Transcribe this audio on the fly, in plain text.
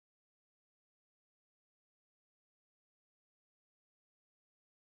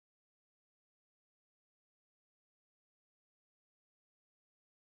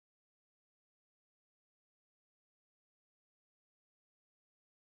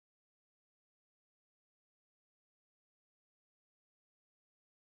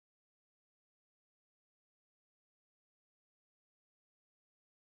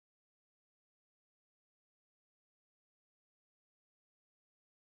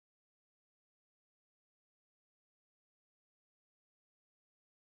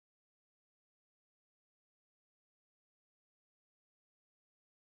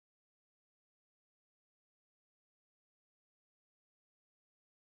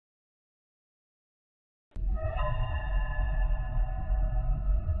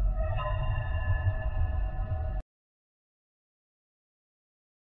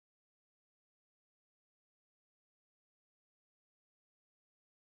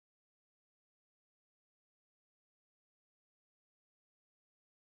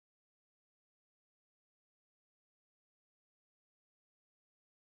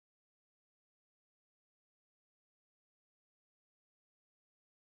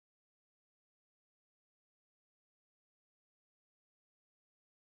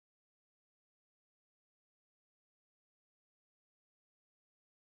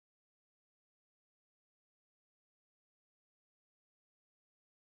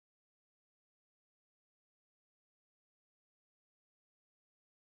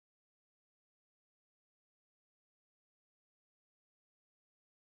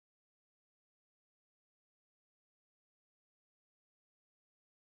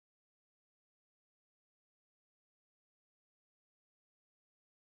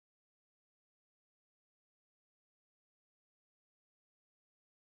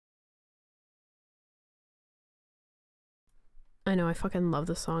I know, I fucking love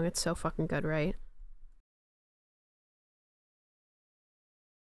the song. It's so fucking good, right?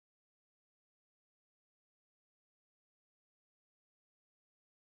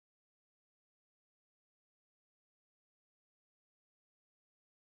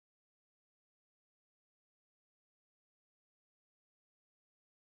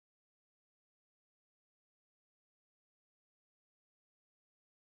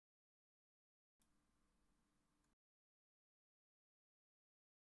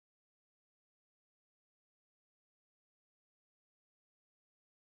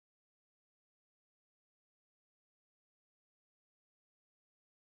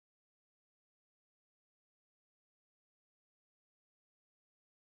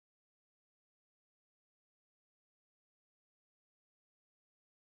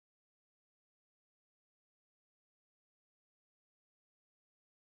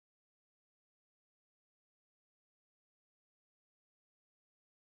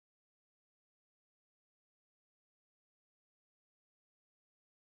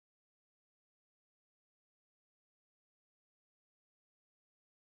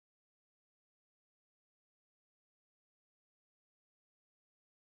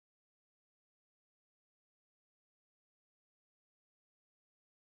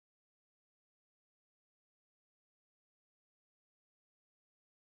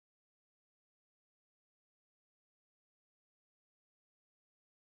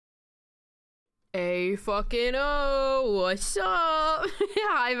 Hey fucking oh, what's up?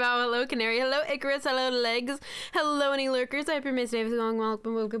 Hi Val, hello Canary, hello Icarus, hello Legs, hello any lurkers. I hope your Miss Dave is going well.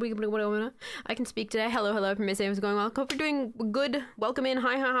 I can speak today. Hello, hello, your Miss Dave is going well. Hope you're doing good. Welcome in.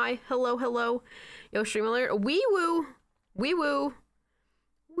 Hi, hi, hi. Hello, hello. Yo, stream alert. Wee woo. Wee woo.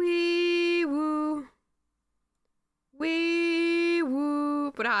 Wee woo. Wee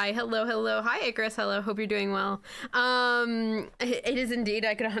woo. But hi, hello, hello. Hi Icarus, hello. Hope you're doing well. It is indeed.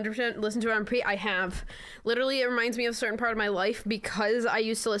 I could 100% listen to it on repeat. I have. Literally, it reminds me of a certain part of my life because I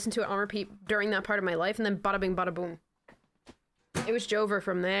used to listen to it on repeat during that part of my life, and then bada bing, bada boom. It was Jover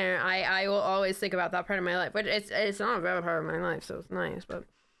from there. I will always think about that part of my life, but it's not a bad part of my life, so it's nice. But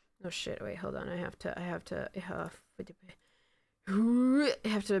oh shit! Wait, hold on. I have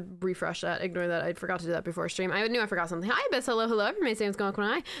to refresh that. Ignore that. I forgot to do that before stream. I knew I forgot something. Hi, Abyss. Hello, hello. Everybody saying what's going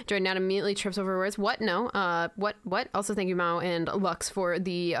on. Hi. Jordan out immediately trips over words. What? No. What? Also, thank you, Mao and Lux, for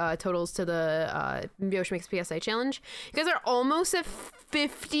the totals to the Yoshi Makes PSA challenge. You guys are almost at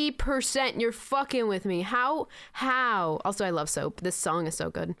 50%. You're fucking with me. How? Also, I love soap. This song is so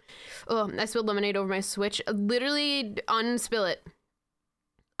good. Oh, I spilled lemonade over my Switch. Literally unspill it.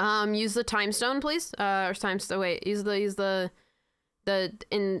 Use the time stone, please. Or time stone. Wait. Use the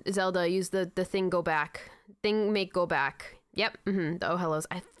in Zelda, use the thing go back. Thing make go back. Yep, the oh hellos.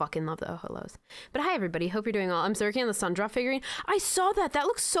 I fucking love the oh hellos. But hi everybody, hope you're doing well. I'm working on the Sundrop figurine. I saw that. That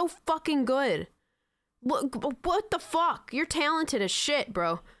looks so fucking good. What the fuck? You're talented as shit,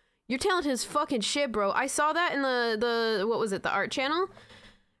 bro. You're talented as fucking shit, bro. I saw that in the what was it? The art channel,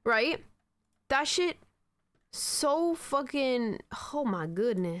 right? That shit so fucking, oh my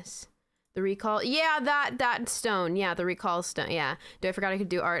goodness. The recall, yeah, that stone, yeah, the recall stone, yeah. Dude, I forgot I could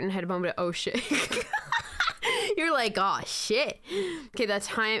do art and had a moment of, oh shit. You're like, oh shit. Okay, that's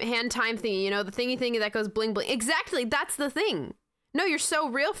hand time thingy, you know, the thingy that goes bling bling. Exactly, that's the thing. No, you're so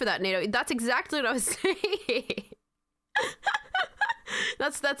real for that, NATO. That's exactly what I was saying.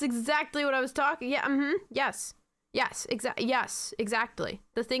 that's exactly what I was talking. Yeah, yes, exactly.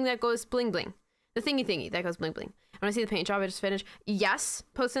 The thing that goes bling bling. The thingy that goes bling bling. I want to see the paint job I just finished. Yes,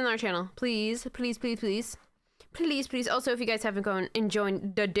 post it on our channel, please. Also, if you guys haven't gone and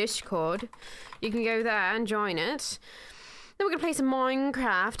joined the Discord, you can go there and join it. Then we're gonna play some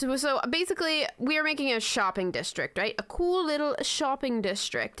Minecraft. So basically, we are making a shopping district, right? A cool little shopping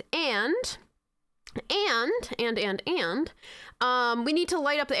district, and we need to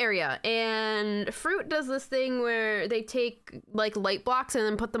light up the area, and Fruit does this thing where they take like light blocks and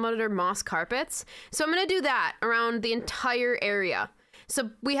then put them under moss carpets. So I'm gonna do that around the entire area. So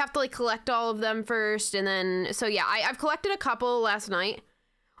we have to like collect all of them first, and then so yeah, I've collected a couple last night.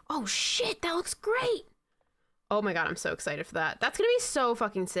 Oh shit, that looks great. Oh my god, I'm so excited for that. That's gonna be so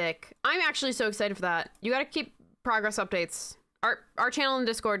fucking sick. I'm actually so excited for that. You gotta keep progress updates. Our channel and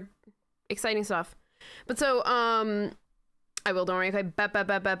Discord, exciting stuff. But so I will, don't worry. Okay.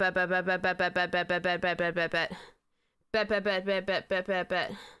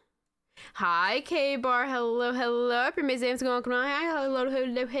 Bet. Hi, K-Bar. Hello. Hope your museum's going on. Hi, hello.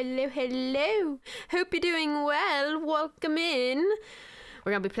 Hope you're doing well. Welcome in.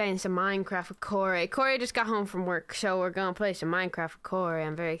 We're gonna be playing some Minecraft with Corey. Corey just got home from work, so we're gonna play some Minecraft with Corey.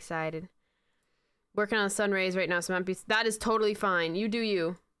 I'm very excited. Working on sun rays right now, so that is totally fine. You do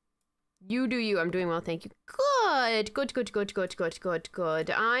you. You do you. I'm doing well, thank you. Good.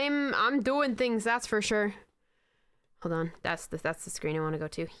 Good. I'm doing things, that's for sure. Hold on. That's the screen I want to go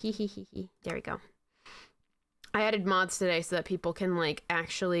to. Hee. There we go. I added mods today so that people can like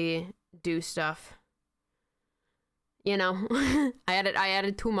actually do stuff. You know, I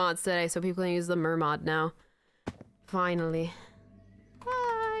added 2 mods today so people can use the mod now. Finally.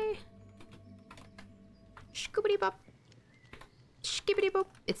 Bye. Scoobity bop. Skibbity boop.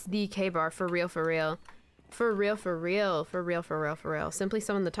 It's the K-bar, for real. For real. Simply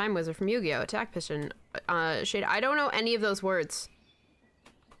summon the Time Wizard from Yu-Gi-Oh! Attack Piston. Shade. I don't know any of those words.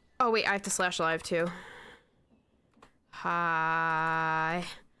 Oh wait, I have to slash live too. Hi.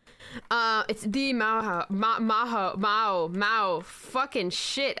 It's the Mao. Fucking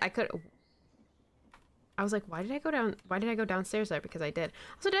shit. I was like, why did I go downstairs there? Because I did.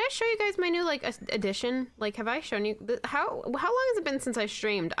 So did I show you guys my new, like, addition? Like, have I shown you? How long has it been since I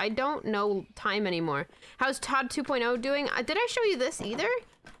streamed? I don't know time anymore. How's Todd 2.0 doing? Did I show you this either?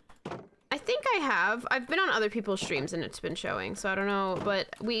 I think I have. I've been on other people's streams and it's been showing, so I don't know. But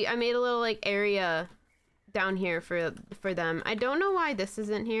I made a little, like, area down here for them. I don't know why this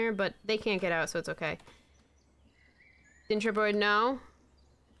isn't here, but they can't get out, so it's okay. Dintroboard, no?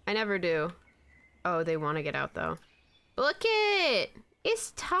 I never do. Oh, they want to get out, though. Look it!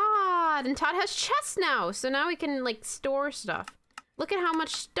 It's Todd! And Todd has chests now! So now we can, like, store stuff. Look at how much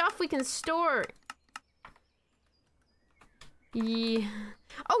stuff we can store! Yeah.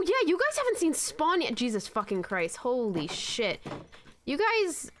 Oh, yeah, you guys haven't seen Spawn yet! Jesus fucking Christ. Holy shit. You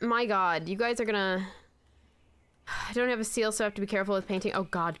guys... My god. You guys are gonna... I don't have a seal, so I have to be careful with painting. Oh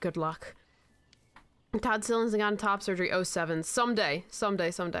god, good luck. Todd still hasn't gotten top surgery. 07. Someday.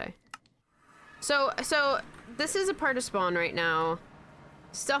 So this is a part of Spawn right now.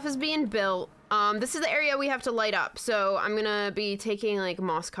 Stuff is being built. This is the area we have to light up. So I'm gonna be taking like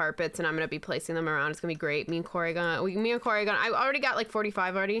moss carpets and I'm gonna be placing them around. It's gonna be great. Me and Corey I already got like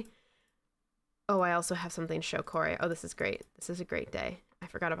 45 already. Oh, I also have something to show Corey. Oh, this is great. This is a great day. I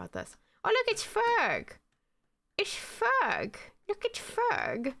forgot about this. Oh, look, it's Ferg. It's Ferg. Look at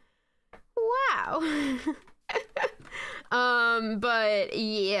Ferg. Wow. But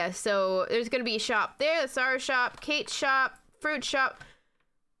yeah, so there's gonna be a shop there, the Sarah shop, Kate's shop, fruit shop.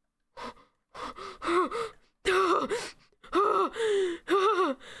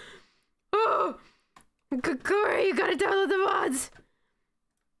 Corey, you gotta download the mods.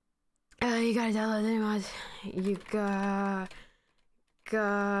 You gotta download the mods. You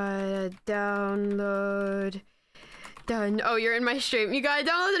gotta download. Done. Oh, you're in my stream. You gotta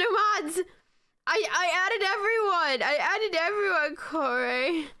download the new mods. I added everyone,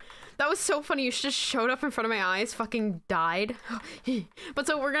 Corey. That was so funny. You just showed up in front of my eyes, fucking died. But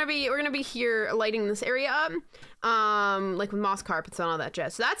so we're gonna be here lighting this area up, like with moss carpets and all that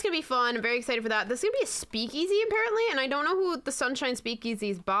jazz. So that's gonna be fun. I'm very excited for that. This is gonna be a speakeasy apparently, and I don't know who the Sunshine Speakeasy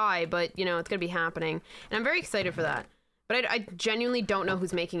is by, but you know it's gonna be happening, and I'm very excited for that. But I genuinely don't know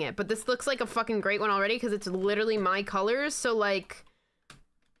who's making it. But this looks like a fucking great one already because it's literally my colors. So like.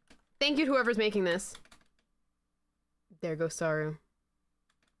 Thank you to whoever's making this. There goes Saru.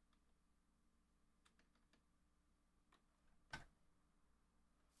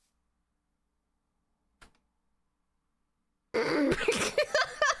 And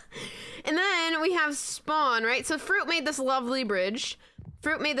then we have Spawn, right? So Fruit made this lovely bridge.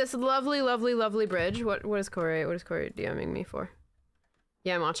 Fruit made this lovely bridge. What is Corey DMing me for?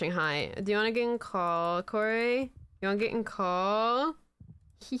 Yeah, I'm watching. Hi. Do you want to get in call, Corey? You want to get in call?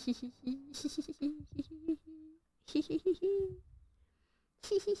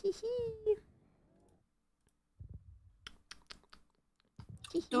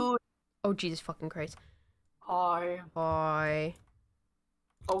 Dude. Oh, Jesus fucking Christ. Hi. Hi.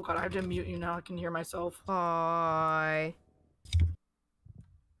 Oh god, I have to mute you now. I can hear myself. Hi.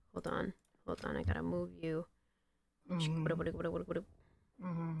 Hold on, I gotta move you. It's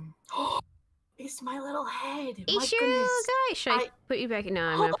my little head. It's your little guy. Should I put you back? No,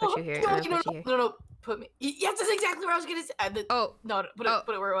 I'm gonna put you here. No, put me. Yes, that's exactly where I was gonna say. Oh. No, put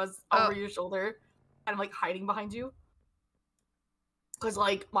it where it was, over your shoulder. And I'm like hiding behind you. Cause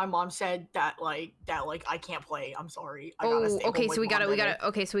like my mom said that I can't play. I'm sorry. I gotta stay okay, home so we gotta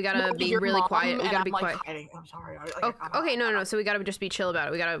be really quiet. We gotta be quiet. Hiding. I'm sorry. Okay, no. So we gotta just be chill about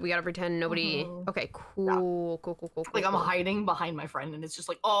it. We gotta pretend nobody. Okay, cool. Like I'm hiding behind my friend, and it's just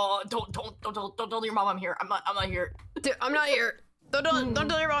like, oh, don't tell your mom I'm here. I'm not here. Dude, I'm not here. Don't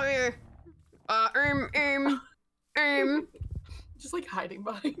tell your mom I'm here. Just like hiding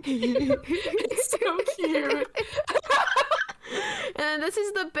behind you. It's so cute. And this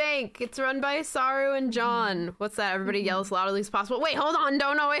is the bank. It's run by Saru and John. What's that? Everybody yells loudly as possible. Wait, hold on.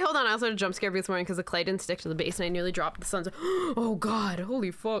 Wait, hold on. I also had a jump scare this morning because the clay didn't stick to the base and I nearly dropped the sun's. Oh God,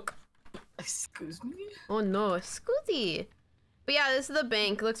 holy fuck. Excuse me? Oh no, excusey. But yeah, this is the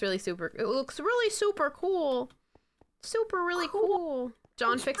bank. It looks really super cool. Really cool.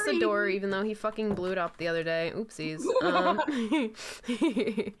 John fixed the door even though he fucking blew it up the other day. Oopsies.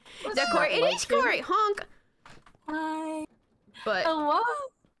 It is Corey. Honk. Hi. But hello.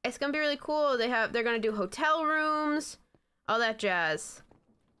 It's gonna be really cool. They're gonna do hotel rooms, all that jazz.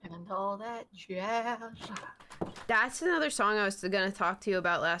 And all that jazz. That's another song I was gonna talk to you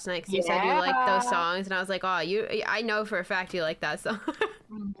about last night because you said you liked those songs, and I was like, oh, I know for a fact you like that song.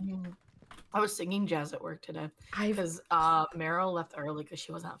 I was singing jazz at work today because Meryl left early because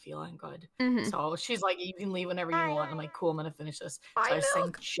she was not feeling good. So she's like, you can leave whenever you want. I'm like, cool, I'm gonna finish this. So I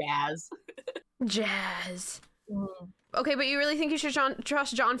sang jazz. Jazz. Okay, but you really think you should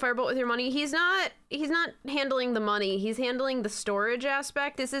trust John Firebolt with your money? He's not handling the money. He's handling the storage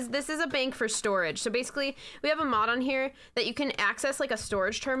aspect. This is a bank for storage. So basically, we have a mod on here that you can access like a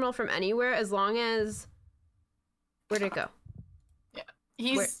storage terminal from anywhere as long as. Where'd it go? Yeah,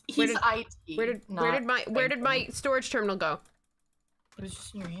 he's IT. Where did my storage terminal go? It was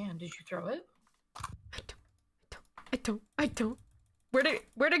just in your hand. Did you throw it? I don't. Where'd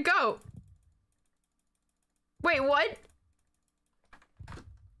it go? Wait, what?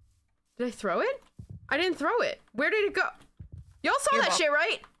 Did I throw it? I didn't throw it. Where did it go? Y'all saw that shit,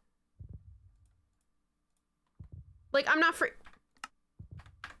 right? Like, I'm not free.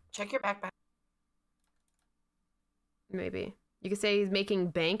 Check your backpack. Maybe. You could say he's making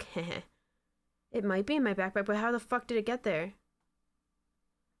bank. It might be in my backpack, but how the fuck did it get there?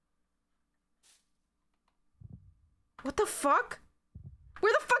 What the fuck?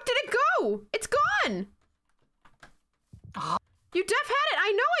 Where the fuck did it go? It's gone! You def had it.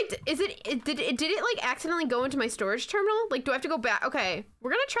 I know did it like accidentally go into my storage terminal? Like, do I have to go back? Okay,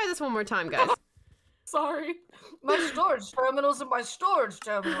 we're gonna try this one more time, guys. Sorry, my storage terminal's in my storage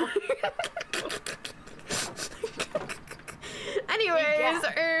terminal. Anyways,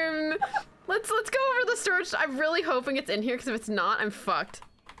 let's go over the storage. I'm really hoping it's in here because if it's not, I'm fucked.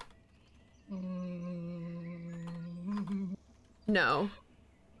 No.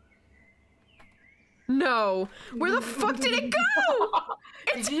 No. Where the fuck did it go?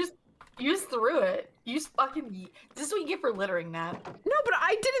 You just threw it. You just fucking. This is what you get for littering, Nat. No, but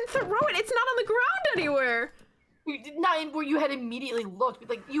I didn't throw it. It's not on the ground anywhere. You did not where you had immediately looked.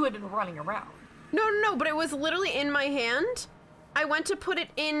 Like you had been running around. No, but it was literally in my hand. I went to put it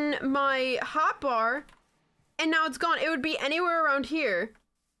in my hotbar, and now it's gone. It would be anywhere around here.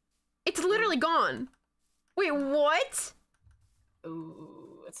 It's literally gone. Wait, what?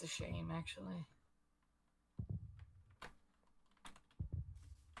 Ooh, it's a shame, actually.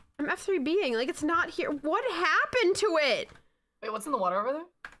 I'm F3Bing, like it's not here. What happened to it? Wait, what's in the water over there?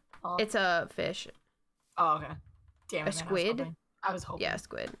 It's a fish. Oh, okay. Damn it. A squid? I was hoping. Yeah,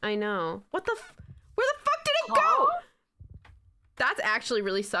 squid. I know. What the where the fuck did it go? That's actually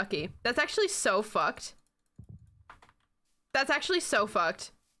really sucky. That's actually so fucked. That's actually so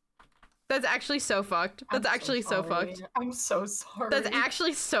fucked. That's actually so fucked. That's actually so fucked. I'm so sorry. That's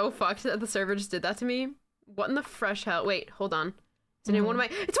actually so fucked that the server just did that to me. What in the fresh hell? Wait, hold on. It's in one of my.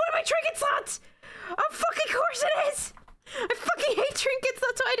 It's one of my trinket slots. Oh, fucking course it is. I fucking hate trinkets.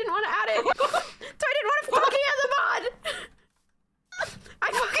 That's why I didn't want to add it. So I didn't want to fucking add the mod.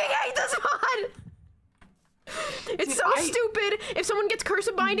 I fucking hate this mod. It's so stupid. If someone gets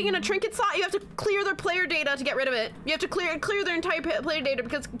cursive binding in a trinket slot, you have to clear their player data to get rid of it. You have to clear their entire player data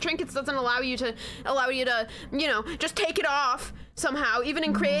because trinkets doesn't allow you to, you know, just take it off somehow, even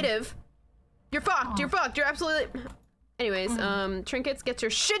in creative. You're fucked. You're fucked. You're absolutely. Anyways, trinkets, get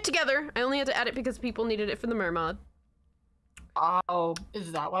your shit together. I only had to add it because people needed it for the mer mod. Oh,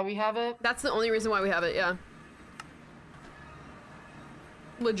 is that why we have it? That's the only reason why we have it. Yeah.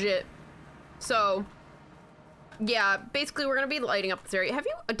 Legit. So. Yeah, basically we're gonna be lighting up this area. Have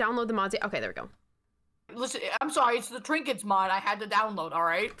you downloaded the mods yet? Okay, there we go. Listen, I'm sorry, it's the trinkets mod I had to download,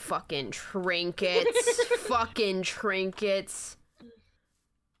 alright? Fucking trinkets. Fucking trinkets.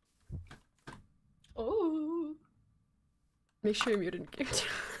 Oh. Make sure you're muted.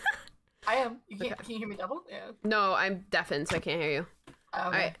 I am. You can't, okay. Can you hear me double? Yeah. No, I'm deafened, so I can't hear you. Okay.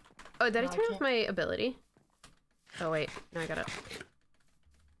 Alright. Oh, did I turn off my ability? Oh, wait. No, I got it.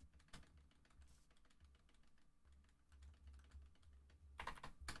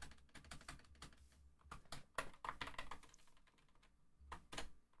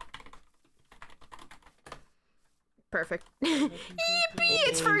 Perfect. Yippee!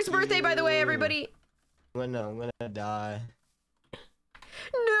 It's Ferg's birthday, by the way, everybody. I'm gonna die.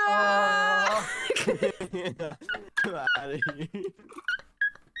 fuck? I'm outta here.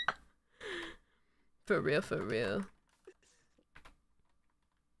 For real, for real.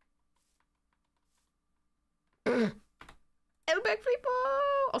 El back people.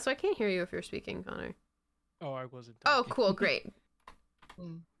 Also, I can't hear you if you're speaking, Connor. Oh, I wasn't. Oh, cool, great.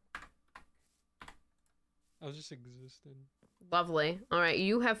 I was just existing. Lovely. All right,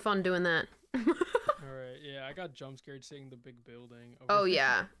 you have fun doing that. All right, yeah, I got jump scared seeing the big building. Oh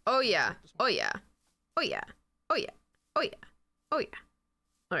yeah. Oh yeah. Oh yeah. Oh yeah. Oh yeah. Oh yeah. Oh yeah.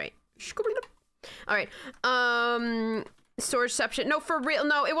 All right. All right. Storage deception. No, for real.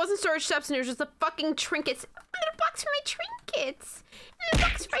 No, it wasn't storage deception. It was just the fucking trinkets. A little box for my trinkets. A little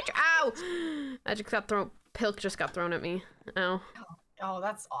box for my. Ow! I just got thrown. Pilk just got thrown at me. Ow. Oh,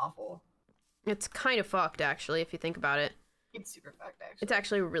 that's awful. It's kind of fucked, actually, if you think about it. It's super fucked, actually. It's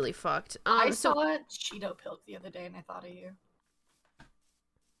actually really fucked. I saw a Cheeto Pilk the other day, and I thought of you.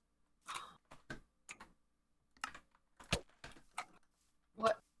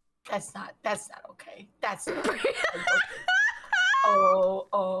 What? That's not okay. That's not okay.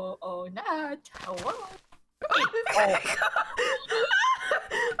 Oh, not. Hello.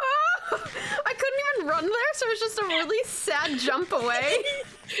 I couldn't even run there, so it was just a really sad jump away.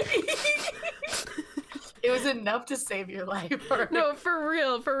 It was enough to save your life. No, for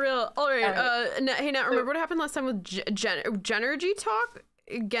real, for real. All right. Hey, now remember what happened last time with Genergy talk?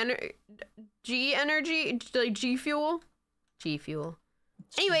 G energy, like G fuel.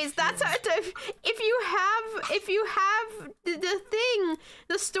 Anyways, that's how if you have the thing,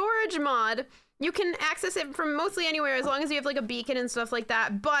 the storage mod, you can access it from mostly anywhere as long as you have like a beacon and stuff like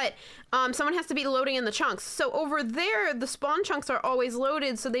that. But someone has to be loading in the chunks. So over there, the spawn chunks are always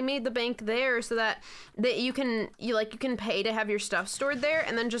loaded. So they made the bank there so that you can pay to have your stuff stored there,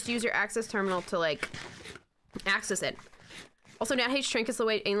 and then just use your access terminal to like access it. Also, Nat hates trinkets the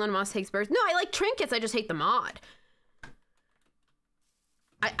way Elon Musk hates birds. No, I like trinkets. I just hate the mod.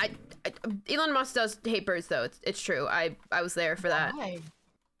 Elon Musk does hate birds though. It's true. I was there for that. Why?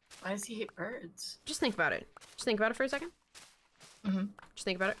 Why does he hate birds? Just think about it. Just think about it for a second. Just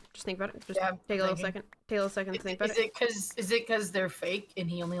think about it. Just think about it. Just take a little second. Take a little second to think about it. Is it because they're fake and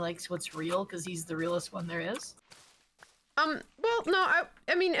he only likes what's real because he's the realest one there is? Well, no.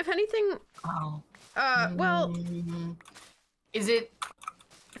 I mean, if anything. Oh. Well. Is it?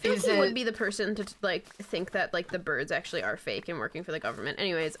 I feel like he would be the person to like think that like the birds actually are fake and working for the government.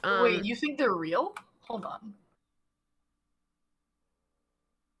 Anyways. Wait, you think they're real? Hold on.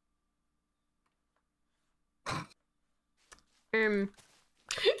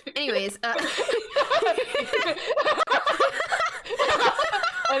 Anyways,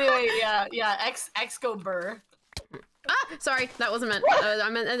 anyway, yeah, X go burr. Sorry, that wasn't meant. I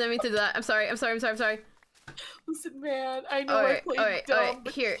meant to do that. I'm sorry. Listen, man, I know All I played dumb, right.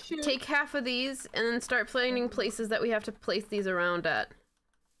 Here, shit. take half of these and then start planning places that we have to place these around at.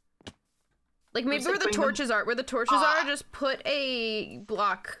 Like maybe where the torches are. Where the torches are, just put a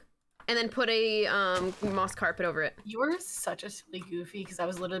block. And then put a moss carpet over it. You were such a silly goofy because I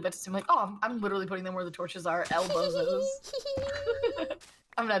was literally about to say like, oh, I'm literally putting them where the torches are, elbows.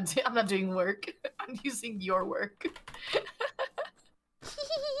 I'm not doing work. I'm using your work.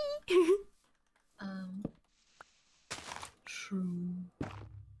 Shroom.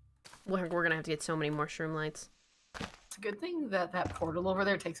 We're gonna have to get so many more shroom lights. It's a good thing that portal over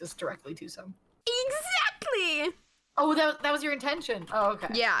there takes us directly to some. Exactly. Oh, that was your intention. Oh, okay.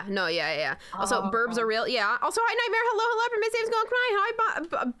 Yeah, no, yeah. Also, burbs are real. Yeah. Also, hi, Nightmare. Hello. Miss name's going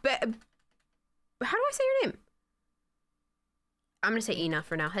hi. How do I say your name? I'm gonna say Ina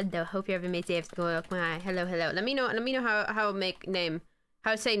for now. Hello. Hope you're having Miss going hi. Hello. Let me know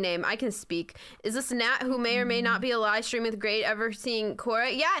how to say name. I can speak. Is this Nat who may or may not be a live stream with great ever seeing Cora?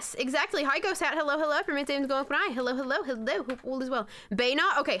 Yes, exactly. Hi, Ghost Hat. Hello. For Miss name's going hi. Hello. Hope all is well.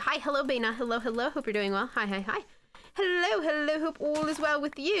 Baina. Okay. Hi. Hello, Baina. Hello. Hope you're doing well. Hi. Hello, hope all is well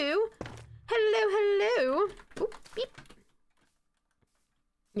with you. Hello. Oop, beep.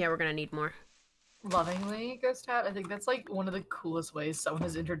 Yeah, we're gonna need more. Lovingly, Ghost Hat. I think that's like one of the coolest ways someone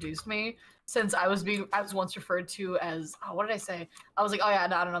has introduced me since I was once referred to as, what did I say? I was like, oh yeah,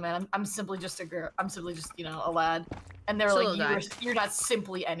 no, I don't know, man. I'm simply just a girl. I'm simply just, a lad. And they were like, you're not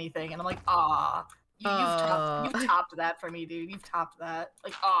simply anything. And I'm like, you've topped that for me, dude. You've topped that.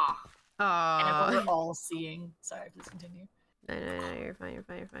 Like, And we're all seeing. Sorry, please continue. No, you're fine.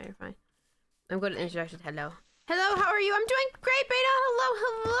 I'm going to introduction. Hello, how are you? I'm doing great, Beta.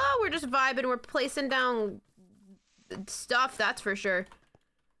 Hello. We're just vibing. We're placing down stuff, that's for sure.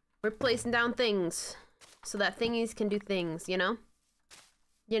 We're placing down things so that thingies can do things, you know?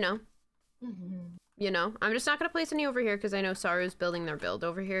 You know, I'm just not gonna place any over here because I know Saru's building their build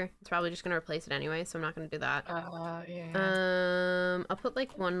over here. It's probably just gonna replace it anyway, so I'm not gonna do that. Yeah. I'll put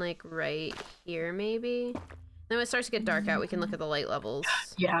like one like right here maybe. Then when it starts to get dark out, we can look at the light levels.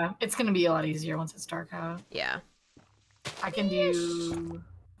 Yeah, it's gonna be a lot easier once it's dark out. Yeah. I can do a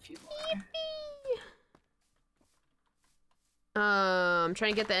few more. I'm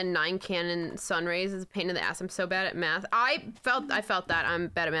trying to get the 9 cannon sun rays. It's a pain in the ass. I'm so bad at math. I felt that. I'm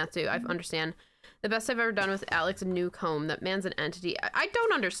bad at math too. I understand. The best I've ever done with Alex Newcomb. That man's an entity. I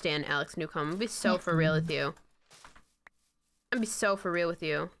don't understand Alex Newcomb. I'll be so for real with you. I'll be so for real with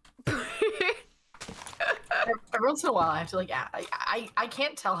you. Every once in a while, I have to like, I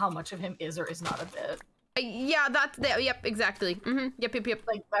can't tell how much of him is or is not a bit. Yeah, yep, exactly. Yep.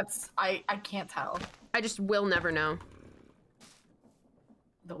 Like I can't tell. I just will never know.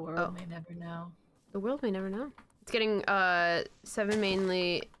 The world may never know. The world may never know. It's getting 7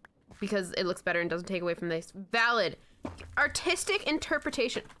 mainly because it looks better and doesn't take away from this. Valid. Artistic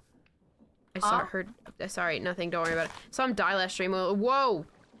interpretation. Sorry, nothing, don't worry about it. Saw him die last stream. Whoa!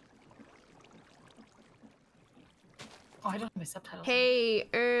 Oh, I don't have my subtitles. Hey,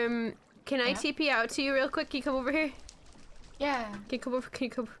 can I TP out to you real quick? Can you come over here? Yeah. Can you come over?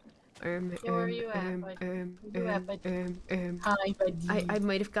 Where are you at, buddy? Hi, buddy. I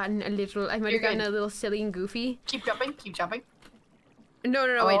might have gotten a little. I might have gotten a little silly and goofy. Keep jumping. Keep jumping. No,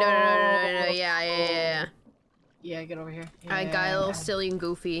 wait, no. Yeah. Yeah, get over here. Yeah. I got a little silly and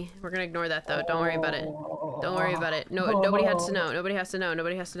goofy. We're gonna ignore that though. Don't worry about it. Don't worry about it. No, nobody has to know. Nobody has to know.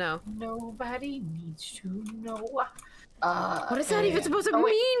 Nobody has to know. Nobody needs to know. What is that even supposed to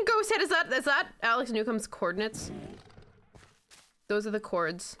mean? Ghost head, is that Alex Newcomb's coordinates? Those are the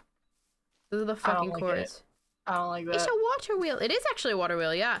chords. Those are the fucking chords. I don't like that. It's a water wheel. It is actually a water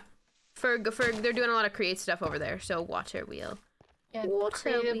wheel, yeah. For they're doing a lot of create stuff over there. So water wheel. Yeah,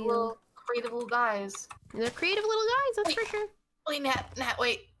 creative little guys. They're creative little guys, that's for sure. Wait, Nat,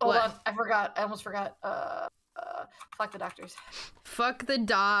 wait. Hold on. I forgot. I almost forgot. Fuck the doctors. Fuck the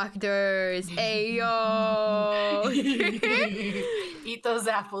doctors. Ayo. Eat those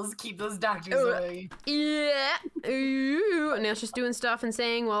apples. Keep those doctors away. Yeah. Ooh. Now she's doing stuff and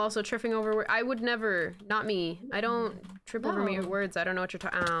saying while also tripping over. I would never. Not me. I don't trip over me words. I don't know what you're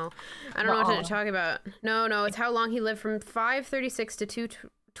talking. Ow. I don't know what you're talking about. No. It's how long he lived from 536 to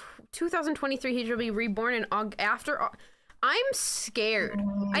 2023. He should be reborn in after. I'm scared.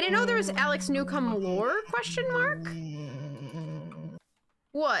 I didn't know there was Alex Newcomb lore, question mark?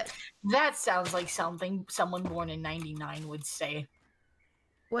 What? That sounds like something someone born in 99 would say.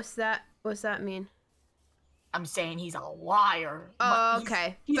 What's that mean? I'm saying he's a liar. Oh,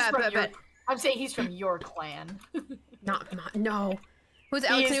 okay. I'm saying he's from your clan. No. Who's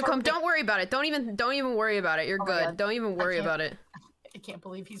Alex Newcomb? Don't worry about it. Don't even worry about it. You're good. God. Don't even worry about it. I can't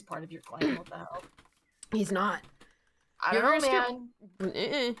believe he's part of your clan. What the hell? He's not. I don't know,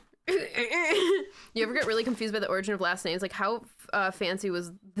 man. You ever get really confused by the origin of last names? Like, how fancy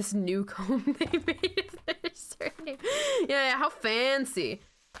was this Newcomb they made their surname? Yeah, how fancy.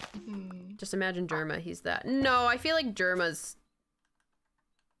 Just imagine Germa, he's that. No, I feel like Germa's...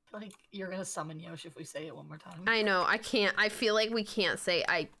 Like, you're gonna summon Yosh if we say it one more time. I know, I can't. I feel like we can't say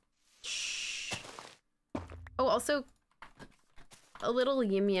Shh. Oh, also, a little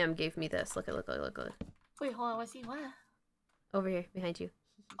Yim Yam gave me this. Look. Wait, hold on, what's he? What? Over here, behind you.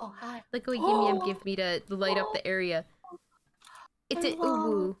 Oh, hi. Look what Yim Yam gave me to light up the area. It's an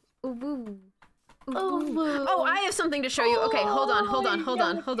uwu. Uwu. Oh, I have something to show you. Okay, hold on. Hold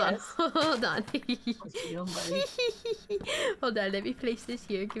on, let me place this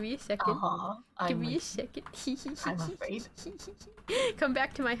here. Give me a second. Give me a second. I'm afraid. Come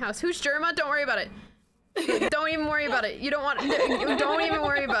back to my house. Who's Germa? Don't worry about it. Don't even worry about it. Don't even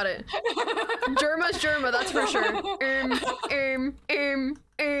worry about it. Germa's Germa, that's for sure.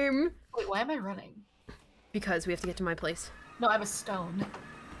 Wait, why am I running? Because we have to get to my place. No, I have a stone.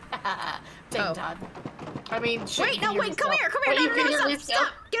 Dang, Todd. I mean, wait, come here.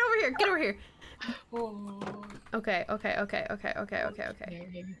 Stop. Get over here. Okay.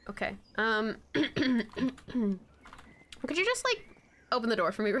 Could you just like open the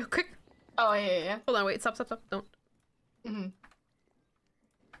door for me real quick? Oh, yeah. Hold on, wait, stop, don't.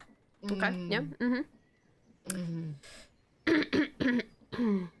 Okay, yeah,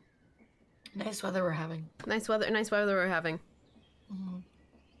 Nice weather we're having. Nice weather we're having.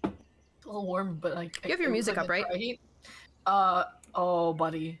 It's a little warm, but like... You have your music up, right? Oh,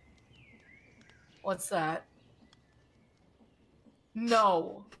 buddy. What's that?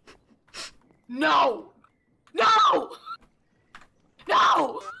 No! No! No!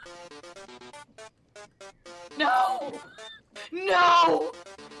 No! No! No!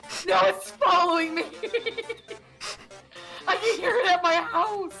 No, it's following me! I can hear it at my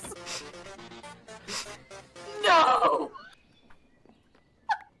house! No!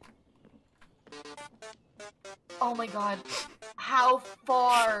 Oh my god. How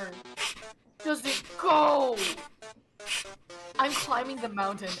far does it go? I'm climbing the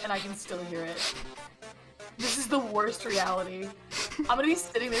mountain and I can still hear it. This is the worst reality. I'm gonna be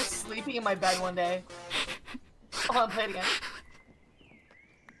sitting there sleeping in my bed one day. Oh, play it again.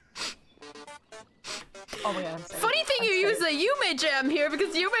 Oh my god, I'm sorry. Funny thing you use the Yume jam here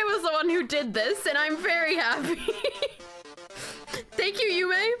because Yume was the one who did this and I'm very happy. Thank you,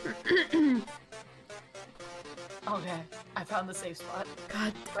 Yume. Okay, I found the safe spot.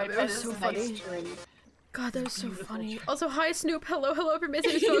 God, Right, that was so funny. Nice tree. God, that was so Beautiful funny. tree. Also, hi Snoop, hello, everybody.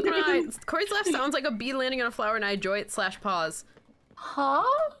 Corey's laugh sounds like a bee landing on a flower and I enjoy it / pause. Huh?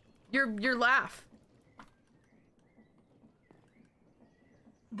 Your laugh.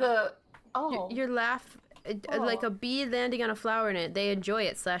 Your laugh, like a bee landing on a flower in it. They enjoy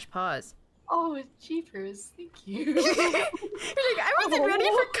it / pause. Oh, jeepers, thank you. You're like, I wasn't ready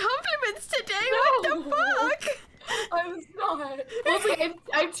for compliments today, what the fuck? I was not. Well, it's like,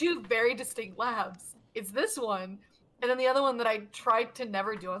 I have two very distinct laughs. It's this one, and then the other one that I tried to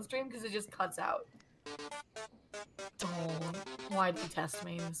never do on stream because it just cuts out. Don't. Why'd you test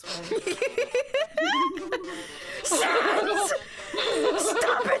me in this way? Sans!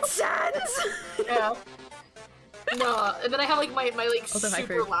 Stop it, Sans! Yeah. No, and then I have like my like Also, hi,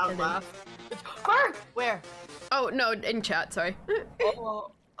 super Ferg. loud laugh. Ferg! Where? Oh, no, in chat, sorry.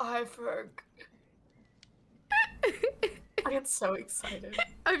 Oh, hi, Ferg. I get so excited.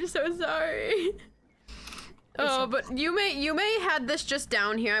 I'm so sorry. Oh, but Yume had this just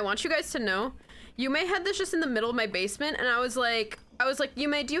down here. I want you guys to know. Yume had this just in the middle of my basement, and I was like,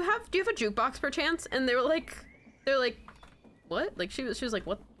 Yume, do you have a jukebox perchance? And they're like, what? Like she was like,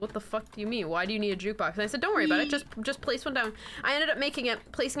 what the fuck do you mean? Why do you need a jukebox? And I said, don't worry about it. Just place one down. I ended up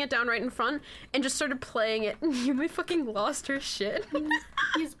placing it down right in front, and just started playing it. And Yume fucking lost her shit.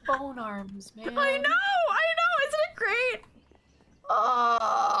 His bone arms, man. I know. Isn't it great?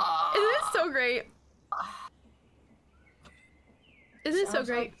 Isn't it so great? Isn't it so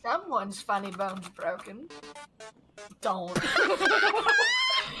great? Like someone's funny bone's broken. Don't.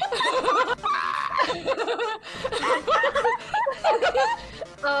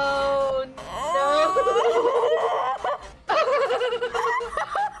 Oh no!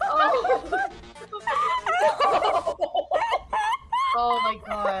 Oh my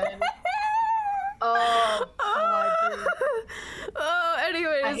god. Oh god, dude. Oh,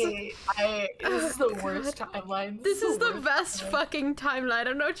 anyways. This is the worst timeline. This is the best fucking timeline. I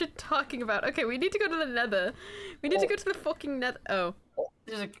don't know what you're talking about. Okay, we need to go to the nether. We need to go to the fucking nether. Oh.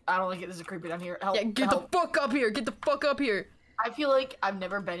 I don't like it. There's a creeper down here. Help, yeah, get the fuck up here. Get the fuck up here. I feel like I've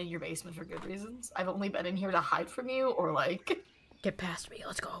never been in your basement for good reasons. I've only been in here to hide from you or like... Get past me.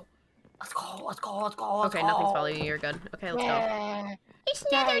 Let's go. Let's go. Okay, nothing's following you. You're good. Okay, let's go. It's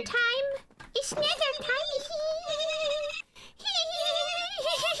nether time. It's nether time.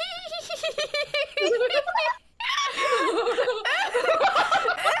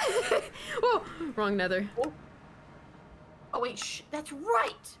 Whoa, wrong nether. Oh wait, that's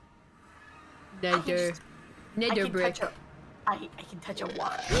right. Nether. Nether brick. I can touch a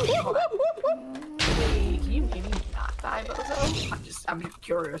wall. Wait, can you maybe not die, Bozo? I'm just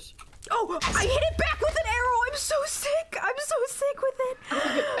curious. Oh, I hit it back with an arrow. I'm so sick. I'm so sick with it.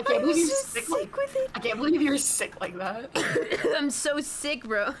 I can't believe you're sick with it. I can't believe you're sick like that. I'm so sick,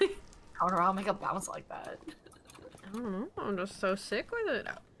 bro. How do I make a bounce like that? I don't know. I'm just so sick with it.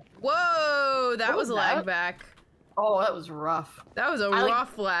 Whoa, that was a lag back. Oh, that was rough. That was a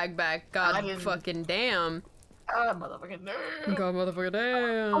rough lag back. God fucking damn. God motherfucking damn. God motherfucking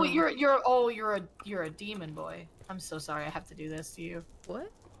damn. Oh, you're a demon boy. I'm so sorry I have to do this to you.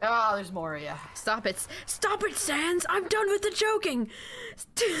 What? Oh, there's more of you. Stop it. Stop it, Sans. I'm done with the joking.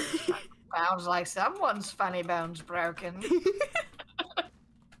 Sounds like someone's funny bone's broken.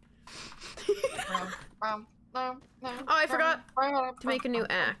 Oh, I forgot to make a new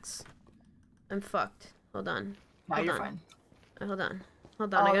axe. I'm fucked. Hold on. No, you're fine. Hold on. I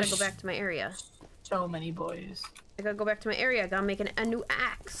gotta go back to my area. So many boys. I gotta go back to my area. I gotta make a new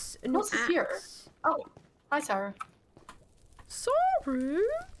axe. A new axe. Here? Oh, hi, Sarah. Sorry.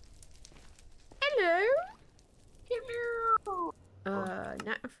 Hello. Hello.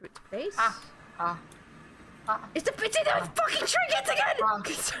 Not a fruit space. It's the fucking trinkets again.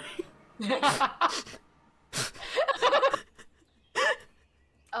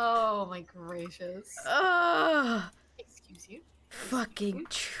 Oh my gracious. Excuse you. Fucking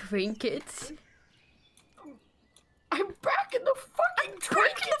trinkets. I'm back in the fucking I'm trying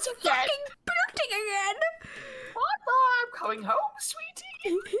to get fucking building again. Mama, I'm coming home,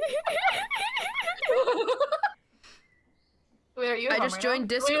 sweetie. Wait, are you? I just joined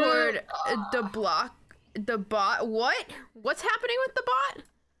Discord. The bot. What? What's happening with the bot?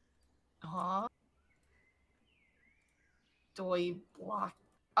 Huh? Do I block?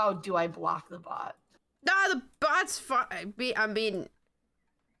 Oh, do I block the bot? Nah, the bot's fine. I mean,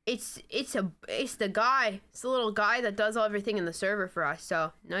 it's the guy. It's the little guy that does everything in the server for us.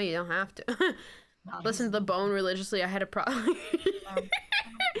 So no, you don't have to. Listen to the bone religiously. I had a problem.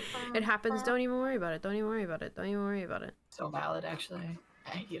 It happens. Don't even worry about it. Don't even worry about it. Don't even worry about it. So valid, actually.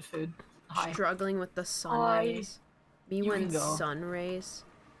 I get food. Hi. Struggling with the sun rays. Me You when can go. sun rays.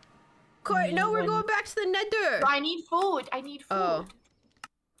 No, we're going back to the nether. I need food. I need food. Oh.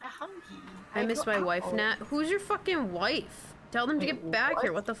 I'm hungry. I miss my wife, out. Nat. Who's your fucking wife? Tell them to Wait, get back what?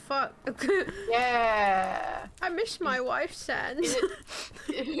 here. What the fuck? Yeah. I miss my wife, Sans.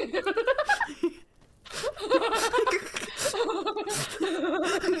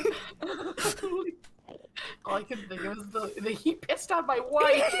 All I could think of was the he pissed on my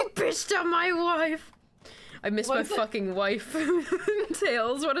wife. He pissed on my wife. I miss What my is it? fucking wife.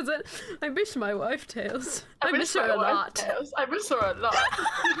 Tails, what is it? I miss my wife, Tails. I miss her my a wife, lot. Tails. I miss her a lot.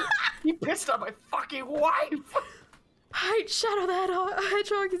 He pissed on my fucking wife. Hi, Shadow the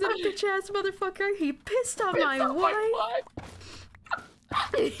Hedgehog. He's a bitch ass motherfucker. He pissed on my wife.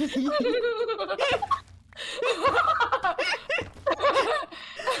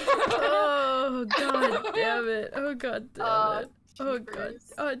 Oh god damn it. Oh god damn it. Oh god.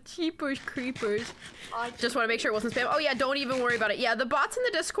 Oh, cheapers creepers. Just want to make sure it wasn't spam. Oh yeah, don't even worry about it. Yeah, the bots in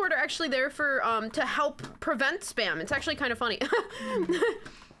the Discord are actually there for to help prevent spam. It's actually kind of funny.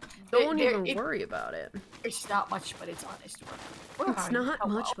 Don't even worry about it. It's not much, but it's honest work. It's not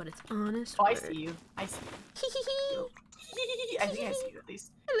much, but it's honest. Oh, I see you. I see you. I think I see you at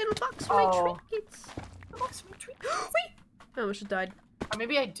least. A little box for my trinkets. A box for my trinkets. Wait! I almost died. Or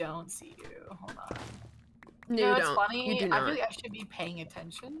maybe I don't see you. Hold on. No, you know, you it's don't. funny. You do not. I feel like I should be paying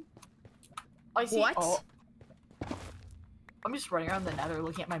attention. I see. What? Oh. I'm just running around the nether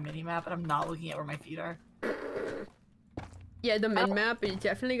looking at my mini map, and I'm not looking at where my feet are. Yeah, the min map is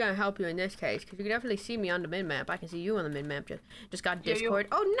definitely gonna help you in this case, because you can definitely see me on the min map. I can see you on the min map. Just got Discord.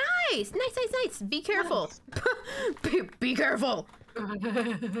 Oh, nice! Nice. Be careful. Nice. be careful.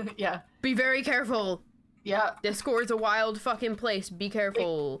 Yeah. Be very careful. Yeah. Discord's a wild fucking place. Be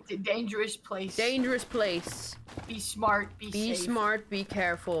careful. It's a dangerous place. Dangerous place. Be smart. Be Be safe. smart. Be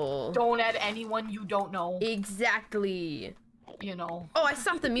careful. Don't add anyone you don't know. Exactly. You know. Oh, I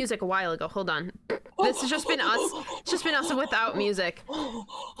stopped the music a while ago. Hold on. This has just been us. It's just been us without music.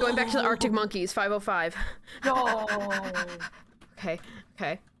 Going back to the Arctic Monkeys, 505. No. Okay.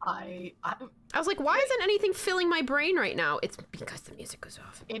 I was like, why isn't anything filling my brain right now? It's because the music goes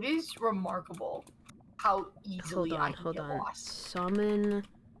off. It is remarkable how easily I can get lost. Summon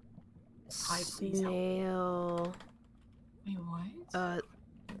Hi, please help. snail. Wait, what?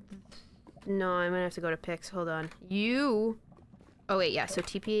 No, I'm gonna have to go to pics. Hold on. You. Oh wait, yeah. So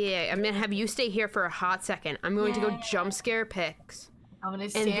TPA. I'm gonna have you stay here for a hot second. I'm going to go jump scare pics. I'm gonna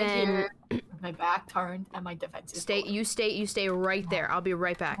stand here with my back turned and my defensive. You stay right there. I'll be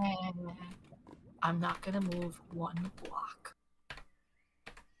right back. And I'm not gonna move one block.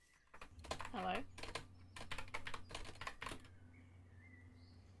 Hello?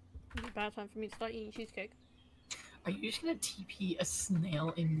 Is it a bad time for me to start eating cheesecake? Are you just gonna TP a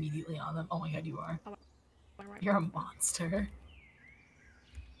snail immediately on them? Oh my god, you are. Right. You're a monster.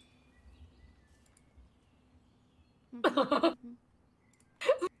 Ow!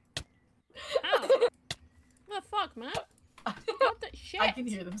 What the fuck, man? What the shit? I can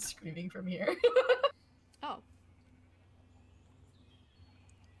hear them screaming from here. Oh.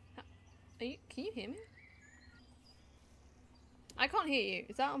 Can you hear me? I can't hear you.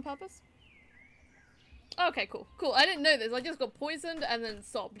 Is that on purpose? Okay, cool. I didn't know this. I just got poisoned and then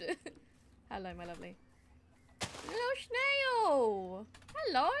sobbed. Hello, my lovely. Little snail!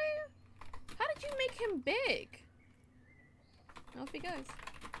 Hello! How did you make him big? Off he goes.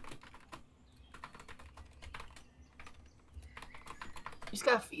 You just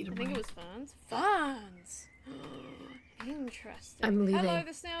gotta feed him. I think it was ferns. Ferns! Interesting. I'm leaving. Hello,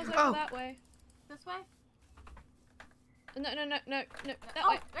 the snail's over that way. This way? No, that Oh,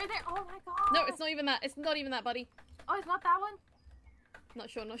 way. right there. Oh my god. No, it's not even that. It's not even that, buddy. Oh, it's not that one? Not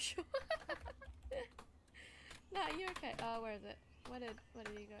sure. Nah, you okay? Where is it? Where did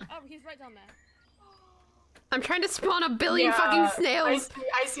he go? Oh, he's right down there. I'm trying to spawn a billion fucking snails.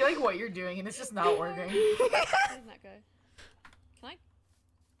 I see like what you're doing and it's just not working. Where did that go? Can I?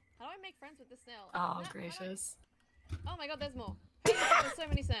 How do I make friends with this snail? Oh, No, gracious. Oh my god, there's more. There's so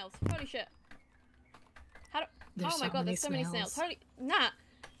many snails. Holy shit. How do... There's oh my so god, many there's so many snails. snails. Holy...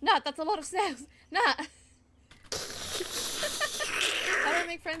 Nat, that's a lot of snails. Nat! How do I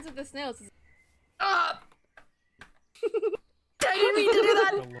make friends with the snails? I didn't mean to do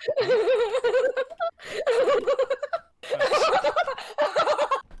that!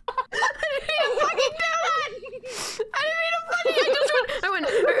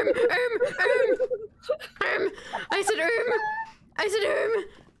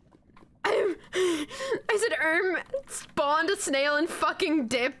 I said spawned a snail and fucking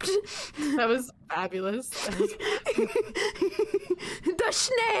dipped. That was fabulous. The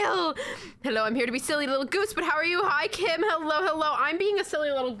snail! Hello, I'm here to be silly little goose, but how are you? Hi, Kim. Hello. I'm being a silly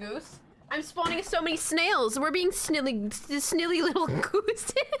little goose. I'm spawning so many snails. We're being snilly little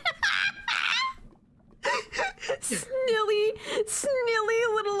goose. snilly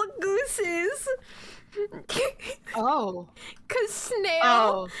little gooses. Oh. Cause snail.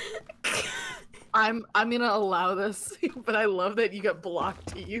 Oh. I'm gonna allow this, but I love that you got blocked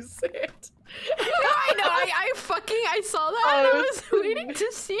to use it. No, I know. I saw that and I was waiting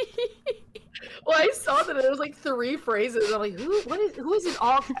to see. Well, I saw that it was like 3 phrases. I'm like, who is it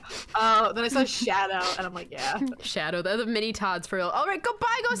all? Then I saw Shadow, and I'm like, yeah. Shadow, they're the mini Todds for real. All right,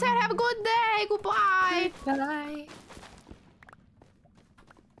 goodbye, go sad. Have a good day. Goodbye. Bye.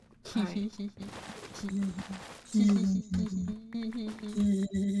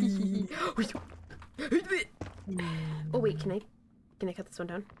 Oh wait, can I cut this one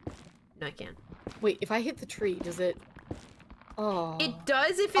down? No, I can't. Wait, if I hit the tree, does it? Oh. It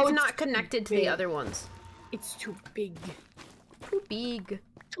does if it's not connected to the other ones. It's too big. Too big.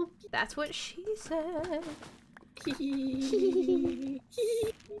 That's what she said. I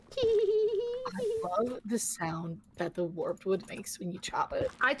love the sound that the warped wood makes when you chop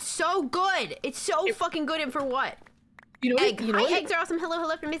it. It's so good. It's so fucking good. And for what? You know, Egg. You know Hi, what eggs are awesome.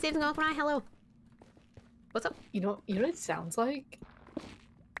 Hello. From Miss Dave's Hi, hello. What's up? You know what it sounds like?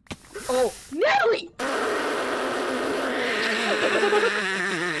 Oh, Natalie!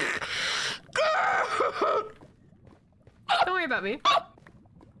 Don't worry about me.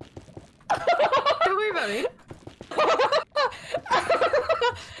 Don't worry about me.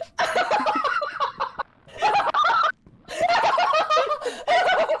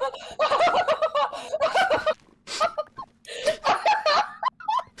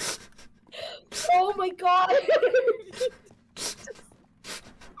 Oh my god!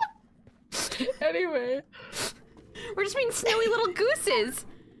 Anyway. We're just being snilly little gooses.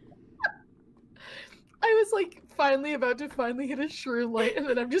 I was like finally about to hit a shroom light, and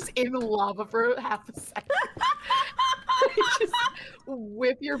then I'm just in lava for half a second. I just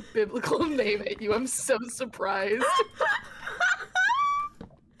whip your biblical name at you. I'm so surprised.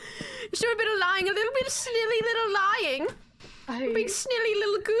 Should have been lying, a little bit of snilly little lying. Big snilly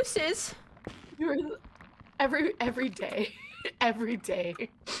little gooses. You're every day. Every day.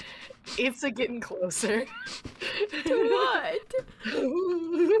 It's getting closer. To what? To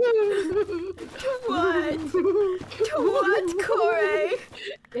what? To what, Corey?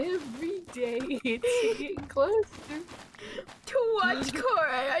 Every day it's getting closer. To what,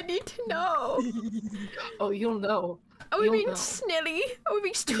 Corey? I need to know. Oh, you'll know. Are we being snilly? Are we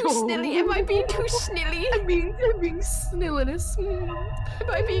being too snilly? Am I being too snilly? I'm being snilliness. Am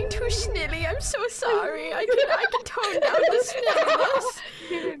I being too snilly? I'm so sorry. I can tone down the snilliness.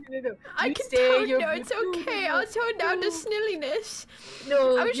 No. I can tone down. It's okay. I'll tone down the snilliness.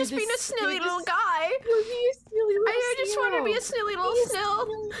 No, I was just being a snilly little guy. I just want to be a snilly little snill.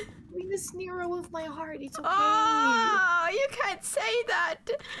 Being the snero of my heart. It's okay. Oh, you can't say that.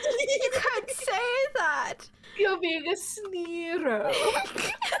 You can't say that. You're being a snero.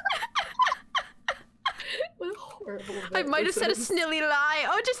 What a horrible. I might have said a snilly lie.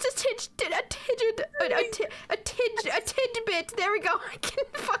 Oh, just a tidbit. There we go. I can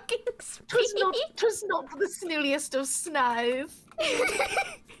fucking speak. Twas not the snilliest of snive.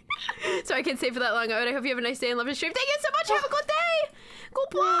 So I can't stay for that long. I hope you have a nice day and love your stream. Thank you so much. Have a good day.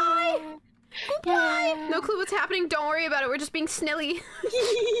 Goodbye. Goodbye. No clue what's happening. Don't worry about it. We're just being snilly.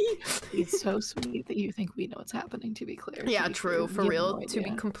 It's so sweet that you think we know what's happening, to be clear. Yeah, true. For real. No to be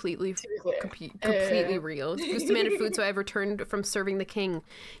completely clear. real. Goose demanded food, so I have returned from serving the king.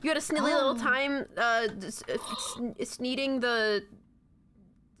 You had a snilly little time sneating the...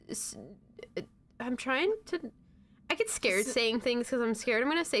 I'm trying to... I get scared saying things because I'm scared I'm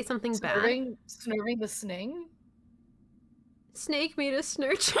going to say something bad. Snurving the sning? Snake me to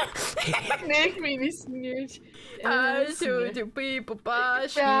snurch. Snake me to snurch. Oh.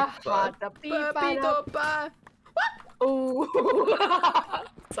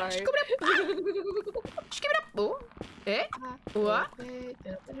 Sorry. Skip it up. Eh? What? Wait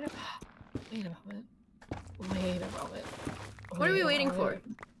a moment. Wait a moment. What are we waiting for?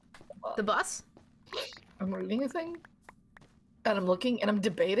 The bus? I'm reading a thing, and I'm looking, and I'm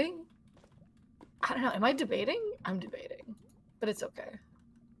debating. I don't know. Am I debating? I'm debating, but it's okay.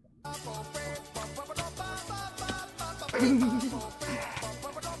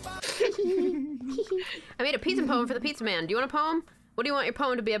 I made a pizza poem for the pizza man. Do you want a poem? What do you want your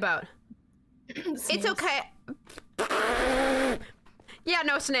poem to be about? It's okay. Yeah,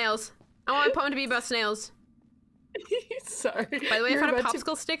 no snails. I want a poem to be about snails. Sorry. By the way, I found a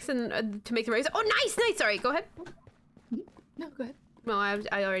popsicle sticks and to make the race. Oh, nice, nice. Sorry, go ahead. No, go ahead. No,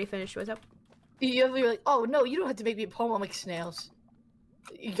 I already finished. What's up? You're like, oh no, you don't have to make me a poem. I'm like snails.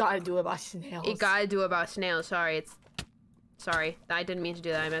 You gotta do it about snails. You gotta do it about snails. Sorry, sorry. I didn't mean to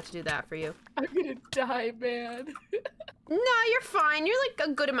do that. I meant to do that for you. I'm gonna die, man. No, you're fine. You're like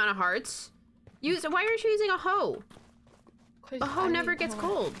a good amount of hearts. Why aren't you using a hoe? A hoe never gets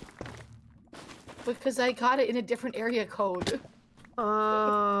cold. Because I got it in a different area code.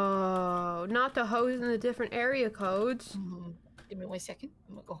 Oh, not the hoes in the different area codes. Give me 1 second.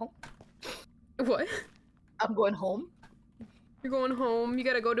 I'm gonna go home. What? I'm going home. You're going home. You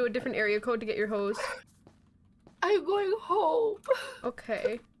gotta go to a different area code to get your hose. I'm going home.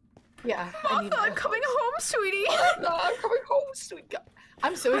 Okay. Yeah. I'm coming home, sweetie. No, I'm coming home, sweet.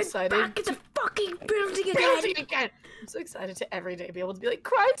 I'm so excited. I'm back in the fucking building again. I'm so excited to every day be able to be like,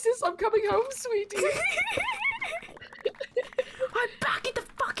 Crisis, I'm coming home, sweetie. I'm back in the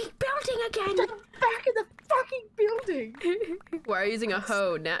fucking building again. I'm back in the fucking building. Why are you using a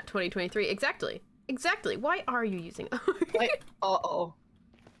hoe, Nat 2023? Exactly. Exactly. Why are you using a hoe? Uh-oh.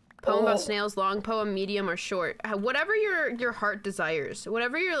 Poem about snails, long poem, medium, or short. Whatever your heart desires.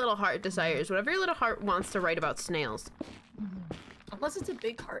 Whatever your little heart desires. Whatever your little heart wants to write about snails. Unless it's a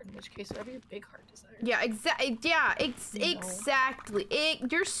big heart, in which case whatever your big heart desires. Yeah, exactly. Yeah, exactly.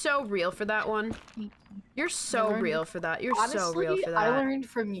 You're so real for that one. You're so real for that. You're so real for that. I learned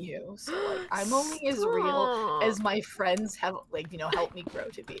from you, so like I'm only as real as my friends have, like, you know, helped me grow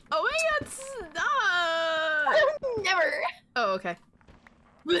to be. Oh my god, stop! Never. Oh, okay.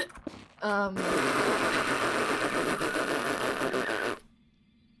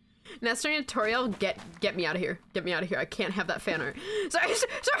 Next tutorial, get me out of here. Get me out of here. I can't have that fan art.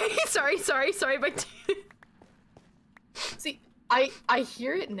 Sorry, but see, I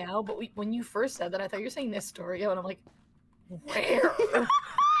hear it now, but when you first said that, I thought you were saying Nestorio, and I'm like, where?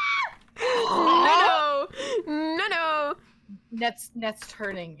 No. Net's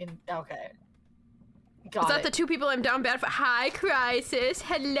turning in. Okay. Got Is that it. the two people I'm down bad for? Hi, Crisis.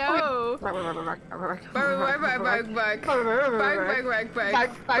 Hello. Hello.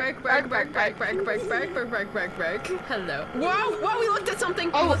 Whoa, we looked at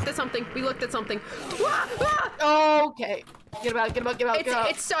something. We looked at something. Okay. Get out.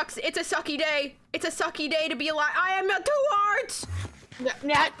 It sucks. It's a sucky day. It's a sucky day to be alive. I am at 2 hearts.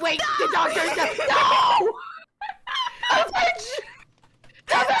 Nat, wait. The doctor's no. Avenge!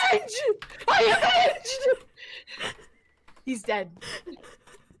 I avenged! He's dead.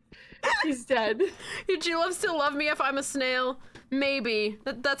 He's dead. Would you still love me if I'm a snail? Maybe.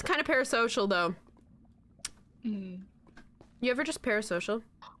 That's kind of parasocial, though. You ever just parasocial?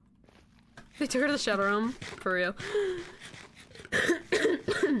 They took her to the shadow realm. For real.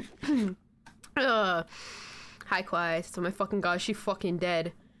 Hi, Quais. Oh my fucking god, she fucking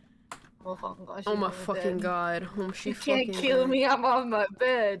dead. Oh fucking gosh. Oh my fucking god. Oh, she fucking can't kill me, I'm on my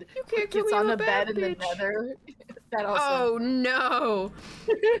bed. You can't kill me on the bed in the bitch. nether. That also. Oh no.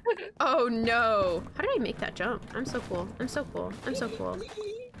 Oh no. How did I make that jump? I'm so cool. I'm so cool. I'm so cool.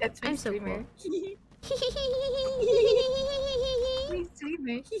 That's my I'm so streamer. My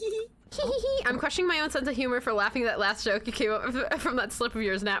streamer. I'm questioning my own sense of humor for laughing at that last joke you came up from that slip of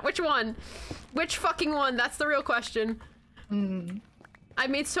yours, Nat. Which one? Which fucking one? That's the real question. I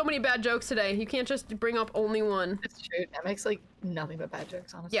made so many bad jokes today. You can't just bring up only one. It's true. That makes like nothing but bad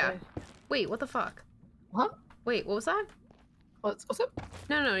jokes, honestly. Yeah. Wait, what the fuck? What? Wait, what was that? What's up?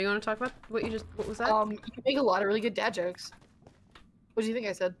 No, you want to talk about what was that? You can make a lot of really good dad jokes. What do you think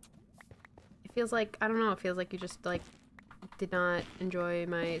I said? It feels like, I don't know, it feels like you just like did not enjoy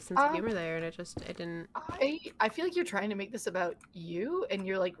my sense of humor there, and it didn't. I feel like you're trying to make this about you, and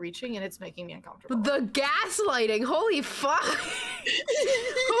you're like reaching, and it's making me uncomfortable. The gaslighting! Holy fuck!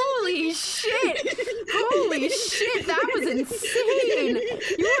 Holy shit! Holy shit! That was insane!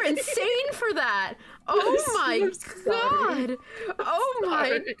 You were insane for that! Oh my god! Oh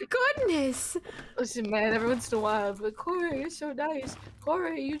my goodness! Listen, man, every once in a while, but Corey, you're so nice.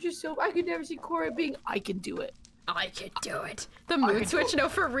 Corey, you're just so. I could never see Corey being. I can do it. I could do it. The mood switch? No,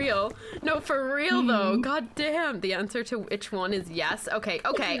 for real. No, for real, though. God damn. The answer to which one is yes. Okay,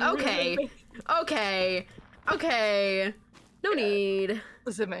 okay, okay. Okay. Okay. No need.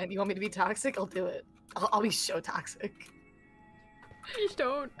 Listen, man, you want me to be toxic? I'll do it. I'll be so toxic. Please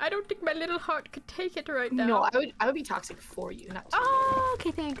don't. I don't think my little heart could take it right now. No, I would be toxic for you, not to you. Oh,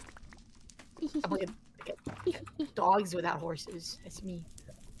 okay, thanks. I'm like a dogs without horses. That's me.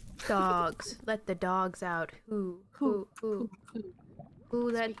 Dogs. Let the dogs out. Who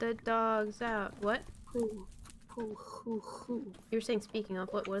let the dogs out? What? Who? You were saying speaking of.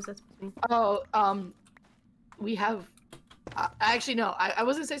 What is that supposed to mean? Oh, we have... actually, no. I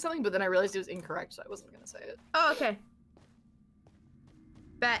was gonna say something, but then I realized it was incorrect, so I wasn't gonna say it. Oh, okay.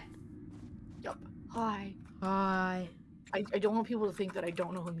 Bet. Yup. Hi. Hi. I don't want people to think that I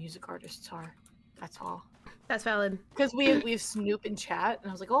don't know who music artists are. That's all. That's valid. Because we have Snoop in chat, and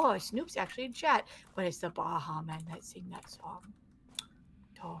I was like, oh, Snoop's actually in chat, but it's the Baja Man that sing that song.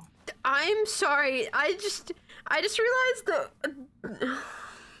 Oh. I'm sorry. I just realized the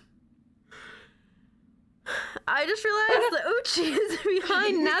Uchi is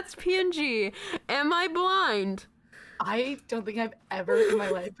behind Nat's PNG. Am I blind? I don't think I've ever in my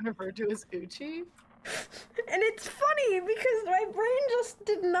life been referred to as Uchi. And it's funny because my brain just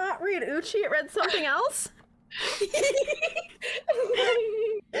did not read Uchi, it read something else.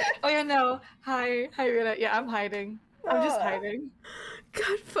 Oh yeah, no. Hi, Rita. Yeah, I'm hiding. I'm just hiding.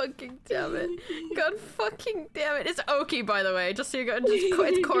 God fucking damn it. God fucking damn it. It's Oki, by the way. Just so you go.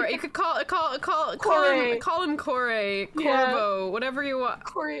 It's Corey. You could call him Corey, Corvo, whatever you want.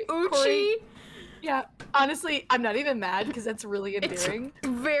 Corey. Uchi. Yeah. Honestly, I'm not even mad because that's really endearing. It's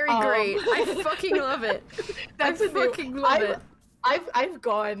very great. I fucking love it. I fucking love it. I've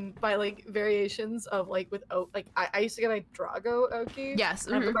gone by like variations of like with like I used to get like Drago Oki. Yes.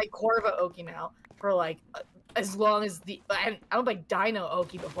 And I'm like TheCorvoOcchi now for like as long as I was like Dino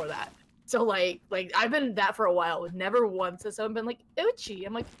Oki before that. So like I've been that for a while. Never once has someone been like Uchi.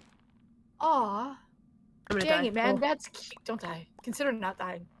 I'm like, aw, dang it, man, that's cute. Don't die. Consider not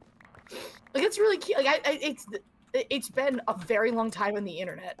dying. Like it's really cute. Like it's been a very long time on the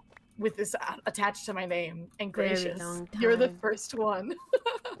internet with this attached to my name. And gracious, you're the first one.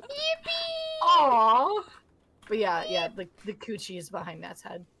 Yippee! Aww. But yeah, the coochie is behind Nat's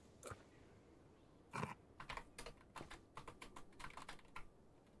head.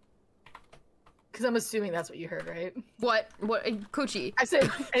 Because I'm assuming that's what you heard, right? What? Coochie. I said,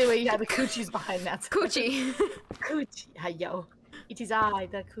 anyway, yeah, the coochie's behind Nat's head. Coochie. Coochie. Hi, yo. It is I,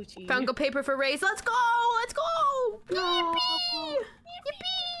 the coochie. Funko paper for Raze. Let's go! Let's go! Yippee!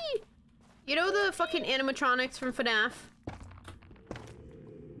 Yippee! You know the fucking animatronics from FNAF?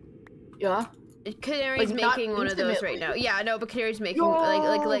 Yeah. Canary's like, making one of those right now. Yeah, no, but Canary's making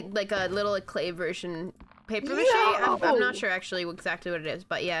like a little clay version paper mache. I'm not sure actually exactly what it is,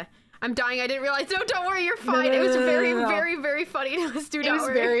 but yeah. I'm dying. I didn't realize. No, don't worry. You're fine. No, it was very funny. It was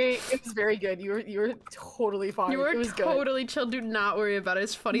very good. You were totally fine. You were it was totally good. chill. Do not worry about it.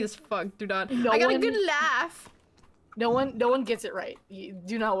 It's funny as fuck. Do not. No I got a good laugh. No one gets it right. You,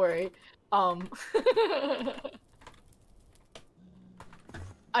 do not worry. It's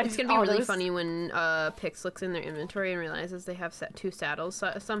gonna be really funny when Pix looks in their inventory and realizes they have two saddles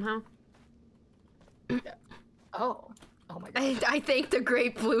somehow. Yeah. Oh my god. I thank the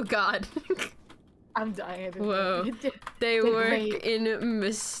great blue god. I'm dying. Whoa. They work in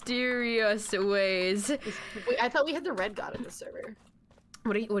mysterious ways. Wait, I thought we had the red god in the server.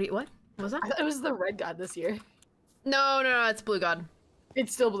 What was that? I thought it was the red god this year. No, it's blue god.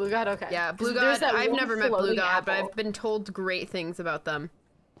 It's still blue god? Okay. Yeah, blue god. I've never met blue god, but I've been told great things about them.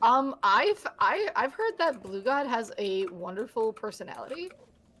 I've heard that blue god has a wonderful personality.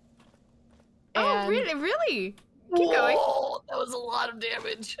 Oh, really? Keep going. That was a lot of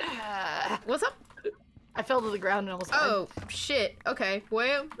damage. What's up? I fell to the ground and almost died. Oh, shit. Okay.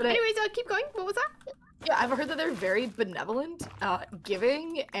 Well, anyways, keep going. What was that? Yeah, I've heard that they're very benevolent,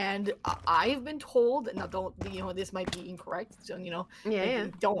 giving, and I've been told, now don't, this might be incorrect, so,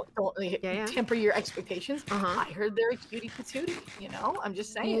 don't temper your expectations. I heard they're a cutie patootie, I'm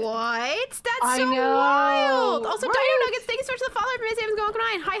just saying. What? That's so wild! Also, Dino Nuggets, thank you so much for the follow-up. What's going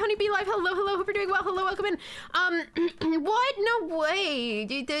on? Hi, Honeybee Life. Hello, hope you're doing well. Hello, welcome in. What? No way.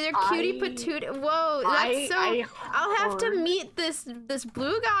 Dude, they're cutie patootie. Whoa, that's I'll have to meet this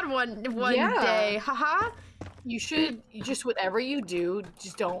blue god one day. Haha. You should, just whatever you do,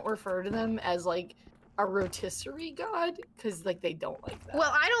 just don't refer to them as like a rotisserie god, because like they don't like that.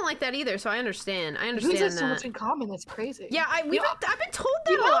 Well, I don't like that either, so I understand. We have so much in common. That's crazy. Yeah, I've been told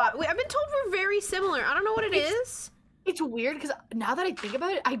that a lot. I've been told we're very similar. I don't know what it is. It's weird because now that I think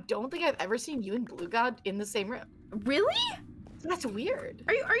about it, I don't think I've ever seen you and Blue God in the same room. Really? That's weird.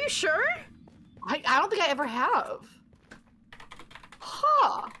 Are you sure? I don't think I ever have.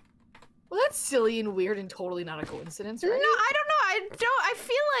 Huh. Well, that's silly and weird and totally not a coincidence, right? No, I don't know. I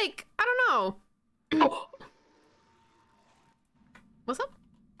feel like, I don't know. Oh. What's up?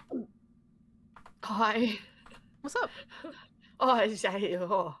 Hi. What's up?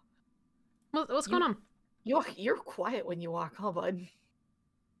 Oh. What's going on? You're quiet when you walk, huh, bud?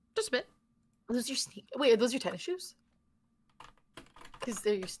 Just a bit. Are those your Wait, are those your tennis shoes? Because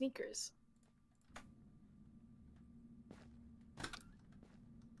they're your sneakers.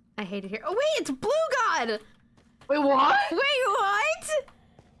 I hate it here. Oh wait, it's Blue God! Wait, what? Wait, what?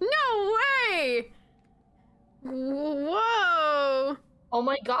 No way! Whoa! Oh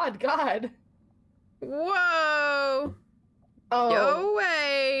my God! Whoa! Oh. No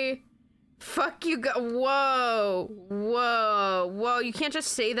way! Fuck you, God! Whoa! You can't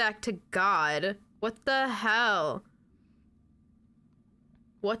just say that to God. What the hell?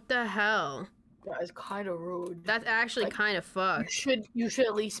 What the hell? That is kind of rude. That's actually Like, kind of fucked. You should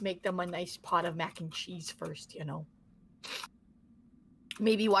at least make them a nice pot of mac and cheese first, you know.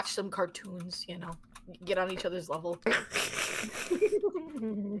 Maybe watch some cartoons, you know. Get on each other's level.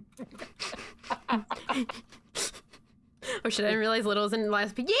 Oh shit, I didn't realize Little was in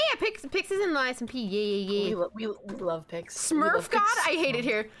LIESMP. Yeah, Pix is in LIESMP. Yeah. We love Pix. Smurf God? I hate it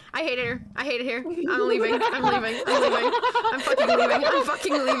here. I hate it here. I'm leaving. I'm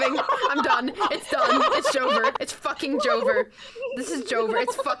fucking leaving. I'm done. It's done. It's Jover. It's fucking Jover. This is Jover.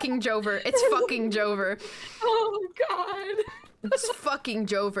 It's fucking Jover. Oh God. It's fucking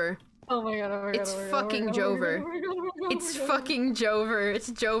Jover. Oh my God. It's fucking Jover. It's fucking Jover. It's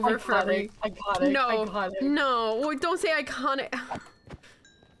Jover for me. Iconic. No. Wait, don't say iconic.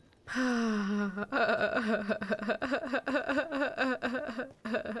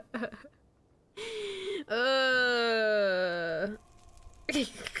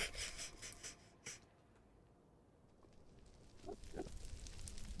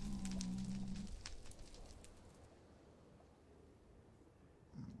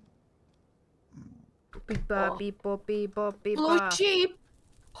 Blue sheep.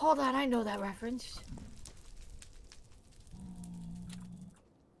 Hold on, I know that reference.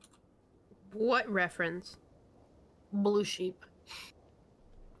 What reference? Blue sheep.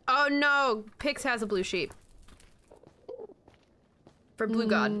 Oh no, Pix has a blue sheep. For Blue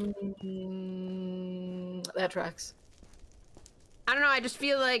God. That tracks. I don't know, I just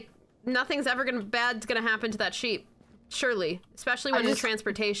feel like nothing's ever bad's gonna happen to that sheep. Surely. Especially when in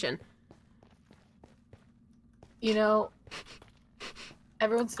transportation. You know,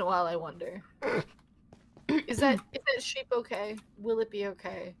 every once in a while I wonder. Is that sheep okay? Will it be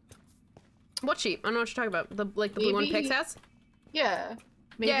okay? What sheep? I don't know what you're talking about. The blue one Pix has? Yeah.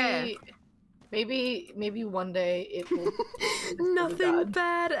 Maybe one day it will. Nothing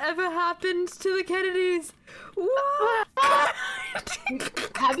bad ever happened to the Kennedys. What?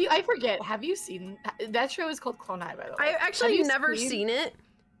 Have you seen that show? Is called Clone High, by the way. I actually never seen it.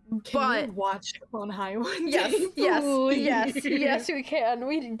 Can you watch Clone High one day? Yes, we can.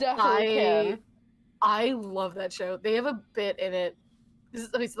 We definitely can. I love that show. They have a bit in it. So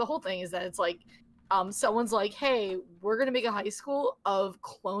the whole thing is that it's like, someone's like, "Hey, we're gonna make a high school of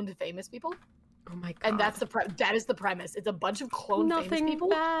cloned famous people." Oh my God! And that is the premise. It's a bunch of cloned famous people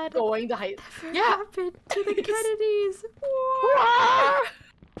bad going to high. Happened to the Kennedys.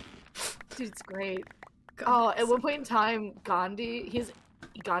 Dude, it's great. God, at one point in time, Gandhi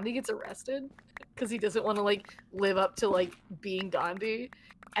gets arrested because he doesn't want to like live up to like being Gandhi,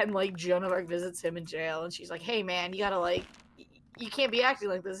 and like Joan of Arc visits him in jail, and she's like, "Hey man, you gotta like, you can't be acting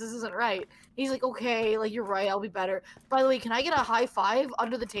like this. This isn't right." He's like, "Okay, like you're right. I'll be better. By the way, can I get a high five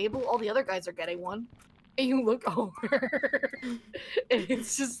under the table? All the other guys are getting one." And you look over, and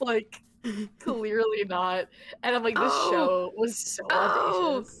it's just like clearly not. And I'm like, this show was so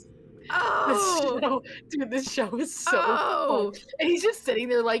audacious. This show is so fun. And he's just sitting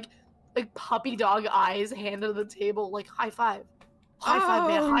there like puppy dog eyes, hand under the table, like high five,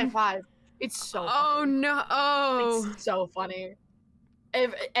 man, high five. It's so funny. Oh no! It's so funny.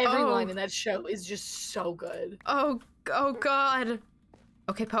 Every line in that show is just so good. Oh God.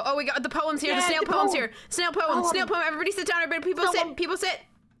 Okay, we got the poems here. The snail poems here. Snail poem. Everybody sit down. Everybody, people sit. People sit.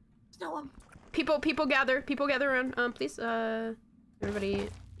 People gather. People gather around. Please, everybody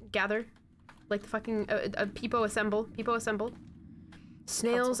gather. Like the fucking people assemble. People assemble.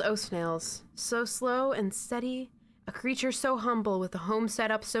 Snails, oh snails, so slow and steady. A creature so humble with a home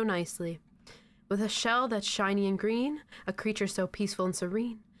set up so nicely. With a shell that's shiny and green, a creature so peaceful and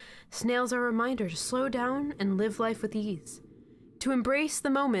serene. Snails are a reminder to slow down and live life with ease. To embrace the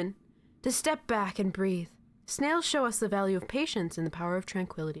moment, to step back and breathe. Snails show us the value of patience and the power of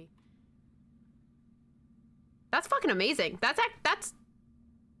tranquility. That's fucking amazing. That's...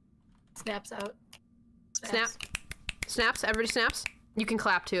 Snaps out. Snap. Snaps. Everybody snaps. You can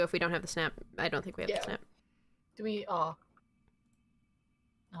clap too if we don't have the snap. I don't think we have the snap. Do we? Oh.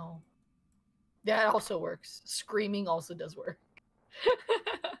 No. That also works. Screaming also does work.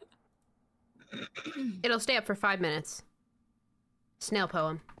 It'll stay up for 5 minutes. Snail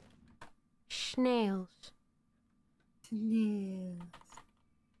poem. Snails. Snails.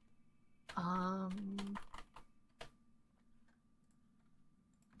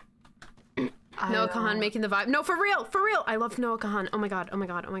 Noah Kahan making the vibe. No, for real, for real. I love Noah Kahan. Oh my god, oh my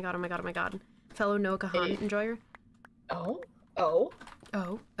god, oh my god, oh my god, oh my god. Fellow Noah Kahan enjoyer. Oh. Oh,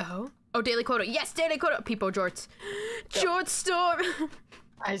 daily quota. Yes, daily quota. Peepo jorts. Jort storm.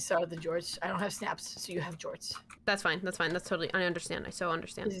 I saw the jorts. I don't have snaps, so you have jorts. That's fine. That's fine. That's totally. I understand. I so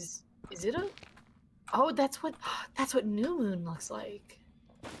understand. Is it a? Oh, that's what new moon looks like.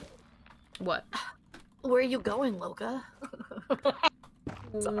 What? Where are you going, Loka?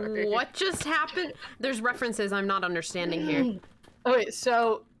 Sorry. What just happened? There's references I'm not understanding here. Okay,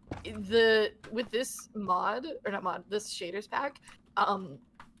 so with this mod or not mod, this shaders pack, the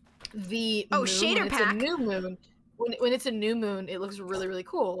moon, shader pack. It's a new moon. When it's a new moon, it looks really, really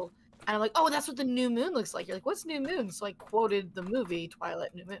cool. And I'm like, oh, that's what the new moon looks like. You're like, what's new moon? So I quoted the movie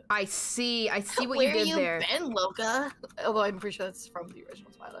Twilight New Moon. I see what Where you did there. Where you been, Loka? Although I'm pretty sure that's from the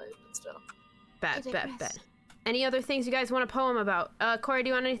original Twilight, but still. Bet. Any other things you guys want a poem about? Corey, do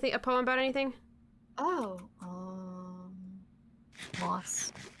you want a poem about anything? Oh,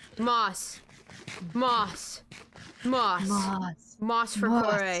 moss. Moss for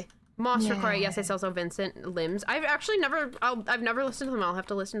Corey. Moss for Corey. Yes, it's also Vincent. Limbs. I've never listened to them. I'll have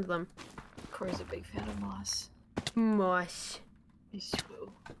to listen to them. Corey's a big fan of moss. Moss. If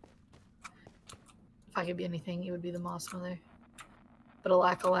I could be anything, it would be the Moss Mother. But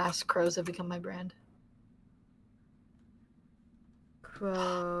alas, crows have become my brand.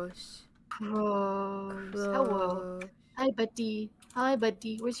 Crows. Hello. Hi,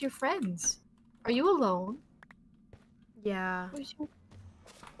 buddy. Where's your friends? Are you alone? Yeah.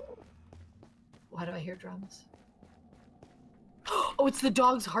 Why do I hear drums? Oh, it's the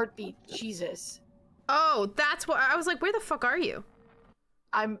dog's heartbeat. Jesus. Oh, that's what I was like. Where the fuck are you?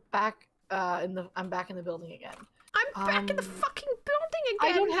 I'm back in the building again. I'm back in the fucking building again.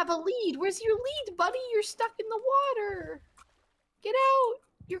 I don't have a lead. Where's your lead, buddy? You're stuck in the water. Get out.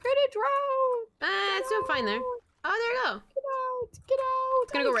 You're gonna drown. It's doing fine there. Oh, there you go. Get out.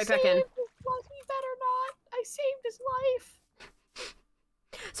 It's gonna go right back in. He better not. I saved his life.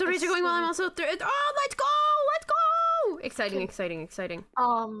 So rays are going while I'm also through. Oh, let's go! Exciting. Do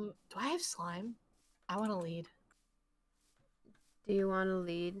I have slime? I want to lead. Do you want to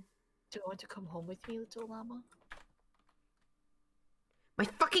lead? Do you want to come home with me, little llama? My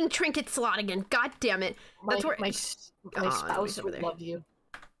fucking trinket slot again. God damn it. That's where my spouse would love you.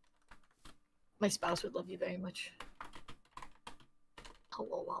 My spouse would love you very much.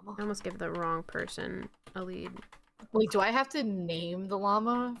 Hello, llama. I almost gave the wrong person a lead. Wait, do I have to name the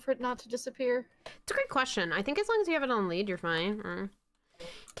llama for it not to disappear? It's a great question. I think as long as you have it on lead, you're fine.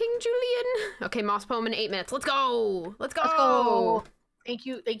 King Julian. Okay, Moss poem in 8 minutes. Let's go. Let's go. Thank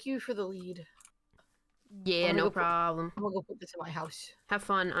you for the lead. Yeah, no problem. I'm gonna go put this in my house. Have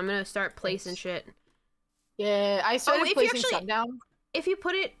fun. I'm gonna start placing shit. Yeah, I started placing sundown. If you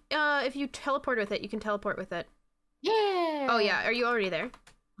put it, if you teleport with it, you can teleport with it. Yeah. Oh yeah, are you already there?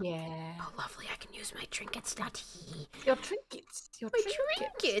 Yeah. Oh, lovely. I can use my trinkets. Your trinkets. My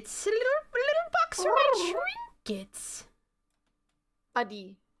trinkets. A little box for my trinkets.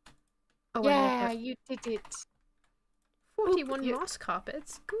 Buddy. Oh, yeah, you did it. 41 moss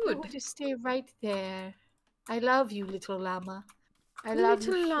carpets. Good. You just stay right there. I love you, little llama. I love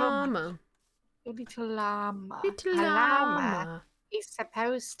you, llama. You little llama. Little llama. He's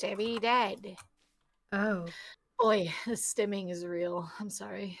supposed to be dead. Oh. Boy, the stimming is real. I'm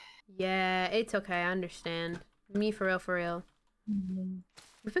sorry. Yeah, it's okay. I understand. Me for real. Mm-hmm.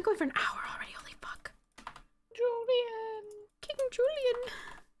 We've been going for an hour already. Holy fuck. Julian. King Julian.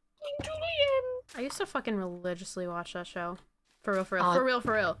 King Julian. I used to fucking religiously watch that show. For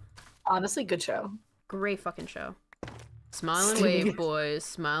real. Honestly, good show. Great fucking show. Smile and wave, boys.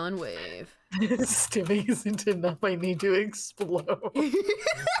 Smile and wave. Stimming isn't enough. I need to explode.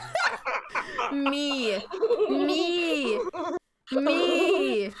 Me.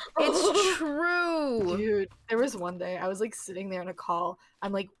 It's true. Dude, there was one day I was like sitting there on a call.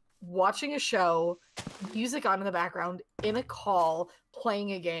 I'm like watching a show, music on in the background, in a call,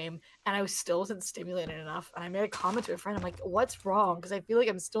 playing a game, and I still wasn't stimulated enough. And I made a comment to a friend. I'm like, what's wrong? Because I feel like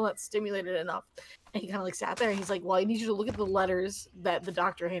I'm still not stimulated enough. And he kind of like sat there and he's like, well, I need you to look at the letters that the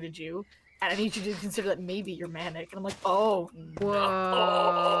doctor handed you. And I need you to consider that maybe you're manic. And I'm like, oh,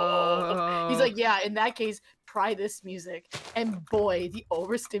 no. He's like, yeah, in that case, try this music. And boy, the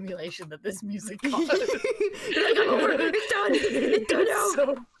overstimulation that this music caused. It's done. It's done now.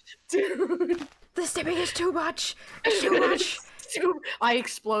 So, dude. The stimming is too much. It's too much. I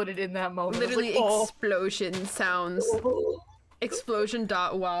exploded in that moment. Literally like, explosion sounds.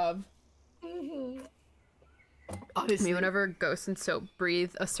 Explosion.wav. Honestly. Me whenever Ghost and Soap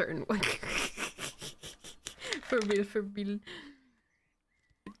breathe a certain way. For real.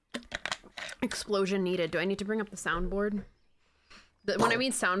 Explosion needed. Do I need to bring up the soundboard? When I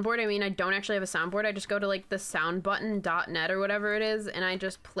mean soundboard, I mean I don't actually have a soundboard. I just go to like the soundbutton.net or whatever it is, and I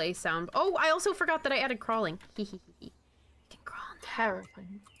just play sound. Oh, I also forgot that I added crawling. You can crawl now. Terrifying.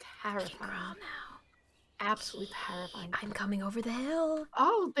 You can crawl now. Absolutely terrifying. I'm coming over the hill.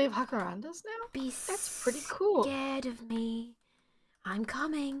 Oh, they've hung around us now? That's pretty cool. Scared of me. I'm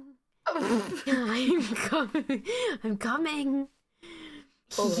coming. Oh. I'm coming. I'm coming.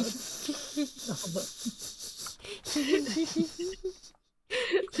 Hold on.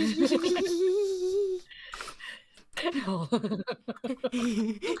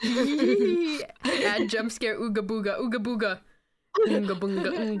 Add jump scare ooga booga ooga booga. Oonga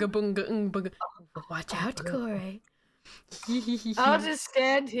boonga oonga boonga oonga boonga. Watch out, Corey. I'll just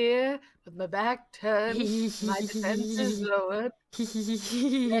stand here with my back turned, my defenses lowered.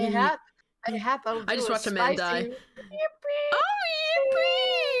 Mayhap, I just watched a man die. Yippee! Oh,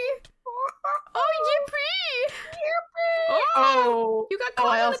 yippee! Oh, yippee! Yippee! Oh, you got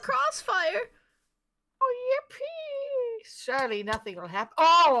caught in the crossfire. Oh, yippee! Surely nothing will happen.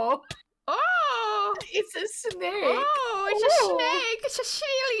 Oh! Oh! It's a snake. Oh, it's a snake. It's a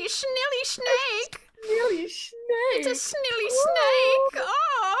snilly snake. Snilly snake. It's a snilly snake.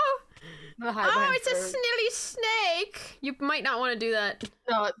 Oh! Oh, it's a snilly snake. You might not want to do that.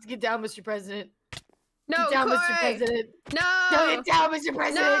 No, get down, Mr. President. No, get down, Corey. Mr. President. No. Get down, Mr.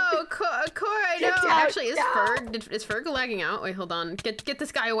 President. No, Corey, no. Down. Actually, is Ferg lagging out? Wait, hold on. Get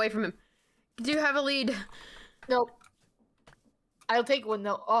this guy away from him. Do you have a lead? Nope. I'll take one,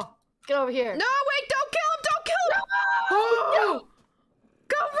 though. Oh, get over here. No, wait, don't kill him. Don't kill him. No. Oh.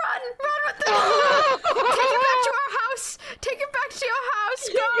 Go run with them. Take it back to our house. Take it back to your house.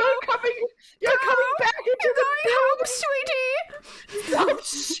 Go. You're coming back into You're the going home, sweetie. Oh,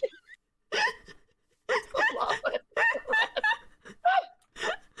 shit.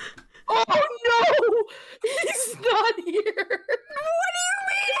 Oh no! He's not here! What do you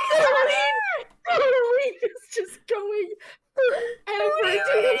mean he's not here? Halloween is just going forever. What do you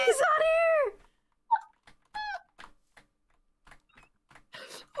mean he's not here?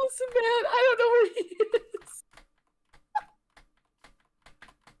 Listen, man, I don't know where he is.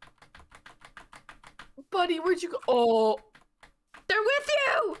 Buddy, where'd you go? Oh. They're with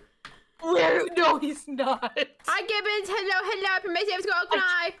you! Where? No, he's not. Hi, Gibbons. Hello. From my name's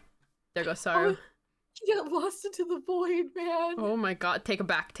Cry. There goes Saru. He got lost into the void, man. Oh my god. Take him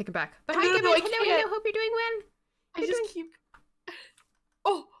back. But hi, No, Gibbons. I Hello. can't. Hope you're doing well. I just keep...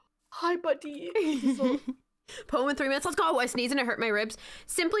 Oh, hi, buddy. Poem in 3 minutes. Let's go. I sneezed and it hurt my ribs.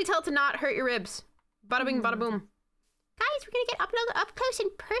 Simply tell it to not hurt your ribs. Bada bing, bada boom. Guys, we're gonna get up close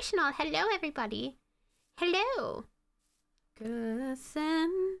and personal. Hello, everybody. Hello. Good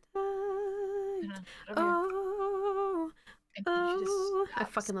Santa. Oh. I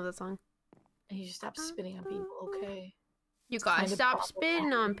fucking love that song. And you just stop spitting on people, okay? You gotta stop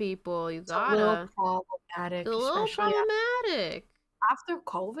spitting on people. You gotta. It's a little problematic. It's a little problematic. After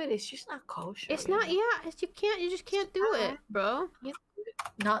COVID, it's just not kosher. It's not. Yeah. You just can't do it, bro.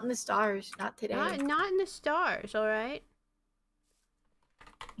 Not in the stars. Not today. Not in the stars. All right.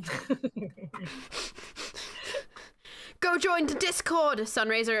 Go join the Discord.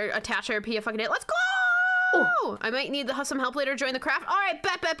 Sunraiser, Attacher, Pia fucking it. Let's go! Oh. I might need some help later to join the craft. All right,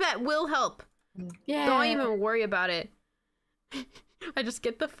 bet. We'll help. Yeah. Don't even worry about it. I just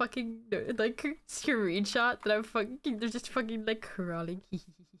get the fucking like screenshot that I'm fucking. They're just fucking like crawling.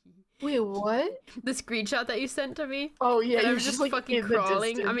 Wait, what? The screenshot that you sent to me. Oh yeah, I'm you're just like fucking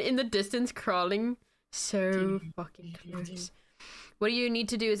crawling. I'm in the distance crawling. So fucking close. What you need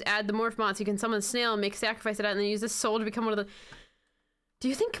to do is add the morph mod so you can summon a snail and make sacrifice it out and then use this soul to become one of the... Do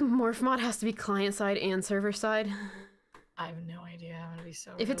you think morph mod has to be client side and server side? I have no idea. I'm gonna be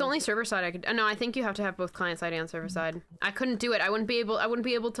so... If it's only server side, I could... No, I think you have to have both client side and server side. I couldn't do it. I wouldn't be able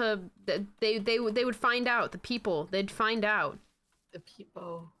to... They would find out. The people. They'd find out. The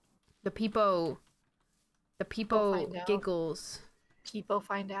people. The peepo giggles. People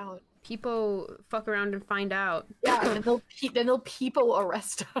find out. People fuck around and find out. Yeah, and then they'll people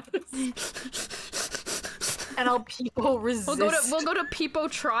arrest us. And I'll people resist. We'll go to peepo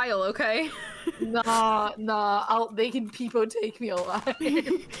trial, okay? Nah. They can peepo take me alive.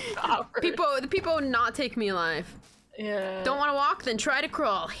 The peepo not take me alive. Yeah. Don't want to walk? Then try to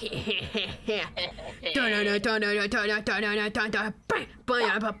crawl.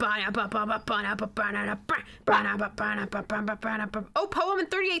 Oh, poem in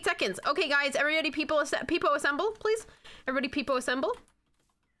 38 seconds. Okay, guys, everybody peepo assemble, please. Everybody peepo assemble.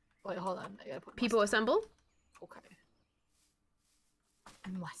 Wait, hold on. I gotta put Peepo assemble. Okay. I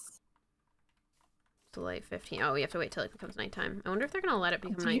must. Delay 15. Oh, we have to wait till it becomes nighttime. I wonder if they're gonna let it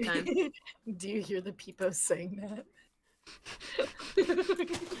become nighttime. Do you hear the peepo saying that?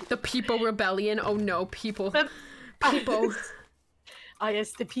 The Peepo Rebellion. Oh no, Peepo. Peepo. Ah,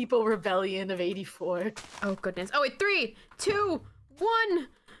 yes, the Peepo Rebellion of '84. Oh goodness. Oh wait, 3, 2, 1.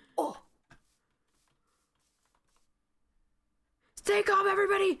 Oh. Stay calm,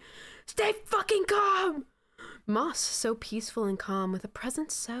 everybody. Stay fucking calm. Moss, so peaceful and calm, with a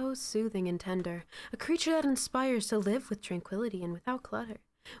presence so soothing and tender, a creature that inspires to live with tranquility and without clutter,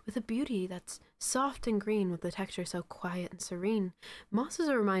 with a beauty that's soft and green, with a texture so quiet and serene. Moss is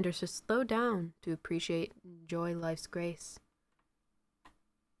a reminder to slow down, to appreciate and enjoy life's grace. I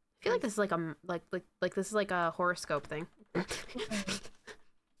feel like this is like a this is like a horoscope thing.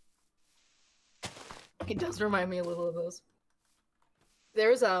 It does remind me a little of those.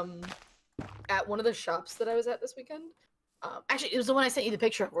 There's at one of the shops that I was at this weekend. Actually, it was the one I sent you the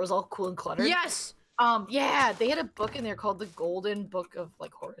picture of, where it was all cool and cluttered. Yes. Yeah, they had a book in there called the Golden Book of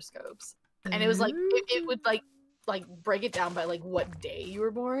like horoscopes, and it was like it would like break it down by like what day you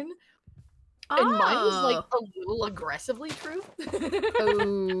were born. And mine was like a little aggressively true.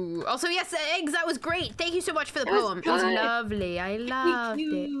 Oh. Also, yes, eggs. That was great. Thank you so much for the poem. It was lovely. I loved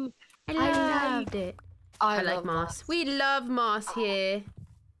it. I loved it. I like moss. We love moss here.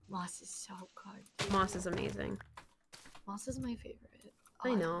 Moss is so good. Moss is amazing. Moss is my favorite.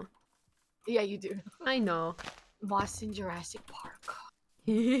 I know. Yeah, you do. I know. Moss in Jurassic Park.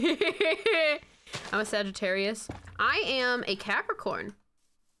 I'm a Sagittarius. I am a Capricorn.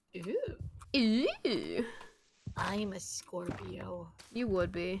 Ooh. Ooh. I'm a Scorpio. You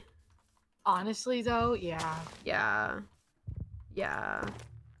would be. Honestly, though, yeah. Yeah. Yeah.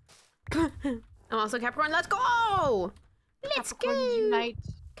 I'm also Capricorn. Let's go! Let's go! Unite.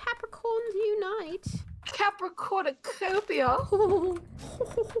 Capricorns unite. Capricornucopia.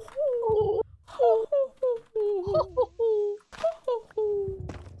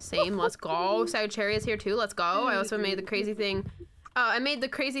 Same, let's go. Sagittarius here too, let's go. I also made the crazy thing. I made the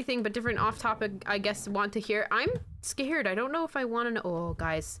crazy thing, but different off topic, I guess, want to hear. I'm scared. I don't know if I want to know. Oh,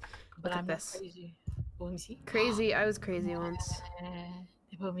 guys, look at this. Crazy. Let me see. Crazy, I was crazy once.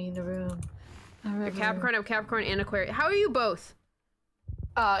 They put me in the room. You're Capricorn, I'm Capricorn and Aquarius. How are you both?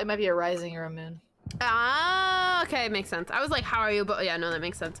 It might be a rising or a moon. Ah, okay, makes sense. I was like, how are you? But yeah, no, that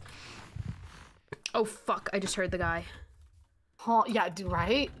makes sense. Oh, fuck, I just heard the guy. Oh, yeah,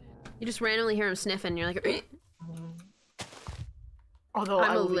 right? You just randomly hear him sniffing, and you're like, Although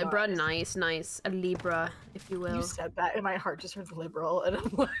I'm a Libra, nice. A Libra, if you will. You said that, and my heart just heard liberal, and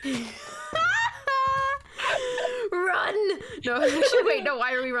I'm like... Run! No, actually, wait, no,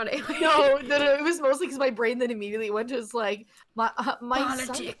 why are we running? No, it was mostly because my brain then immediately went to just like, my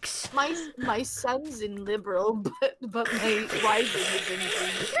politics. My son's in liberal, but my rising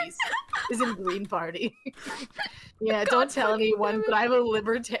is in Green Party. Yeah, don't tell anyone, but I'm a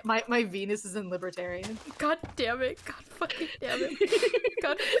my Venus is in libertarian. God damn it. God fucking damn it.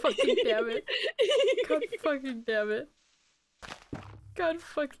 God fucking damn it. God fucking damn it. God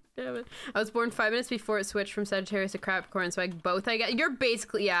fucking damn it. I was born 5 minutes before it switched from Sagittarius to Capricorn, so I get you're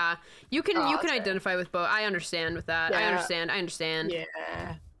basically, yeah. You can identify with both. I understand with that. Yeah. I understand.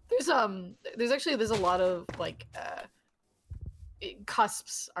 Yeah. There's a lot of like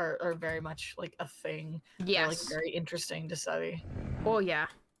cusps are very much like a thing. Yes. Like very interesting to study. Oh yeah.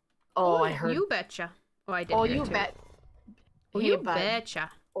 Oh, I heard. You betcha. Oh, I did. Oh, you bet. Oh, you betcha.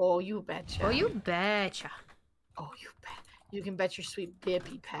 Oh, you betcha. Oh, you betcha. Oh, you bet. You can bet your sweet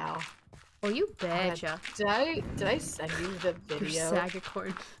bippy, pal. Oh, you betcha. Did I send you the video?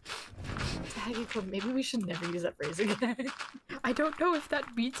 Sagicorn. Sagicorn. Maybe we should never use that phrase again. I don't know if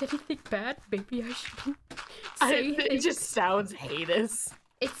that means anything bad. Maybe I shouldn't say it. Just sounds heinous.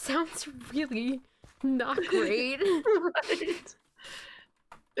 It sounds really not great. Right.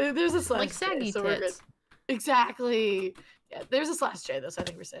 There's a slash like saggy J, so tits. Exactly. Yeah, there's a slash J though, so I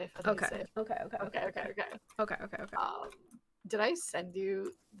think we're safe. Okay. Safe. Okay. Okay. Okay. Did I send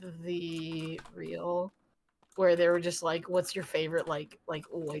you the reel where they were just like, "What's your favorite like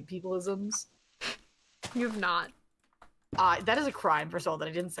white peopleisms?" You've not. That is a crime, first of all, that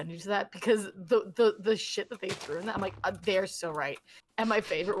I didn't send you to that because the shit that they threw in that, I'm like, they're so right. And my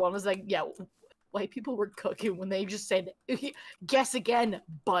favorite one was like, yeah, white people were cooking when they just said, "Guess again,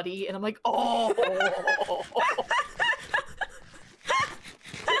 buddy," and I'm like, oh.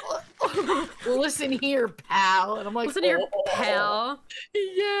 Listen here, pal. And I'm like, listen here, pal.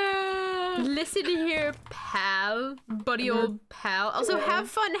 Yeah. Listen here, pal. Buddy old pal. Also, have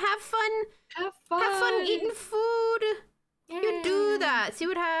fun. Have fun. Have fun. Have fun eating food. Yeah. You do that. See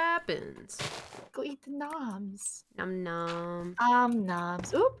what happens. Go eat the noms. Nom nom.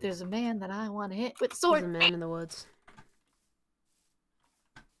 Noms. Oop, there's a man that I want to hit with a sword. There's a man in the woods.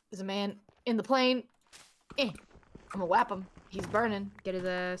 There's a man in the plane. I'm gonna whap him. He's burning. Get his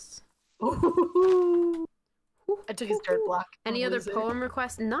ass. Ooh. I took his dirt block. Any other poem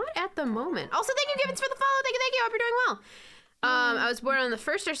requests? Not at the moment. Also, thank you, Gibbons, for the follow. Thank you, thank you. I hope you're doing well. I was born on the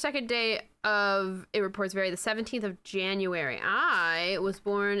 1st or 2nd day of, it reports vary, the 17th of January. I was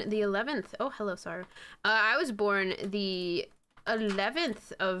born the 11th. Oh, hello, sorry. I was born the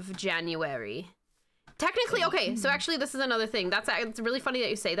 11th of January. Technically, okay, so actually this is another thing. It's really funny that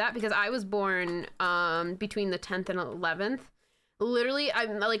you say that because I was born between the 10th and 11th. Literally,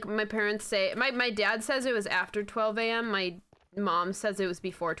 I'm like, my parents say, my dad says it was after 12 a.m. My mom says it was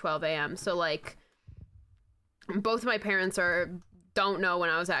before 12 a.m. So like, both my parents don't know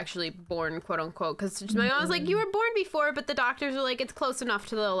when I was actually born, quote unquote, because my mom was like, you were born before, but the doctors are like, it's close enough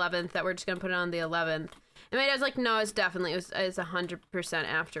to the 11th that we're just gonna put it on the 11th. And my dad's like, no, it's 100%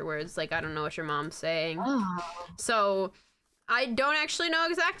 afterwards. Like, I don't know what your mom's saying. Oh. So I don't actually know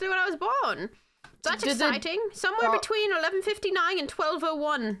exactly when I was born. So that's exciting. Somewhere between 11:59 and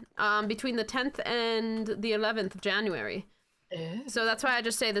 12:01, between the 10th and the 11th of January. So that's why I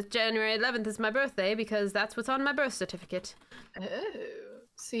just say that January 11th is my birthday, because that's what's on my birth certificate. Oh.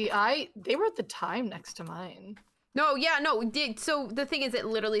 See, they were at the time next to mine. No, yeah, no. So the thing is, it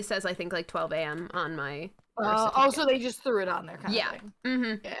literally says, I think, like 12 a.m. on my birth certificate. Oh, so they just threw it on there kind of thing.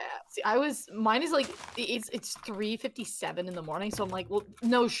 Mm-hmm. Yeah. See, mine is like, it's 3:57 in the morning, so I'm like, well,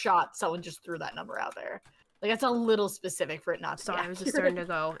 no shot someone just threw that number out there. Like, that's a little specific for it not to be Sorrows is starting to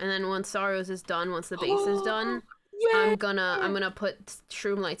go. And then once Sorrows is done, once the base is done, yeah. I'm gonna put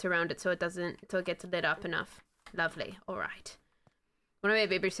shroom lights around it so it gets lit up enough. Lovely. All right. One of my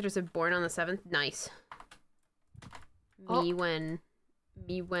babysitters was born on the 7th. Nice. Me when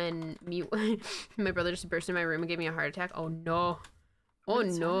my brother just burst in my room and gave me a heart attack. Oh no. Oh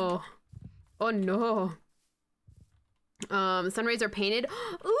no. Oh no. The sun rays are painted.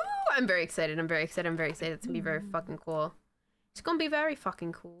 Ooh, I'm very excited. I'm very excited. It's gonna be very fucking cool. It's gonna be very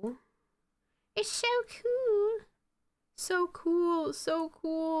fucking cool. It's so cool. So cool. So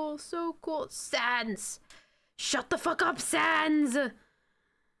cool. So cool. Sans. Shut the fuck up, Sans.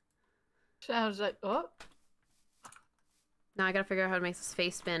 Sounds like, oh. Now I gotta figure out how to make this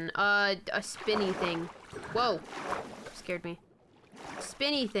face spin. A spinny thing. Whoa. Scared me.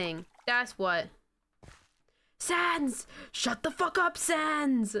 Spinny thing. That's what. Sans! Shut the fuck up,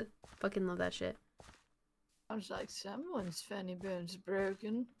 Sans! Fucking love that shit. Sounds like someone's funny bone's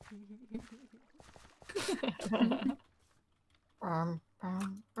broken.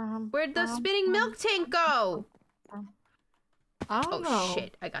 Where'd the spinning milk tank go? I don't know. Oh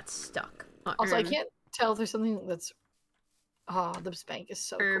shit, I got stuck. Also, I can't tell if there's something that's... Oh, the spank is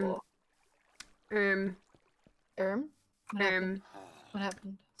so cool. What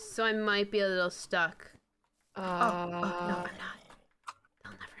happened? So I might be a little stuck. No, I'm not.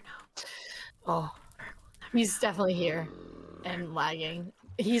 They'll never know. Oh, he's definitely here and lagging.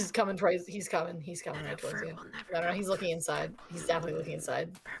 He's coming towards. He's coming right towards you. No, he's looking inside. He's definitely looking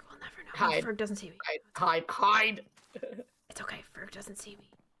inside. Ferg will never know. Hide. Ferg doesn't see me. Hide. It's okay. Ferg doesn't see me.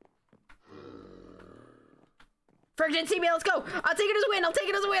 Ferg didn't see me. Let's go. I'll take it as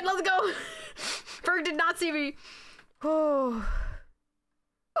a win. Let's go. Ferg did not see me. Oh.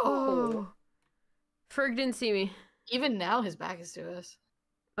 Ferg didn't see me. Even now, his back is to us.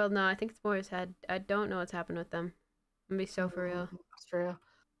 Well, no, I think it's more his head. I don't know what's happened with them. I'm gonna be so for real. It's for real.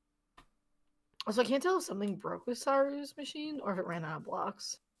 Also, I can't tell if something broke with Saru's machine or if it ran out of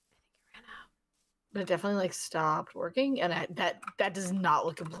blocks. I think it ran out. But it definitely like stopped working, and that does not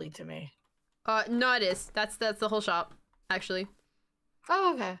look complete to me. No, it is. That's the whole shop, actually.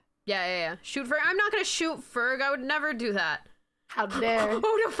 Oh, okay. Yeah. Shoot Ferg. I'm not gonna shoot Ferg. I would never do that. How dare!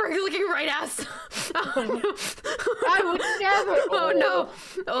 Oh no, Ferg's looking right at us. Oh no! I would never. Oh no!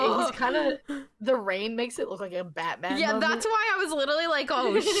 Oh. He's kind of. The rain makes it look like a Batman. Yeah, moment. That's why I was literally like,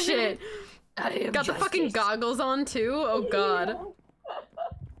 oh shit. Got the fucking goggles on too. Oh god.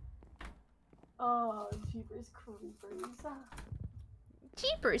 Oh, Jeepers Creepers.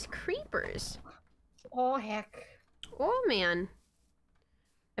 Jeepers creepers. Oh, heck. Oh, man.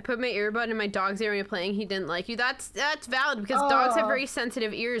 I put my earbud in my dog's ear when you're playing. He didn't like you. That's valid because dogs have very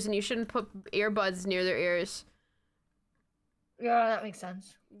sensitive ears and you shouldn't put earbuds near their ears. Yeah, that makes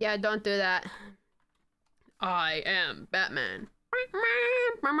sense. Yeah, don't do that. I am Batman.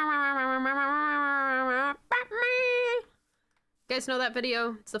 You guys know that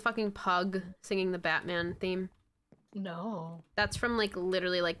video? It's the fucking pug singing the Batman theme. No. That's from like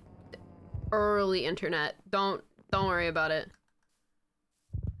literally like early internet. Don't worry about it.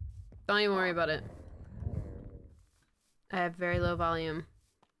 Don't even worry about it. I have very low volume.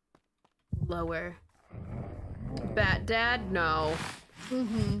 Lower. Bat Dad? No.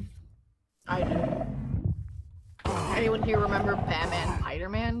 I do. Anyone here remember Batman,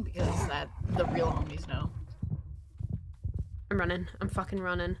 Spider-Man? Because that the real homies know. I'm running. I'm fucking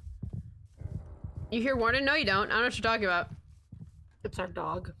running. You hear Warden? No, you don't. I don't know what you're talking about. It's our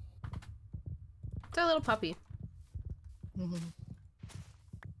dog. It's our little puppy.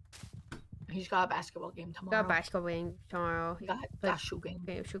 He's got a basketball game tomorrow. Got a basketball game tomorrow. He got a shoe game.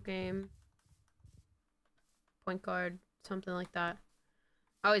 Okay, shoot game. Point guard, something like that.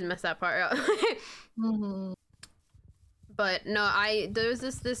 I always mess that part up. But no, there was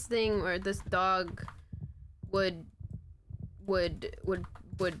this thing where this dog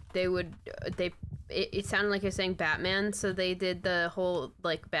it sounded like you're saying Batman, so they did the whole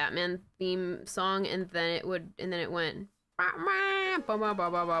like Batman theme song, and then it went. Idiot cosplayer, thank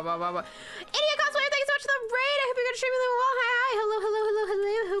you so much for the raid. I hope you're gonna stream with them well. Hi,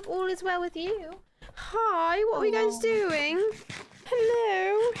 hello. Hope all is well with you. Hi, what are you guys doing?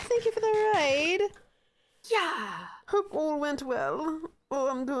 Hello, thank you for the raid. Yeah. Hope all went well. Oh,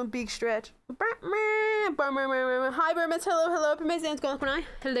 I'm doing a big stretch. Hi, Burmans. Hello. Burmans, dance going on.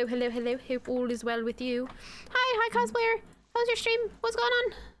 Hello. Hope all is well with you. Hi, cosplayer. How's your stream? What's going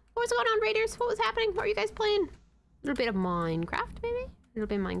on? What's going on, Raiders? What was happening? What are you guys playing? A little bit of Minecraft, maybe? A little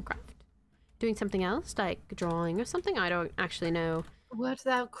bit of Minecraft? Doing something else, like drawing or something? I don't actually know. What's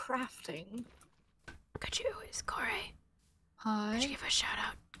that crafting? Could you, is Corey? Hi. Could you give a shout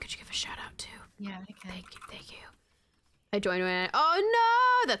out? Too? Yeah, I can. Thank you. I joined when oh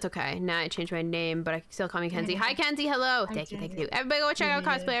no! That's okay. Now I changed my name, but I can still call me Kenzie. Hi, Kenzie. Hello. Thank you. Everybody go check out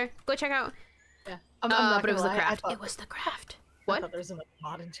Cosplayer. Go check out. Yeah. But it was the craft. It was the craft. What? I thought there was a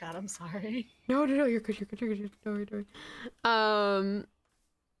mod in chat. I'm sorry. No, you're good. Don't worry.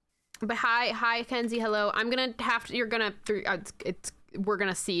 But hi, Kenzie. Hello. I'm gonna have to. You're gonna. We're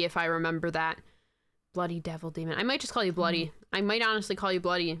gonna see if I remember that. Bloody devil demon. I might just call you Bloody. I might honestly call you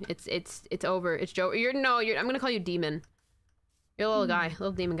Bloody. It's over. It's Joe. I'm gonna call you Demon. You're a little guy,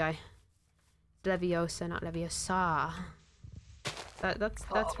 little demon guy. Leviosa, not Leviosa.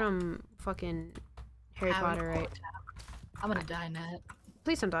 That's from fucking Harry Potter, right? I'm gonna die, Nat.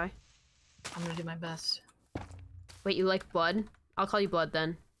 Please don't die. I'm gonna do my best. Wait, you like blood? I'll call you Blood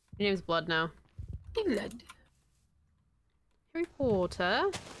then. Your name's Blood now. Blood. Harry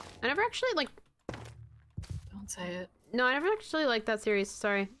Potter. I never actually like. Don't say it. No, I never actually liked that series.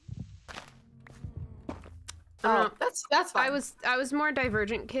 Sorry. Oh, that's fine. I was more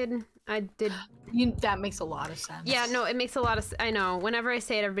Divergent kid. I did. That makes a lot of sense. Yeah, no, it makes a lot of. I know. Whenever I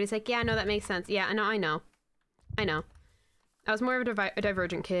say it, everybody's like, "Yeah, no, that makes sense." Yeah, I know. I was more of a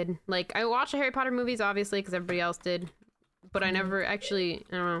Divergent kid. Like, I watched the Harry Potter movies, obviously, because everybody else did. But I never actually,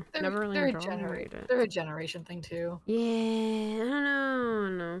 I don't know. Never really enjoyed it. They're a generation thing too. Yeah, I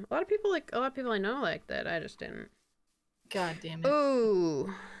don't know. A lot of people I know like that. I just didn't. God damn it.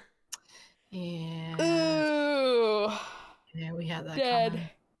 Ooh. Yeah. Ooh. Yeah, we had that. Dead. Coming.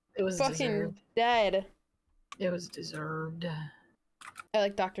 It was fucking deserved. dead. It was deserved. I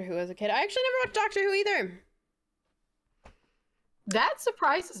like Doctor Who as a kid. I actually never watched Doctor Who either. That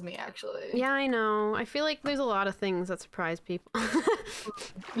surprises me, actually. Yeah, I know. I feel like there's a lot of things that surprise people.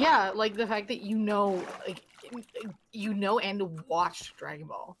 Yeah, like the fact that and watched Dragon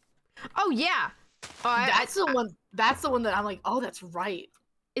Ball. Oh yeah. Oh, That's the one that I'm like, oh, that's right.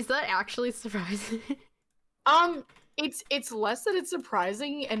 Is that actually surprising? It's less that it's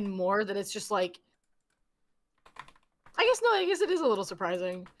surprising and more that it's just like, I guess it is a little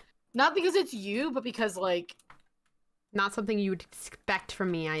surprising. Not because it's you, but because like, not something you would expect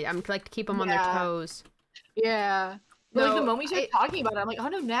from me. I'm like to keep them on their toes. Yeah. But, no, like the moment you start talking about it, I'm like, oh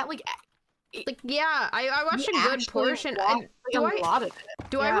no, Nat, like yeah, I watched a good portion.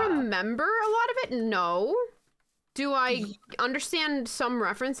 Do I remember a lot of it? No. Do I understand some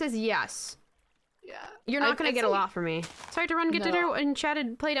references? Yes. Yeah. You're not gonna get a lot from me. Sorry to run, get dinner, and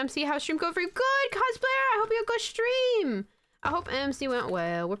chatted, played MC. How's stream go for you? Good, cosplayer. I hope you have a good stream. I hope MC went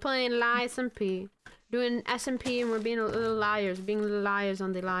well. We're playing LIESMP. Doing SMP and we're being little liars. Being little liars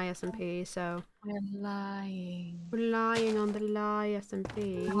on the LIESMP, so. We're lying. We're lying on the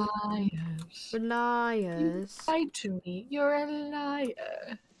LIESMP. Liars. We're liars. You lied to me. You're a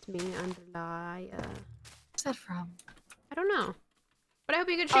liar. It's me, I'm the liar. What's that from? I don't know. But I hope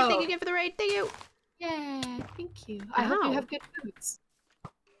you get treat. Thank you Oh. again for the raid. Thank you. Yeah, thank you. I hope you Wow. have good foods.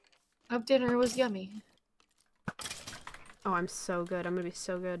 I hope dinner was yummy. Oh, I'm so good. I'm gonna be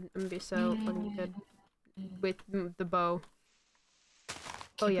so good. I'm gonna be so fucking good with the bow. Oh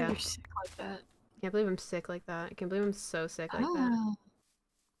Can't yeah. believe you're sick like that. Can't believe I'm sick like that. I can't believe I'm so sick like that. Oh.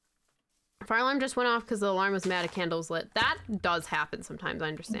 Fire alarm just went off because the alarm was mad a candle was lit. That does happen sometimes. I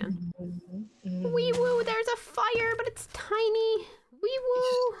understand. Mhm. Wee woo. There's a fire, but it's tiny. Wee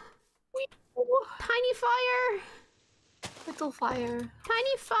woo. Wee woo. Tiny fire. Little fire.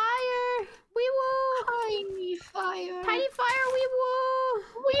 Tiny fire. Wee woo. Tiny fire. Tiny fire. Wee woo.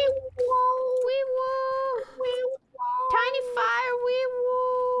 Wee woo. Wee woo. Wee woo. Tiny fire. Wee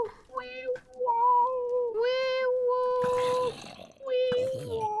woo. Wee woo. Wee woo. Wee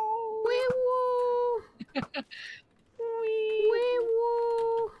woo. Wee woo. Wee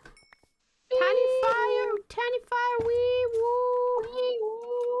woo. Tiny fire. Tiny fire. Wee woo. Wee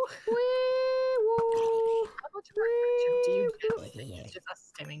woo. Wee woo. How much work do you do? It's just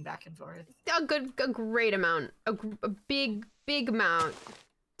us stimming back and forth. A great amount. A big amount.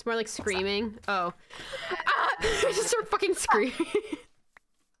 It's more like screaming. Oh. Ah! I just start fucking screaming.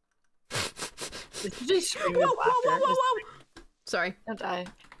 It's usually screaming Whoa, with whoa, whoa, laughter. whoa, Just whoa. Sorry. don't die.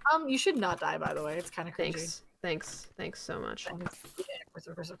 You should not die, by the way. It's kind of crazy. Thanks so much. Yeah,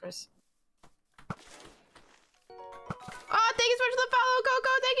 of course. Oh, thank you so much for the follow, Coco.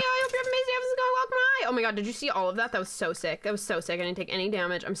 Thank you. I hope you're amazing. How's it going? Welcome. Hi. Oh my god, did you see all of that? That was so sick. That was so sick. I didn't take any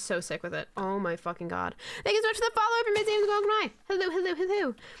damage. I'm so sick with it. Oh my fucking god. Thank you so much for the follow. Hope you're amazing. How's it going? Welcome. Hi.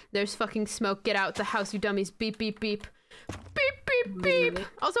 Hello. There's fucking smoke. Get out the house, you dummies. Beep. Beep, beep, beep.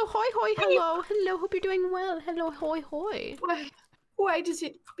 Also, hoi. Hello. Hope you're doing well. Hello, hoi. Why does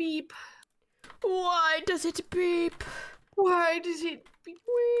it beep? Why does it beep? Why does it beep?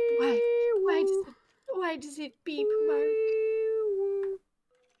 Why does it beep, Mark?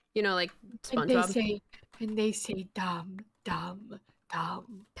 You know, like SpongeBob. And they say dumb.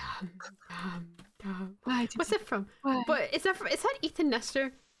 What's it from? Why? But is that Ethan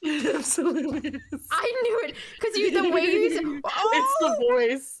Nestor? It absolutely is. I knew it because the way you use it. Oh! It's the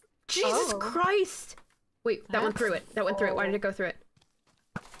voice. Jesus Oh. Christ! Wait, that went through it. Why did it go through it?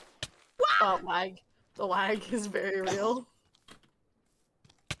 Oh, lag. The lag is very real.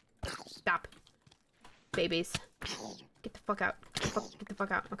 Stop, babies. Get the fuck out. Get the fuck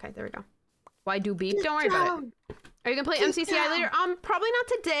out. Okay, there we go. Why do beep? Don't worry about it. Are you gonna play MCCI later? Probably not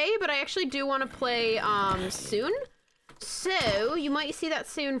today, but I actually do want to play soon. So you might see that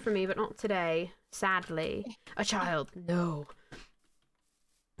soon for me, but not today. Sadly, a child. No.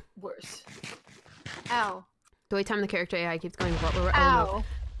 Worse. Ow. The way time the character AI keeps going. Ow. Oh,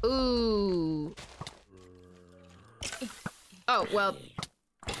 no. Ooh. Oh well.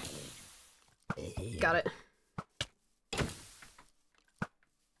 Got it.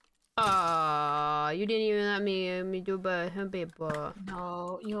 You didn't even let me do but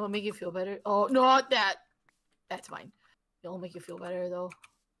No, you know what make you feel better? Oh, not that. That's fine. It'll make you feel better though.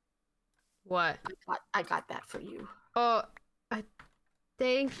 What? I got that for you. Oh,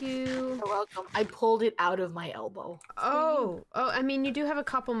 thank you. You're welcome. I pulled it out of my elbow. Oh, I mean, you do have a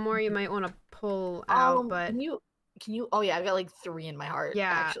couple more you might want to pull out, but Can you? Oh yeah, I've got like 3 in my heart.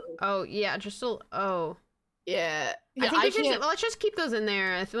 yeah. Actually. Oh yeah, just a. Oh. Yeah. I think let's just keep those in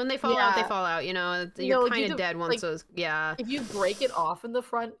there. When they fall out, they fall out. You know, you're kind of dead once those. Yeah. If you break it off in the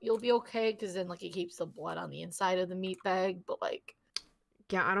front, you'll be okay because then like it keeps the blood on the inside of the meat bag. But like,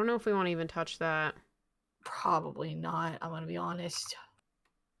 yeah, I don't know if we want to even touch that. probably not. I'm gonna be honest.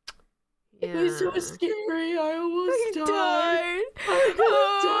 Yeah. It was so scary. I almost died. I'm I'm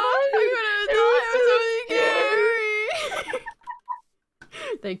gonna die. I'm so scary.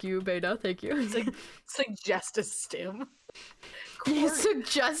 Thank you, Beta. Thank you. It's like suggest a stim. You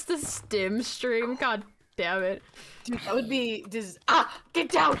suggest a stim stream? God damn it. Dude, that would be get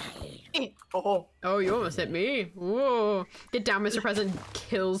down! Oh. Oh, you almost hit me. Whoa. Get down, Mr. President.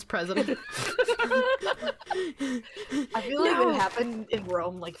 Kills President. I feel like it happened in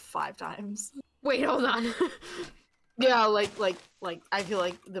Rome like 5 times. Wait, hold on. Yeah, like I feel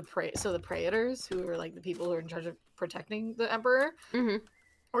like the praetors, who are like the people who are in charge of protecting the emperor,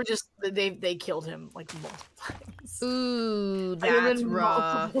 or just they killed him like multiple times. Ooh, that's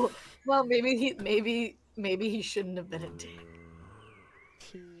rough. Well, maybe he shouldn't have been a dick.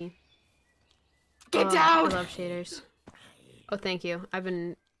 Get down! I love shaders. Oh, thank you. I've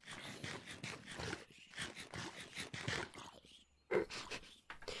been...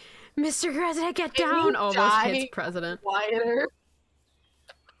 Mr. President, get down! Almost hits president. Quieter.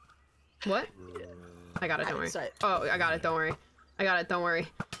 What? I got it, don't worry. Sorry. Oh, I got it, don't worry. I got it, don't worry.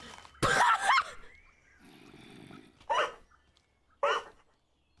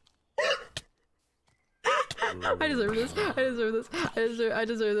 I deserve this. I deserve this. I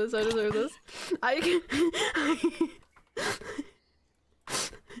deserve this. I deserve this.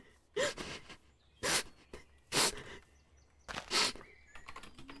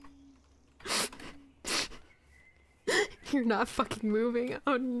 You're not fucking moving.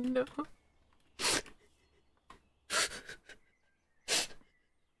 Oh no.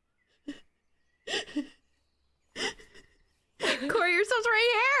 Corey, you're supposed to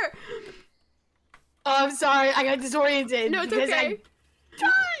right here. Oh, I'm sorry. I got disoriented. No, it's okay.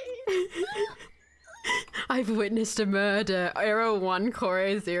 I've witnessed a murder. Arrow 1,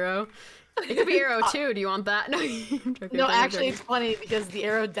 Corey 0. It could be arrow 2. Do you want that? No, I'm joking. No, actually, it's funny because the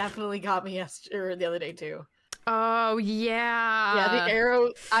arrow definitely got me the other day too. Oh yeah. Yeah, the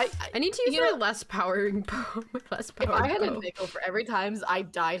arrow. I need to use my less powering bow. Less power. If I had a nickel for every times I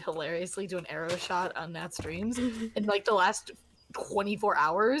died hilariously to an arrow shot on Nat streams in like the last 24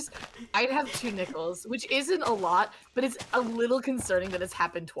 hours, I'd have 2 nickels, which isn't a lot, but it's a little concerning that it's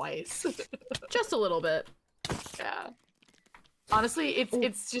happened twice. Just a little bit. Yeah. Honestly,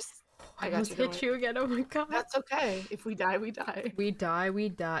 it's just. I got to hit you again. Oh my god. That's okay. If we die, we die. We die, we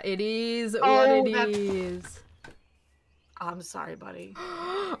die. It is what it is. I'm sorry, buddy.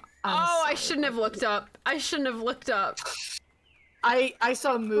 I shouldn't have looked up. I shouldn't have looked up. I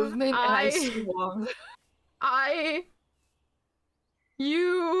saw movement and I swung.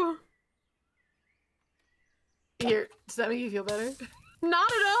 You. Here, does that make you feel better?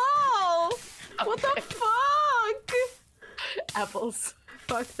 Not at all. Okay. What the fuck? Apples.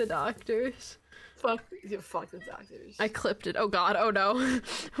 Fuck the doctors. Fuck the doctors. I clipped it. Oh god, oh no.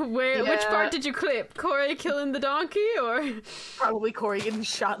 Which part did you clip? Corey killing the donkey or? Probably Corey getting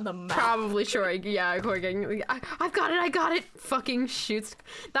shot in the mouth. Probably Corey getting. I've got it, I got it. Fucking shoots.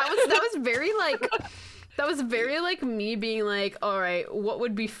 That was very like. That was very like me being like, alright, what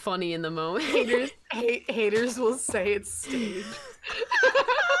would be funny in the moment? Haters will say it's staged.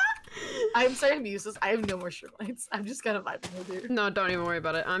 I'm starting to be useless. I have no more shrimp lights. I'm just kind of vibing with it. No, don't even worry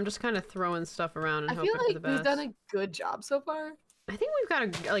about it. I'm just kind of throwing stuff around and hoping for the best. We've done a good job so far. I think we've got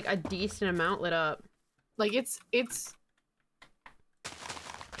a decent amount lit up. Like it's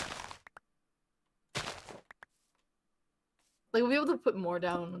like we'll be able to put more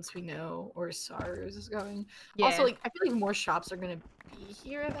down once we know where SARS is going. Yeah. Also, like I feel like more shops are gonna be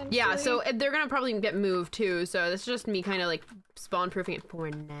here eventually. Yeah, so they're gonna probably get moved too. So that's just me kind of like spawn proofing it for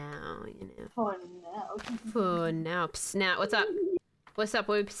now, you know. For now. For now. Psst, Nat, what's up? What's up?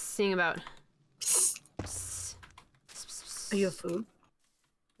 What are we singing about? Psst. Psst. Are you a food?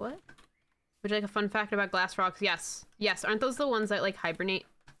 What? Would you like a fun fact about glass frogs? Yes. Yes. Aren't those the ones that like hibernate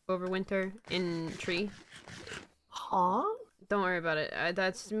over winter in tree? Huh? Don't worry about it.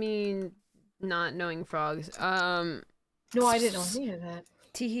 That's me not knowing frogs. No, I didn't know any of that.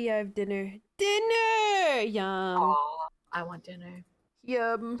 Teehee, I have dinner. Dinner! Yum. Aw, I want dinner.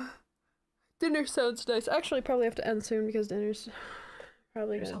 Yum. Dinner sounds nice. Actually, I probably have to end soon because dinner's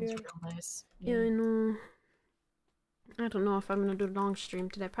probably Dinner gonna be sounds real nice. Yeah, I know. I don't know if I'm gonna do a long stream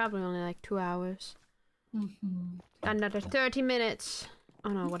today. Probably only like 2 hours. Another 30 minutes. Oh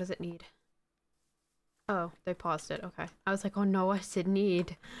no, what does it need? Oh, they paused it. Okay. I was like, oh no, I said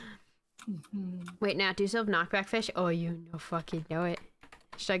need. Wait, Nat, do you still have knockback fish? Oh, you no fucking know it.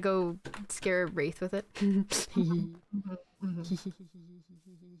 Should I go scare a wraith with it?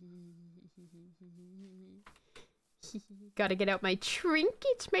 Gotta get out my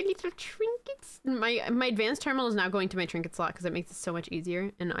trinkets, my little trinkets. My advanced terminal is now going to my trinket slot because it makes it so much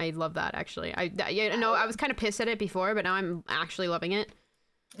easier, and I love that actually. I know I was kind of pissed at it before, but now I'm actually loving it.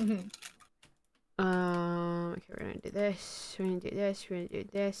 Okay, we're gonna do this. We're gonna do this. We're gonna do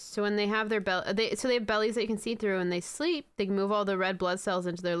this. So when they have their they have bellies that you can see through, and they sleep. They can move all the red blood cells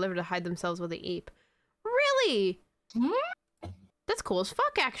into their liver to hide themselves while they eat. Really? That's cool as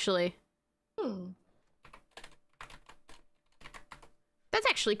fuck, actually. That's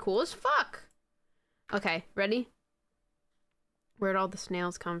actually cool as fuck. Okay, ready? Where'd all the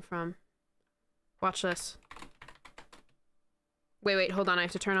snails come from? Watch this. Wait, hold on. I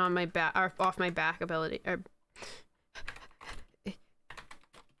have to turn on my back, or off my back ability. Yeah.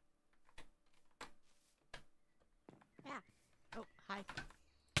 Oh, hi.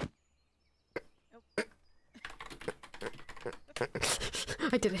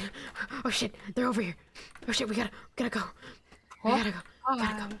 I did it. Oh shit, they're over here. Oh shit, we gotta go. I gotta go. I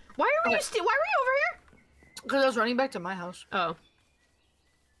gotta go. Why were you over here? Because I was running back to my house. Oh.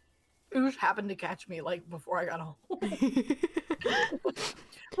 It just happened to catch me, like, before I got home.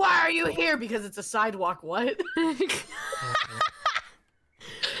 Why are you here? Because it's a sidewalk. What?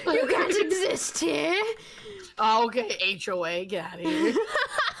 You can't exist here. Oh, okay, HOA, get out of here.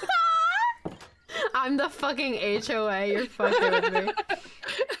 I'm the fucking HOA. You're fucking with me.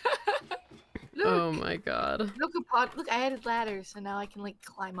 Look, Oh my god. look, I added ladders, so now I can, like,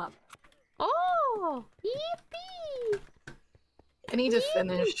 climb up. Oh, yippee! I need to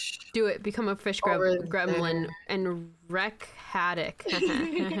finish. Do it. Become a fish Over gremlin there. and wreck haddock. That's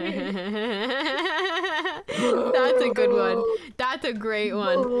a good one. That's a great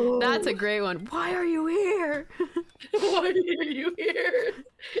one. That's a great one. Why are you here? Why are you here?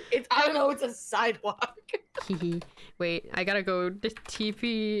 I don't know, it's a sidewalk. Wait, I gotta go to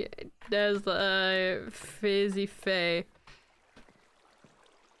TP. There's Fizzy Faye.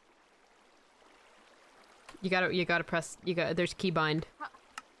 You gotta press, there's keybind.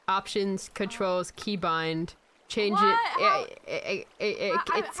 Options, controls, keybind. Change What?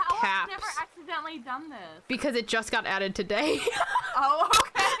 it's How caps. have I never accidentally done this? Because it just got added today. Oh,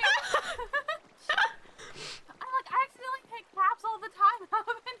 okay. I'm like, I accidentally hit caps all the time. How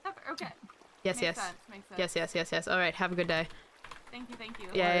have I never? Okay. Yes, Makes yes. sense, makes sense. Yes. All right, have a good day. Thank you.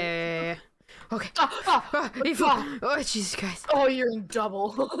 Yeah. Okay. Oh, Jesus Christ. Oh, you're in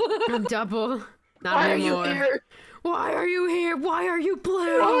double. I'm double. Not Why anymore. are you here? Why are you here? Why are you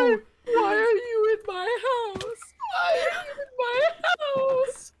blue? Why are you in my house? Why are you in my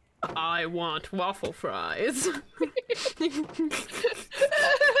house? I want waffle fries.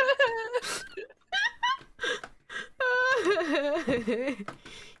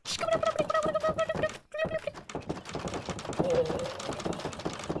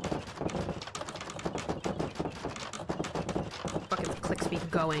 Fucking click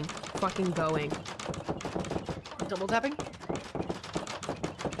speed going. Fucking going. Double tapping?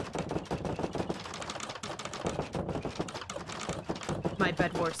 My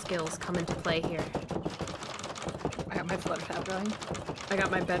Bed Wars skills come into play here. I got my flutter tab going. I got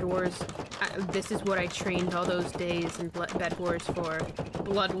my Bed Wars. This is what I trained all those days in Bed Wars for.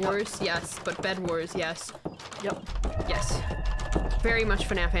 Blood Wars, yes, but Bed Wars, yes. Yep. Yes. Very much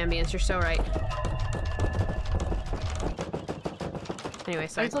FNAF ambience, you're so right. Anyway,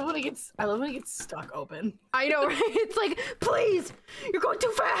 sorry. I love when it gets stuck open. I know, right? It's like, please! You're going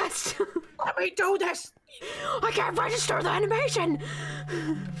too fast! Let me do this! I can't register the animation!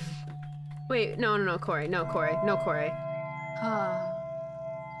 Wait, no, Corey. No, Corey.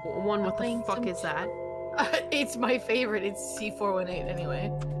 One, what the Playing fuck some- is that? It's my favorite. It's C418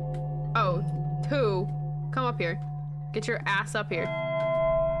 anyway. Oh, two. Come up here. Get your ass up here.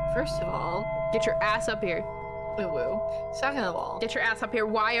 First of all, Get your ass up here. woo woo. Second of all, Get your ass up here.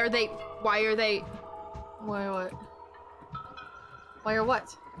 Why are they? why what? Why or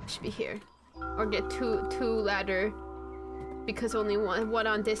what? Should be here. Or get two ladder. Because only one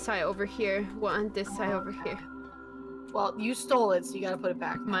on this side over here. One on this side over here. Well, you stole it, so you gotta put it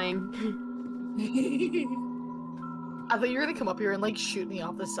back. Mine. I thought you were gonna come up here and like shoot me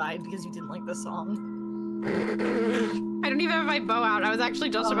off the side because you didn't like the song. I don't even have my bow out. I was actually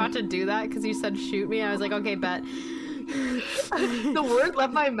just about to do that because you said shoot me. I was like, okay, bet. The word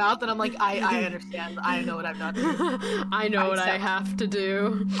left my mouth, and I'm like, I understand. I know what I've done. I know what I have to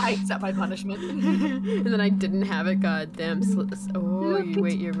do. I accept my punishment. And then I didn't have it. Goddamn.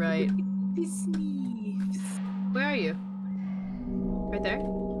 Wait, you're right. He sneezes. Where are you? Right there?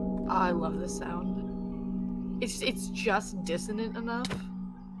 Oh, I love this sound. It's just dissonant enough.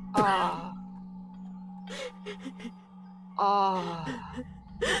 Ah. Ah.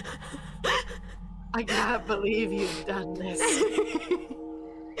 I can't believe you've done this.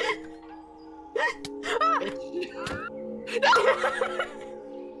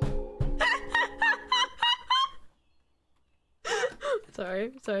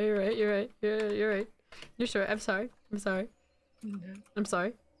 Sorry, you're right. You're right. You're sure. I'm sorry. I'm sorry.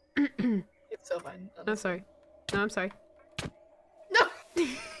 It's so fun. I'm sorry. No, I'm sorry. No!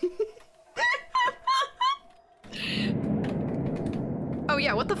 Oh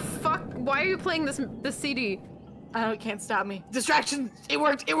yeah, what the fuck? Why are you playing this CD? Can't stop me. Distraction! It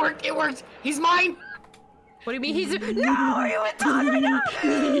worked! He's mine! What do you mean he's No, are you in time right now?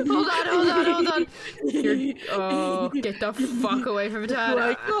 Hold on. Oh, get the fuck away from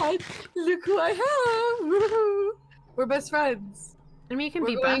Todd. Look who I have! Woohoo! We're best friends. I mean, you can We're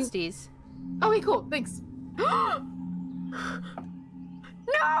be going- besties. Oh, wait, cool. Thanks. No!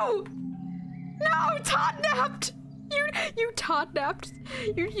 Todd napped! You Todd napped.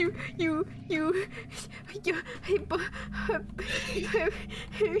 You.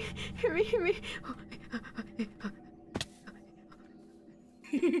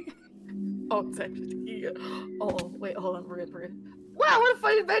 Oh, it's actually. Oh, wait, hold on. We're good. Wow, what a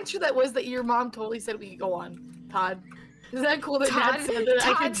fun adventure that was that your mom totally said we could go on, Todd. Isn't that cool that Dad said that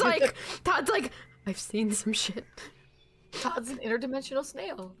Todd's like, I've seen some shit. Todd's an interdimensional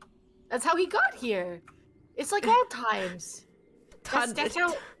snail. That's how he got here. It's like old times.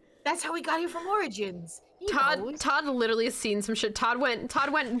 That's how we got here from Origins. Todd literally has seen some shit. Todd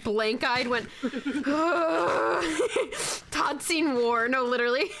went blank-eyed, Todd's seen war, no,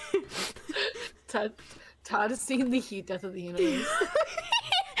 literally. Todd has seen the heat death of the universe.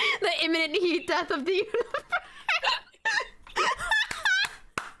 The imminent heat death of the universe.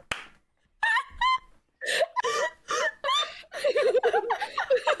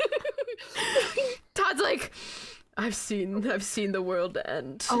 Todd's like, I've seen the world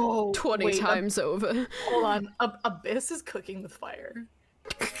end 20 times over. Hold on, Abyss is cooking with fire.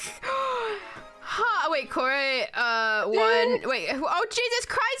 Wait, Corey, wait, oh Jesus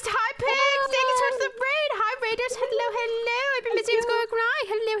Christ, hi pigs, thank you so much for the raid, hi raiders, hello, I've been missing what's going on,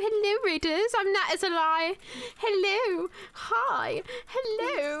 hello raiders, I'm not as a lie, hello, hi,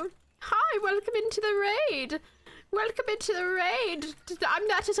 welcome into the raid, I'm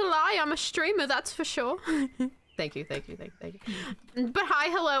not as a lie, I'm a streamer, that's for sure. Thank you. But hi,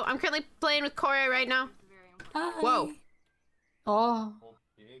 hello, I'm currently playing with Corey right now. Hi. Whoa. Oh.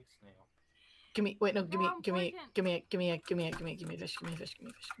 Give me a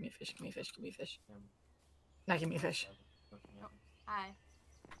fish. Now give me a fish. Hi.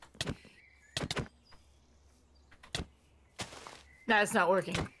 That's not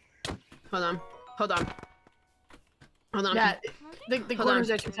working. Hold on. Yeah, the corners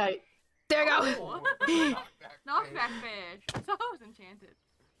are too tight. There you go. Knockback fish. I thought I was enchanted.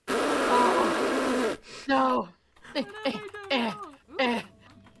 Oh, no.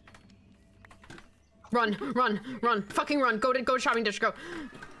 Run. Fucking run. Go to shopping district, go.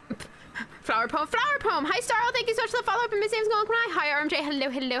 Flower poem. Hi, Starl. Thank you so much for the follow-up. And Miss James going on. Hi,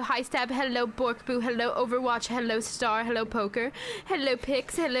 RMJ. Hello. Hi, Stab. Hello, Borkboo. Hello, Overwatch. Hello, Star. Hello, Poker. Hello,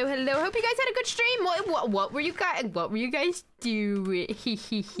 Pix. Hello. Hope you guys had a good stream. What were you guys doing?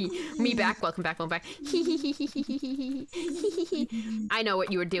 Me back. Welcome back. I know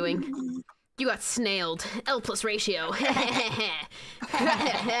what you were doing. You got snailed. L plus ratio.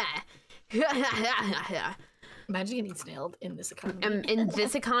 Imagine getting snailed in this economy. In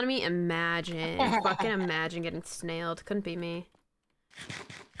this economy, imagine. Fucking imagine getting snailed. Couldn't be me.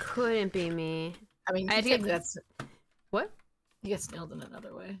 I mean, I think that's... What? You get snailed in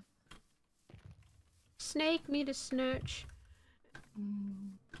another way. Snake me to snurch.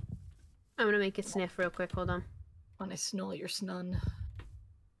 I'm gonna make a sniff real quick. Hold on. When I snore your snun.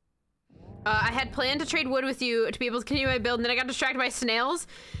 I had planned to trade wood with you to be able to continue my build, and then I got distracted by snails.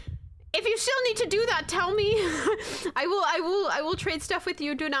 If you still need to do that, tell me. I will trade stuff with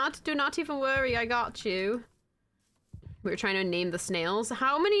you. Do not even worry. I got you. We were trying to name the snails.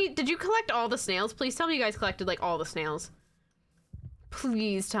 How many did you collect? All the snails? Please tell me you guys collected like all the snails.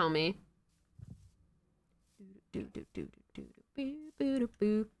 Please tell me.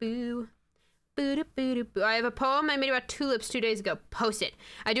 I have a poem I made about tulips 2 days ago. Post it.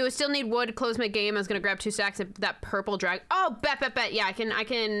 I still need wood to close my game. I was gonna grab 2 stacks of that purple drag. Oh, bet. Yeah, I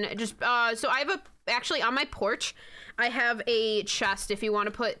can just, so I have actually on my porch, I have a chest if you want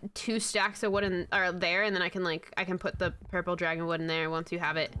to put 2 stacks of wood in, or there, and then I can put the purple dragon wood in there once you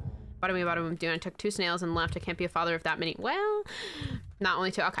have it. Bada boom. I took 2 snails and left. I can't be a father of that many. Well, not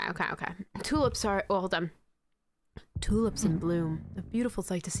only 2. Okay. Tulips are, well, hold on. Tulips in bloom, a beautiful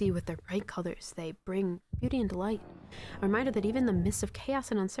sight to see with their bright colors. They bring beauty and delight. A reminder that even in the midst of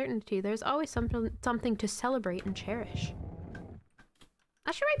chaos and uncertainty, there's always something to celebrate and cherish.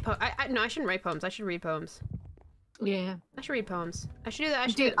 I should write no, I shouldn't write poems. I should read poems. Yeah. I should read poems. I should do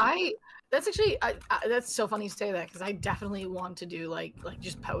that. That's actually, that's so funny you say that, because I definitely want to do like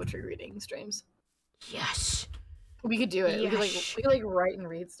just poetry reading streams. Yes. We could do it. Yes. We could write and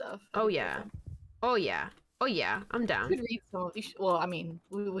read stuff. Oh yeah. I'm down. You could read some of these. Well, I mean,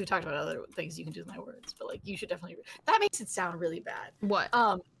 we talked about other things you can do with my words, but like you should definitely. That makes it sound really bad. What?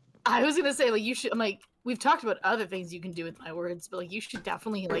 I was gonna say like you should. I'm like we've talked about other things you can do with my words, but like you should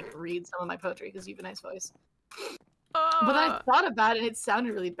definitely like read some of my poetry because you have a nice voice. But then I thought about it and it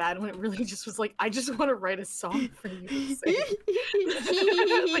sounded really bad when it really just was like I just want to write a song for you to sing.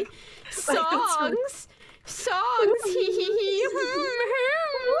 Songs. Songs.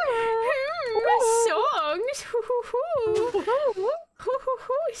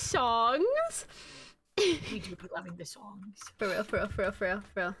 Songs. We do be loving the songs. For real, for real, for real, for real,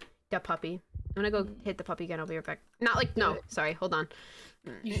 for real. That puppy. I'm gonna go hit the puppy again. I'll be right back. Not like, no, sorry, hold on.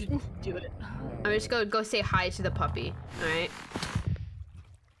 You should do it. I'm just gonna go say hi to the puppy, alright?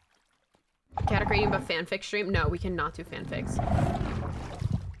 Category about fanfic stream? No, we cannot do fanfics.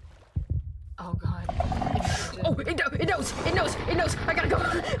 Oh god. Oh, it knows! I gotta go!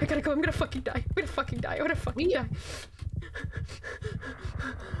 I'm gonna fucking die. I'm gonna fucking die.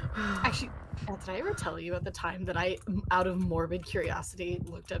 Actually, did I ever tell you at the time that I, out of morbid curiosity,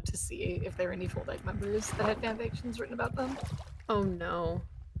 looked up to see if there were any full deck members that had fanfictions written about them? Oh no.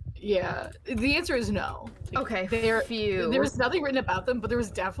 Yeah, the answer is no. Okay, there was nothing written about them, but there was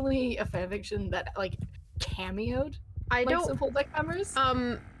definitely a fanfiction that like cameoed some full deck members.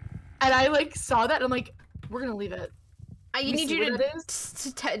 And I like saw that and I'm like, we're gonna leave it. I need you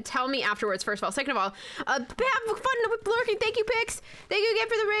to tell me afterwards, first of all. Second of all, have fun with Blorky. Thank you, Pix. Thank you again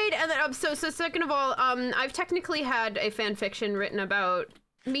for the raid. And then, so second of all, I've technically had a fan fiction written about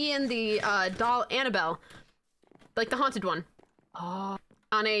me and the doll Annabelle, like the haunted one, on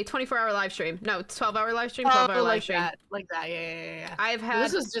a 24-hour live stream. No, 12-hour live stream, 12-hour live stream. Like that, yeah. I've had.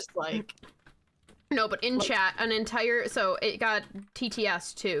 This is just like. No, but in chat, an entire. So it got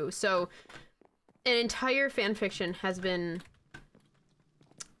TTS too. So. An entire fanfiction has been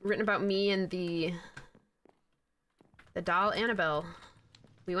written about me and the doll Annabelle.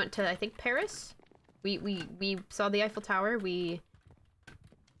 We went to, I think, Paris. We saw the Eiffel Tower. We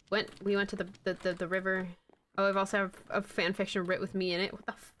went to the river. Oh, I've also have a fanfiction written with me in it. What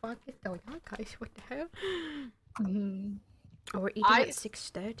the fuck is going on, guys? What the hell? Oh, we're eating at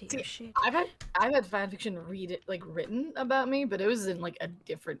 6:30. Oh, shit. I've had fanfiction written about me, but it was in like a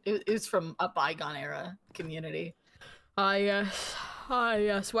different. It was from a bygone era community. Ah yes.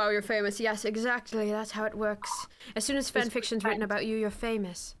 Wow, you're famous. Yes, exactly. That's how it works. As soon as fanfiction's written about you, you're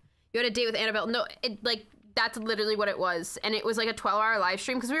famous. You had a date with Annabelle. No, that's literally what it was, and it was like a 12-hour live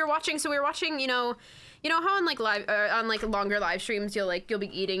stream because we were watching. So we were watching, you know how on like live on like longer live streams you'll be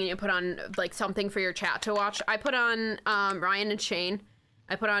eating and you put on like something for your chat to watch. I put on Ryan and Shane.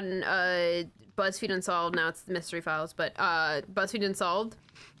 I put on BuzzFeed Unsolved. Now it's the Mystery Files, but BuzzFeed Unsolved,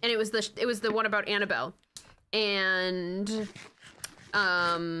 and it was the one about Annabelle, and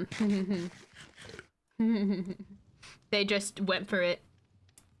they just went for it.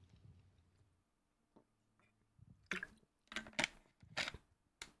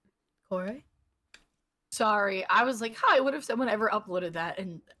 Corey? Sorry, I was like, hi, what if someone ever uploaded that?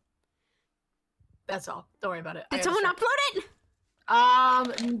 And that's all. Don't worry about it. Did someone upload it?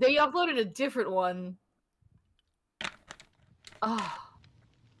 They uploaded a different one. Oh.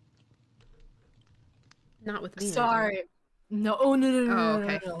 Not with me. Sorry. No. Oh, no. Oh,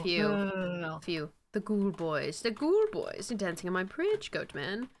 okay. No. Few. The Ghoul Boys. The Ghoul Boys. You're dancing on my bridge,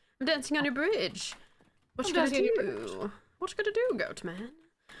 Goatman. I'm dancing on your bridge. What you gonna do? What you gonna do, Goatman?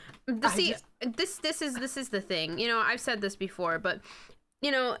 See, this is the thing. You know, I've said this before, but you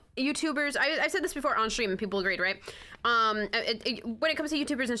know, YouTubers. I've said this before on stream, and people agreed, right? When it comes to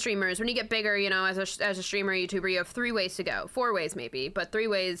YouTubers and streamers, when you get bigger, you know, as a streamer, YouTuber, you have 3 ways to go. 4 ways maybe, but 3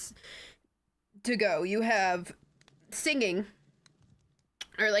 ways to go. You have singing,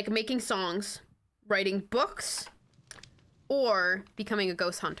 or like making songs, writing books, or becoming a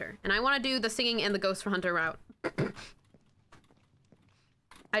ghost hunter. And I want to do the singing and the ghost hunter route.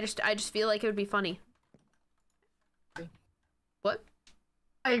 I just feel like it would be funny. What?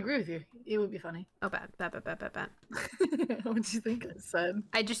 I agree with you. It would be funny. Oh, bad. What do you think I said?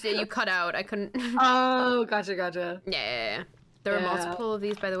 You cut out. I couldn't. Oh, gotcha. Yeah. There were multiple of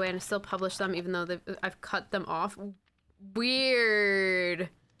these, by the way, and I still publish them, even though I've cut them off. Weird.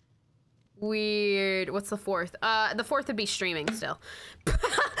 What's the 4th? The 4th would be streaming still.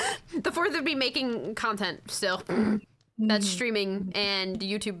 The 4th would be making content still. That's streaming and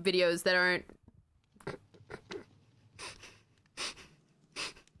YouTube videos that aren't.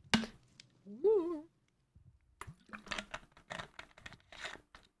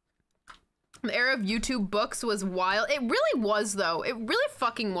 The era of YouTube books was wild. It really was, though. It really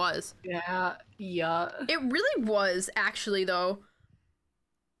fucking was. Yeah. It really was, actually, though.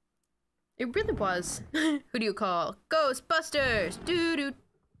 It really was. Who do you call? Ghostbusters! Doo-doo.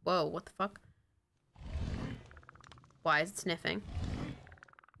 Whoa, what the fuck? Why is it sniffing?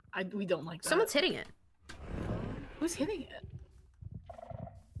 We don't like that. Someone's hitting it. Who's hitting it?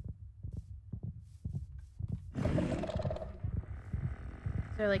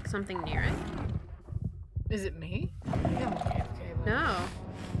 Is there like something near it? Is it me? Yeah, I'm okay, but...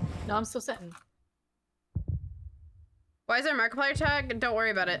 No, I'm still sitting. Why is there a Markiplier tag? Don't worry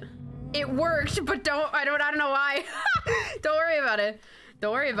about it. It worked, but I don't know why. Don't worry about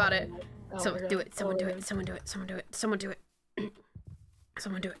it. So do it. Someone do it. Someone do it. Someone do it. Someone do it.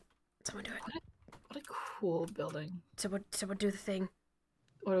 Someone do it. Someone do it. What a cool building. Someone do the thing.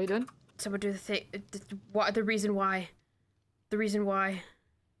 What are we doing? Someone do the thing. What the reason why? The reason why?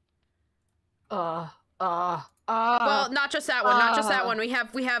 Well, not just that one. Not just that one. We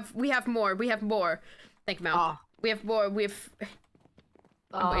have more. We have more. Thank you, Mel. We have more. We have. Wait.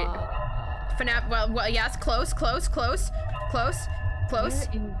 FNAF. Well, yes. Close. Where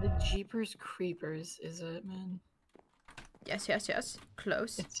in the Jeepers Creepers is it, man? Yes.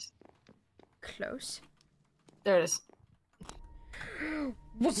 Close. Close. There it is.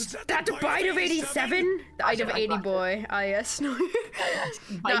 Was that the bite of 87? The bite of 80 boy. Ah, yes. No,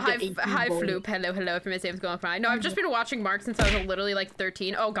 hi, Floop. Hello. If your name's going fine. No, I've just been watching Mark since I was literally like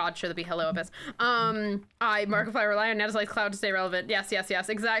 13. Oh God, should there be hello Abyss? Markiplier rely on Neta's like cloud to stay relevant. Yes,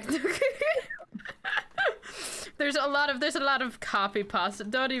 exactly. There's a lot of copy pasta.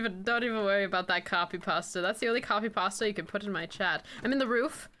 Don't even worry about that copy pasta. That's the only copy pasta you can put in my chat. I'm in the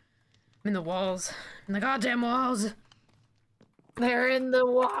roof. I'm in the walls. In the goddamn walls. They're in the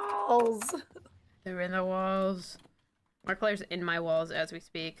walls. They're in the walls. Markiplier's in my walls as we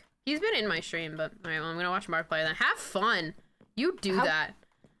speak. He's been in my stream, but alright, well, I'm gonna watch Markiplier then. Have fun. You do that.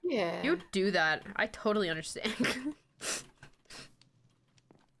 Yeah. You do that. I totally understand.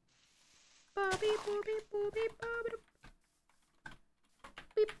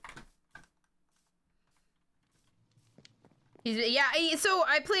 So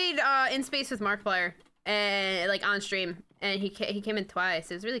I played in space with Markiplier and like on stream, and he came in twice.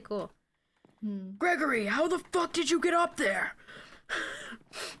 It was really cool. Gregory, how the fuck did you get up there?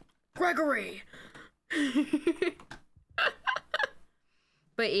 Gregory.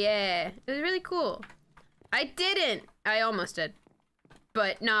 But yeah, it was really cool. I almost did.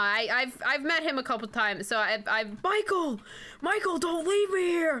 But no, I've met him a couple times, so I've Michael, don't leave me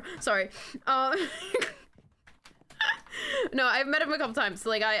here. Sorry. No, I've met him a couple times.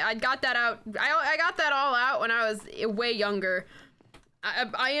 Like I got that out. I got that all out when I was way younger.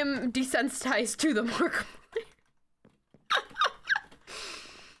 I am desensitized to the Markiplier.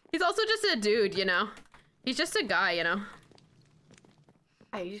 He's also just a dude, you know. He's just a guy, you know.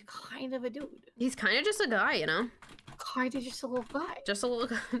 He's kind of a dude. He's kind of just a guy, you know. Kind of just a little guy. Just a little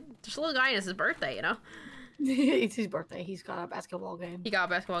guy, and it's his birthday, you know. It's his birthday. He's got a basketball game. He got a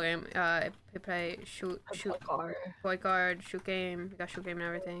basketball game. He play shoot point guard, shoot game. He got shoot game and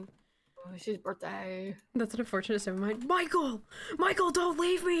everything. Oh, it's his birthday. That's an unfortunate state of mind. Michael, don't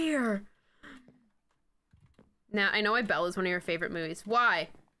leave me here. Now I know Belle is one of your favorite movies. Why?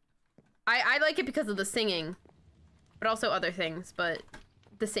 I like it because of the singing, but also other things. But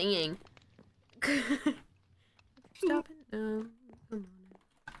the singing. Stop it. No. Come on.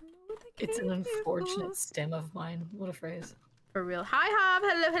 It's an unfortunate stem of mine. What a phrase. For real. Hi, Hob.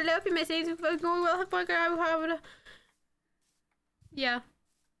 Hello. If you may say going well, yeah.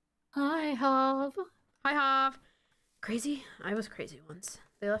 Hi, Hob. Hi, Hob. Crazy? I was crazy once.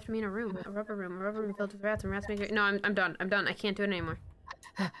 They left me in a rubber room filled with rats, and rats make it. No, I'm done. I can't do it anymore.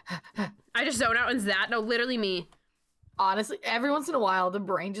 I just zone out and that. No, literally me. Honestly, every once in a while, the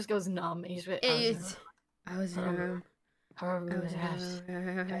brain just goes numb. And I was in a room. Rats.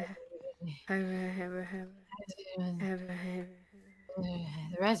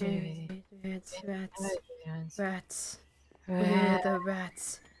 Where the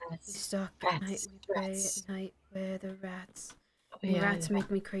rats? Stuck at night. We pray at night. Where the rats? Rats make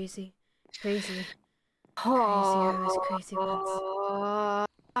me crazy. Crazy. I was crazy once.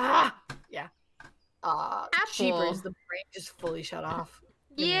 Yeah. Apple. Jeepers, the brain just fully shut off.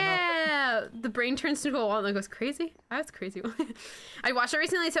 Yeah, the brain turns to a wall and goes crazy. That's crazy. I watched it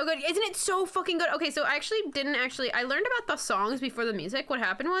recently. It's so good. Isn't it so fucking good? Okay, so I learned about the songs before the music. What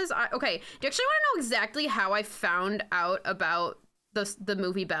happened was, okay, do you actually want to know exactly how I found out about the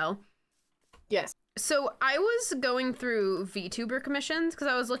movie Belle? Yes. So I was going through VTuber commissions because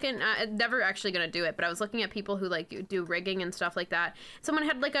I was looking at, never actually gonna do it, but I was looking at people who like do rigging and stuff like that. Someone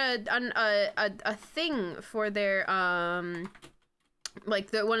had like a thing for their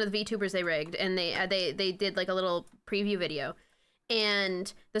like one of the VTubers they rigged, and they did like a little preview video,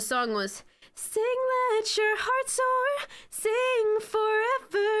 and the song was "Sing, let your heart soar, sing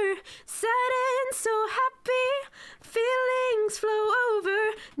forever, sad and so happy, feelings flow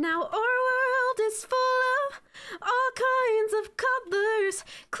over. Now our world is full of all kinds of colors.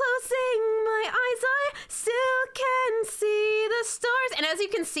 Closing my eyes, I still can see the stars." And as you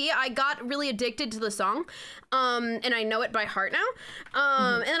can see, I got really addicted to the song, and I know it by heart now.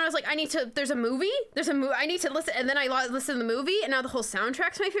 And then I was like, there's a movie, I need to listen. And then I listened to the movie, and now the whole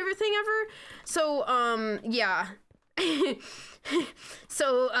soundtrack's my favorite thing ever. So, yeah.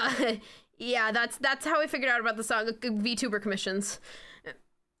 So, Yeah, that's how I figured out about the song. VTuber commissions.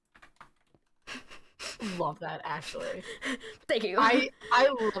 Love that, actually. Thank you. I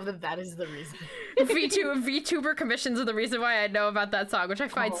love that is the reason. VTuber commissions are the reason why I know about that song, which I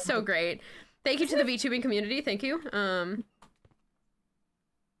find so great. Thank you to the VTubing community. Thank you.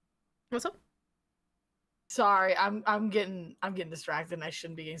 What's up? Sorry, I'm getting distracted and I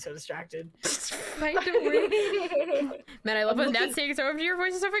shouldn't be getting so distracted. Fine, don't worry. Man, I love when Nat sings over your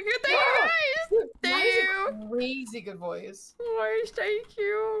voice is so fucking good. Thank you guys! Thank you! Crazy good voice. Gosh, thank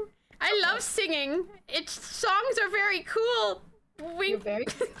you. I love singing. Its songs are very cool. Wink. Very...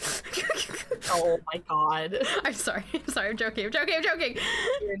 oh my god. I'm sorry, I'm joking.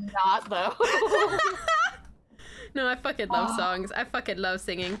 You're not, though. No, I fucking love songs. I fucking love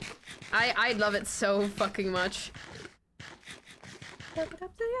singing. I love it so fucking much. Look it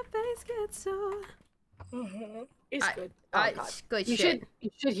up till your face gets sore. It's good. Oh, God. Good you shit.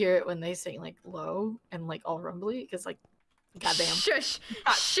 should hear it when they sing like low and like all rumbly, because like, goddamn. Shush,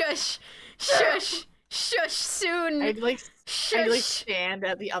 soon. I'd like stand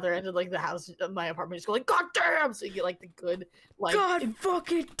at the other end of like the house of my apartment, just go like, God damn! So you get like the good, like, God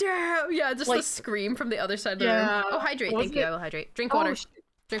fucking damn! Yeah, just like, the scream from the other side of the room. Oh, hydrate. Thank you. I will hydrate. Drink water.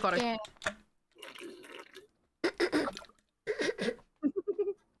 Drink water. Yeah.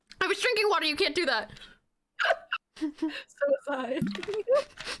 I was drinking water. You can't do that. So was I.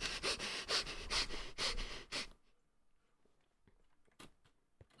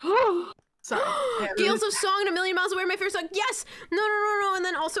 Sorry. Gales of Song and A Million Miles Away, my favorite song. Yes! No. And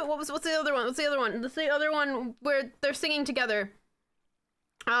then also, what's the other one? What's the other one where they're singing together?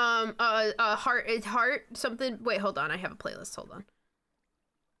 Heart something. Wait, hold on. I have a playlist. Hold on.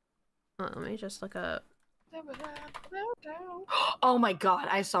 Let me just look up. Oh my god,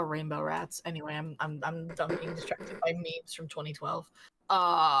 I saw Rainbow Rats. Anyway, I'm done being distracted by memes from 2012.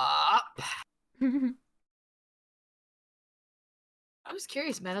 I was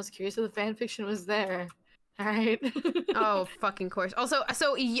curious, man. I was curious if the fan fiction was there. All right. Oh, fucking course. Also,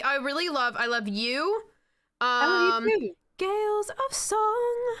 so I love you. I love you too. Gales of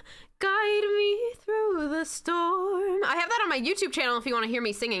Song, guide me through the storm. I have that on my YouTube channel if you want to hear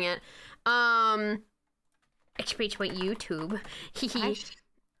me singing it. YouTube.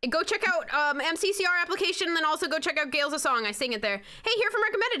 Go check out MCCR application, and then also go check out Gales of Song. I sing it there. Hey, here from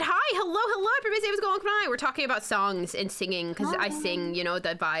Recommended. Hi, hello. Everybody say what's going on. We're talking about songs and singing because I sing, you know,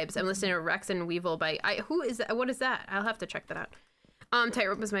 the vibes. I'm listening to Rex and Weevil by who is that? What is that? I'll have to check that out.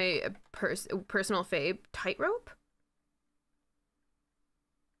 Tightrope is my personal fave. Tightrope?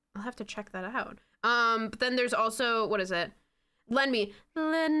 I'll have to check that out. But then there's also, what is it? Lend me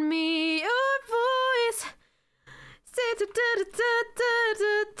your voice.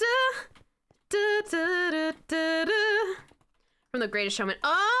 From The Greatest Showman.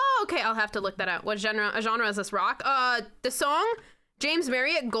 Oh, okay. I'll have to look that out. What genre is this? Rock? The song? James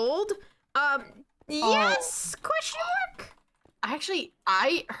Marriott, Gold? Yes? Question mark?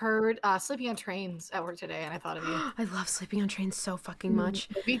 I heard Sleeping on Trains at work today, and I thought of you. I love Sleeping on Trains so fucking much.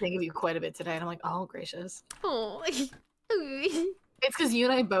 Made me think of you quite a bit today, and I'm like, oh, gracious. Oh. It's because you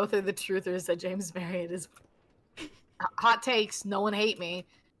and I both are the truthers that James Marriott is. Hot takes, no one hate me,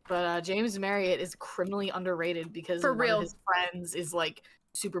 but James Marriott is criminally underrated because one of his friends is like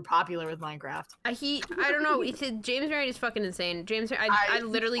super popular with Minecraft. I don't know. James Marriott is fucking insane. I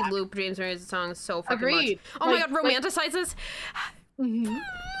literally loop James Marriott's songs so fucking much. Oh my god, romanticizes. Mm-hmm.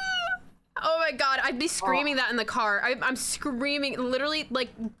 Oh my god, I'd be screaming that in the car. I'm screaming, literally, like,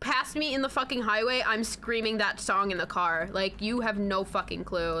 past me in the fucking highway, I'm screaming that song in the car. Like, you have no fucking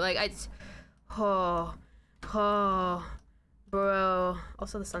clue. Like, oh, bro.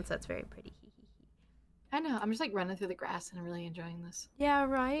 Also, the sunset's very pretty. I know, I'm just like running through the grass and I'm really enjoying this. Yeah,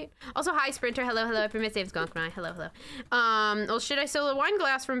 right? Also, hi, Sprinter. Hello. Permit saves gone. Hello. Well, shit, I stole a wine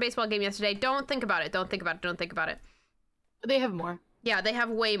glass from a baseball game yesterday. Don't think about it. They have more. Yeah, they have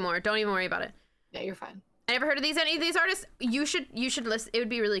way more. Don't even worry about it. Yeah, you're fine. I never heard of any of these artists. You should listen. It would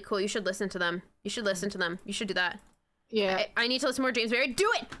be really cool. You should listen to them. You should do that. Yeah. I need to listen more to James Marriott. Do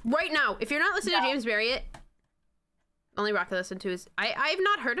it right now. If you're not listening to James Marriott, only rock I listen to is I've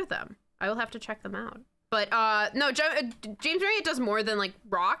not heard of them. I will have to check them out. But no, James Marriott does more than like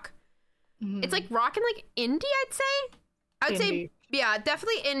rock. Mm-hmm. It's like rock and like indie, I'd say. Yeah,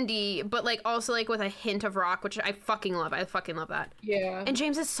 definitely indie, but like also like with a hint of rock, which I fucking love. I fucking love that. Yeah. And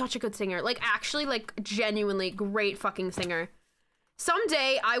James is such a good singer. Like actually like genuinely great fucking singer.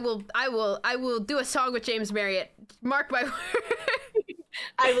 Someday I will do a song with James Marriott. Mark my word.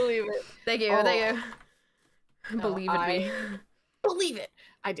 I believe it. Thank you. No, Believe in me. Believe it.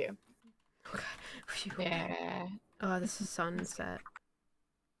 I do. Okay. Yeah. Oh, this is sunset.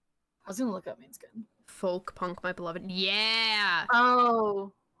 I was gonna look up main skin. Folk punk, my beloved. Yeah.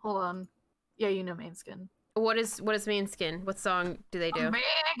 Oh, hold on. Yeah, you know main skin. What is main skin? What song do they do?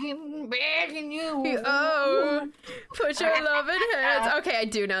 I'm begging you. Oh, put your love in hands. Okay, I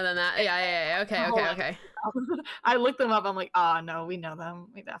do know them. That. Yeah. Okay. I looked them up. I'm like, no, we know them.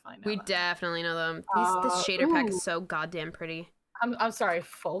 We definitely know. We them. definitely know them. This shader pack is so goddamn pretty. I'm sorry,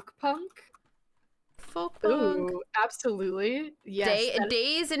 folk punk. Folk punk. Ooh, absolutely. Yes.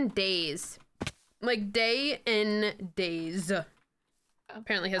 Days and days. Like day and days.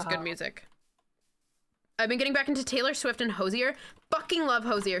 Apparently has good music. I've been getting back into Taylor Swift and Hozier. Fucking love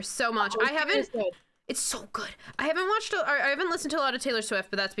Hozier so much. I haven't. It's so good. I haven't listened to a lot of Taylor Swift,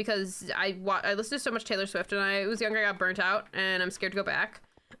 but that's because I listened to so much Taylor Swift, and I was younger. I got burnt out, and I'm scared to go back.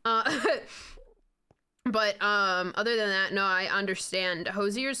 But other than that, no, I understand.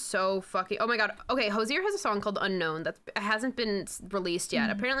 Hozier's so fucking. Oh my god. Okay, Hozier has a song called Unknown that hasn't been released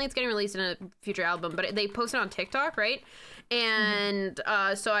yet. Apparently, it's getting released in a future album, but they posted on TikTok, right? And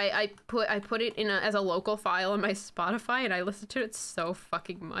so I put it in as a local file on my Spotify, and I listened to it so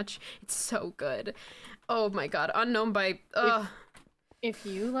fucking much. It's so good. Oh my god, Unknown by. If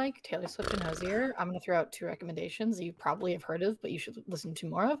you like Taylor Swift and Hozier, I'm gonna throw out 2 recommendations you probably have heard of, but you should listen to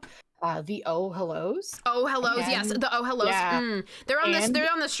more of. The Oh Hellos. Oh Hellos, yes, the Oh Hellos. Yeah. They're on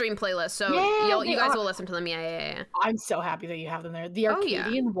the stream playlist, so you guys will listen to them. Yeah. I'm so happy that you have them there. The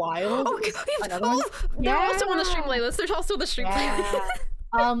Arcadian Wild. They're also on the stream playlist. There's also the stream playlist.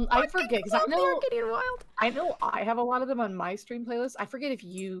 I forget because I know I have a lot of them on my stream playlist. I forget if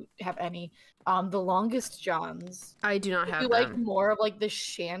you have any. The Longest Johns. I do not have you them. Like more of like the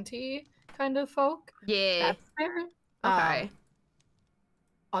shanty kind of folk. Yeah. That's there. Okay.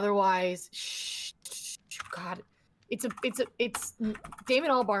 Otherwise, God, it's Damon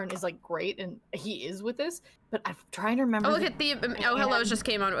Albarn is like great and he is with this, but I'm trying to remember. Oh, look at the Oh Hellos just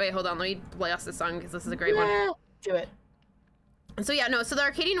came on. Wait, hold on. Let me blast this song because this is a great one. Do it. So yeah, no. So the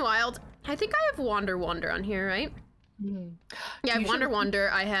Arcadian Wild. I think I have Wander on here, right? Yeah, I have Wander.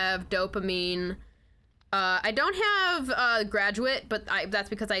 I have Dopamine. I don't have Graduate, but that's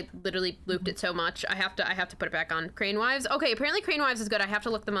because I literally looped it so much. I have to put it back on. Crane Wives. Okay, apparently Crane Wives is good. I have to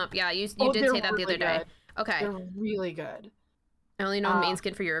look them up. Yeah, you did say that the other day. Okay. They're really good. I only know main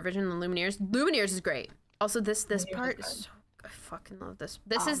skin for Eurovision and Lumineers. Lumineers is great. Also, this part is so, I fucking love this.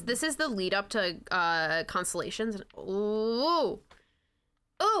 This is the lead up to Constellations. Ooh.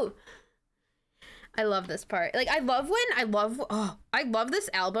 I love this part. Like I love this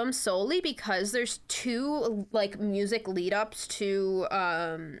album solely because there's 2 like music lead ups to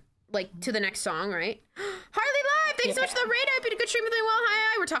to the next song, right? Harley Live, thanks so much for the raid. I've been a good stream with doing well.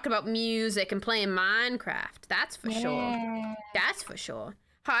 Hi. We're talking about music and playing Minecraft. That's for sure. That's for sure.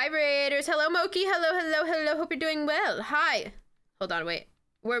 Hi Raiders. Hello Moki. Hello. Hope you're doing well. Hi. Hold on, wait.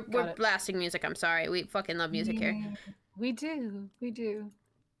 We're blasting music. I'm sorry. We fucking love music here. We do.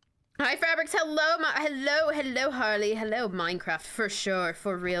 Hi Fabrics, hello Harley, hello Minecraft for sure,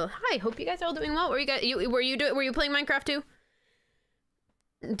 for real. Hi, hope you guys are all doing well. Were you playing Minecraft too?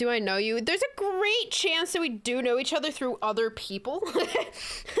 Do I know you? There's a great chance that we do know each other through other people.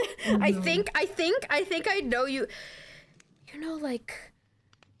 I think I know you. You know, like,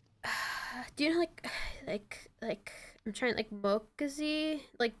 do you know like I'm trying like Mokazi,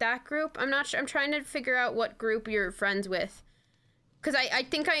 like that group. I'm not sure. I'm trying to figure out what group you're friends with. Because I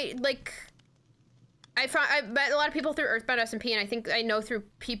think I met a lot of people through Earthbound SMP, and I think I know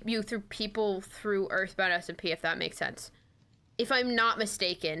you through people through Earthbound SMP, if that makes sense. If I'm not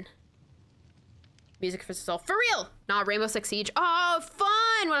mistaken. Music for the soul. For real! Nah, Rainbow Six Siege. Oh,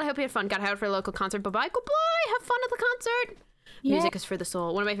 fun! Well, I hope you had fun. Got out for a local concert. Bye-bye. Goodbye! Have fun at the concert! Yeah. Music is for the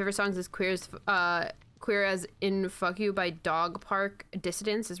soul. One of my favorite songs is Queer as in Fuck You by Dog Park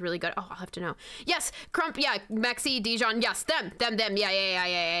Dissidents is really good. Oh, I'll have to know. Yes, Crump, yeah, Maxi, Dijon, yes, them, yeah, them, yeah.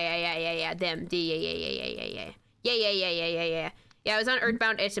 Yeah, I was on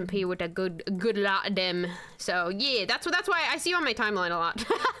Earthbound SMP with a good lot of them. So yeah, that's why I see you on my timeline a lot.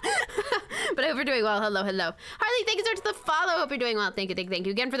 But I hope you're doing well. Hello. Harley, thank you so much for the follow. Hope you're doing well. Thank you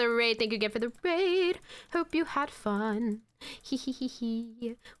again for the raid. Thank you again for the raid. Hope you had fun.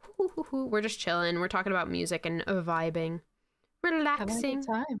 Hee. We're just chilling. We're talking about music and vibing, relaxing. Having a good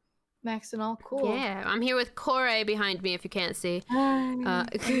time. Max and all cool. Yeah, I'm here with Corey behind me. If you can't see,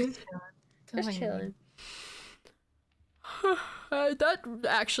 just chilling. That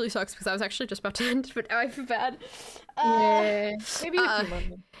actually sucks because I was actually just about to end, but I feel bad. Yeah, maybe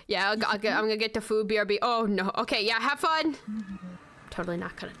yeah, I'm gonna get the food BRB. Oh no. Okay, yeah, have fun. Totally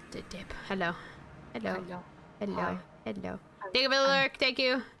not gonna dip. Hello. Thank you for the lurk. Thank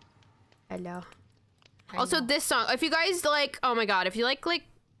you. Hello. Also, this song, if you guys like, oh my god, if you like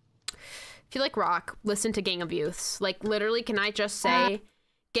if you like rock, listen to Gang of Youths. Like, literally, can I just say,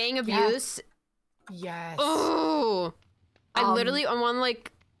 Gang of Youths? Yes. Oh, I literally, I want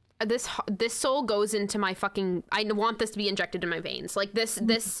like, this soul goes into my fucking, I want this to be injected in my veins. Like, this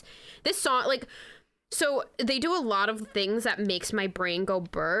song, like, so they do a lot of things that makes my brain go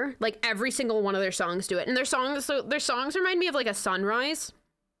burr. Like, every single one of their songs do it. And their songs remind me of, like, a sunrise.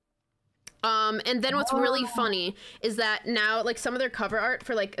 And then what's really funny is that now, like, some of their cover art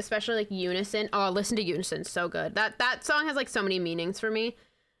for, like, especially, like, Unison. Oh, listen to Unison. So good. That song has, like, so many meanings for me.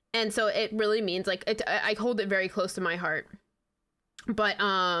 And so it really means, like, I hold it very close to my heart. But,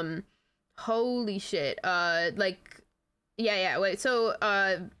 holy shit. Like, yeah, wait. So,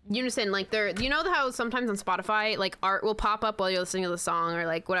 Unison, like, you know how sometimes on Spotify, like, art will pop up while you're listening to the song or,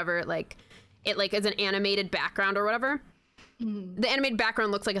 like, whatever, like, it, like, is an animated background or whatever? The animated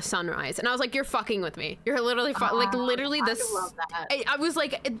background looks like a sunrise, and I was like, "You're fucking with me. You're literally like literally this." I love that. I was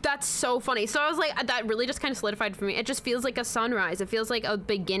like, "That's so funny." So I was like, that really just kind of solidified for me. It just feels like a sunrise. It feels like a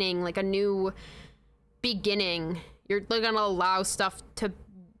beginning, like a new beginning. You're gonna allow stuff to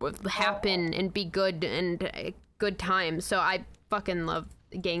happen and be good and good times. So I fucking love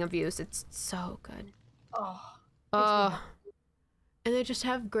Gang of Youths. It's so good. And they just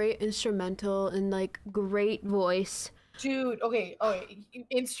have great instrumental and like great voice. Dude, okay,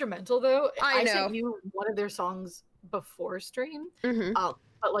 instrumental though. I know. sent you one of their songs before stream.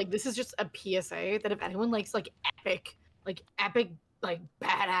 But like this is just a PSA that if anyone likes like epic, like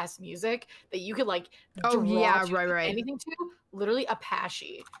badass music that you could like right. anything to, literally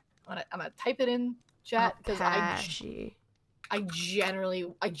Apache. I'm gonna type it in chat because I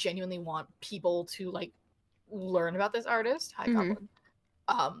genuinely want people to like learn about this artist. Hi, Goblin.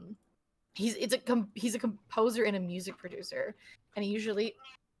 He's a composer and a music producer, and he usually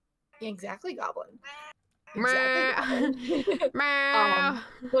exactly Goblin.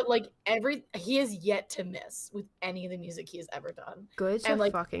 But like he has yet to miss with any of the music he has ever done. Good to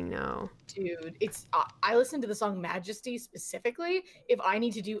like, fucking know, dude. It's I listen to the song Majesty specifically if I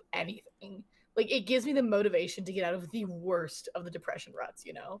need to do anything. Like it gives me the motivation to get out of the worst of the depression ruts.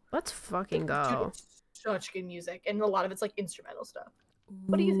 You know. Let's fucking go. Dude, it's such good music, and a lot of it's like instrumental stuff.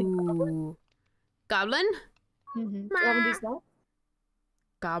 What do you think, Goblin? Goblin? Goblin D's nuts?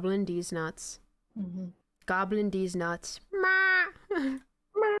 Goblin D's nuts. Goblin D's nuts.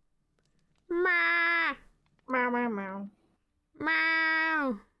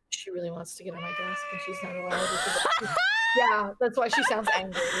 Meow. She really wants to get on my desk, and she's not allowed. Yeah, that's why she sounds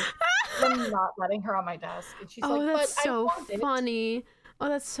angry. I'm not letting her on my desk, and she's like, that's "But so I want funny. It. Oh,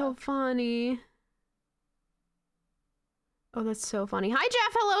 that's so funny. Oh, that's so funny. Hi,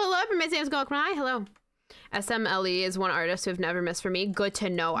 Jeff. Hello. My name's going. Hi. Hello. SMLE is one artist who have never missed for me. Good to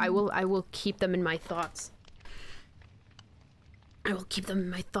know. I will keep them in my thoughts. I will keep them in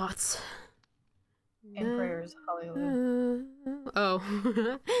my thoughts. And prayers. Hallelujah. Oh.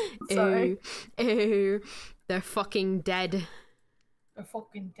 Sorry. Ew. They're fucking dead. They're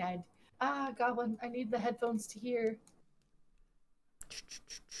fucking dead. Ah, Goblin, I need the headphones to hear.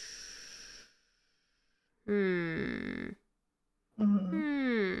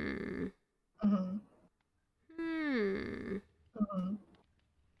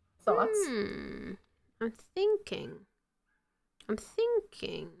 Thoughts? I'm thinking.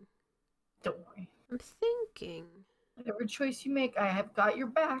 Don't worry. I'm thinking. Whatever choice you make, I have got your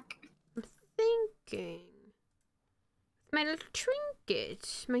back. I'm thinking. My little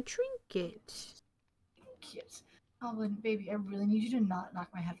trinket. My trinket. Goblin, baby, I really need you to not knock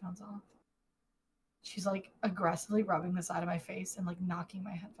my headphones off. She's like aggressively rubbing the side of my face and like knocking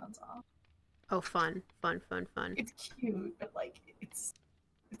my headphones off. Oh, fun. It's cute, but like it's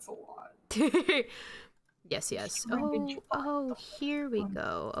a lot. Yes. Oh, here we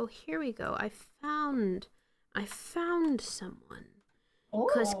go. I found someone.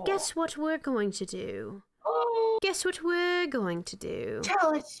 Because guess what we're going to do? Guess what we're going to do?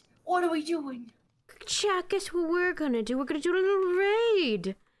 Tell us. What are we doing? Chat, guess what we're gonna do? We're gonna do a little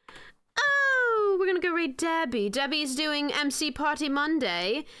raid. Oh, we're gonna go raid Debbie. Debbie's doing MC Party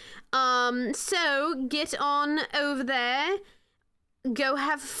Monday. So get on over there. Go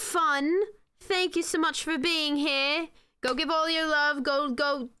have fun. Thank you so much for being here. Go give all your love. Go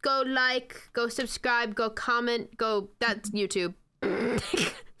like. Go subscribe. Go comment. Go. That's YouTube.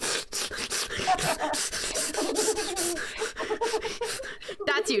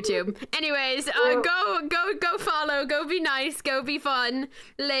 That's YouTube. Anyways, go follow, go be nice, go be fun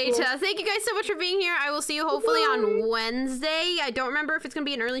later. Thank you guys so much for being here. I will see you hopefully on Wednesday. I don't remember if it's gonna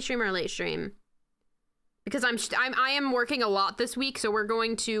be an early stream or a late stream. Because I am working a lot this week, so we're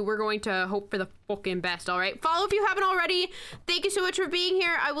going to hope for the fucking best. All right, follow if you haven't already. Thank you so much for being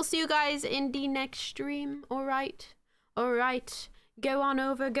here. I will see you guys in the next stream. All right. Go on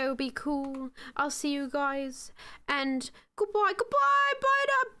over, go be cool. I'll see you guys. And goodbye.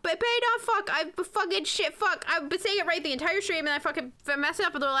 Bye now, fuck. I fucking shit, fuck. I've been saying it right the entire stream and I fucking mess it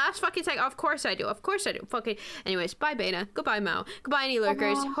up at the last fucking second. Of course I do. Fucking. Anyways, bye, Beta. Goodbye, Mao. Goodbye, any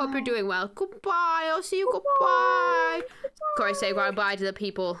lurkers. Hope you're doing well. Goodbye. I'll see you. Goodbye. Of course, say goodbye to the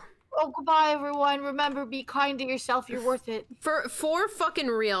people. Oh, goodbye, everyone. Remember, be kind to yourself. You're worth it. For fucking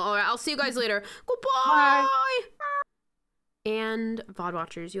real. All right, I'll see you guys later. Goodbye. Bye. And VOD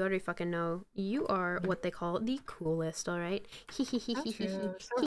watchers, you already fucking know you are what they call the coolest, all right?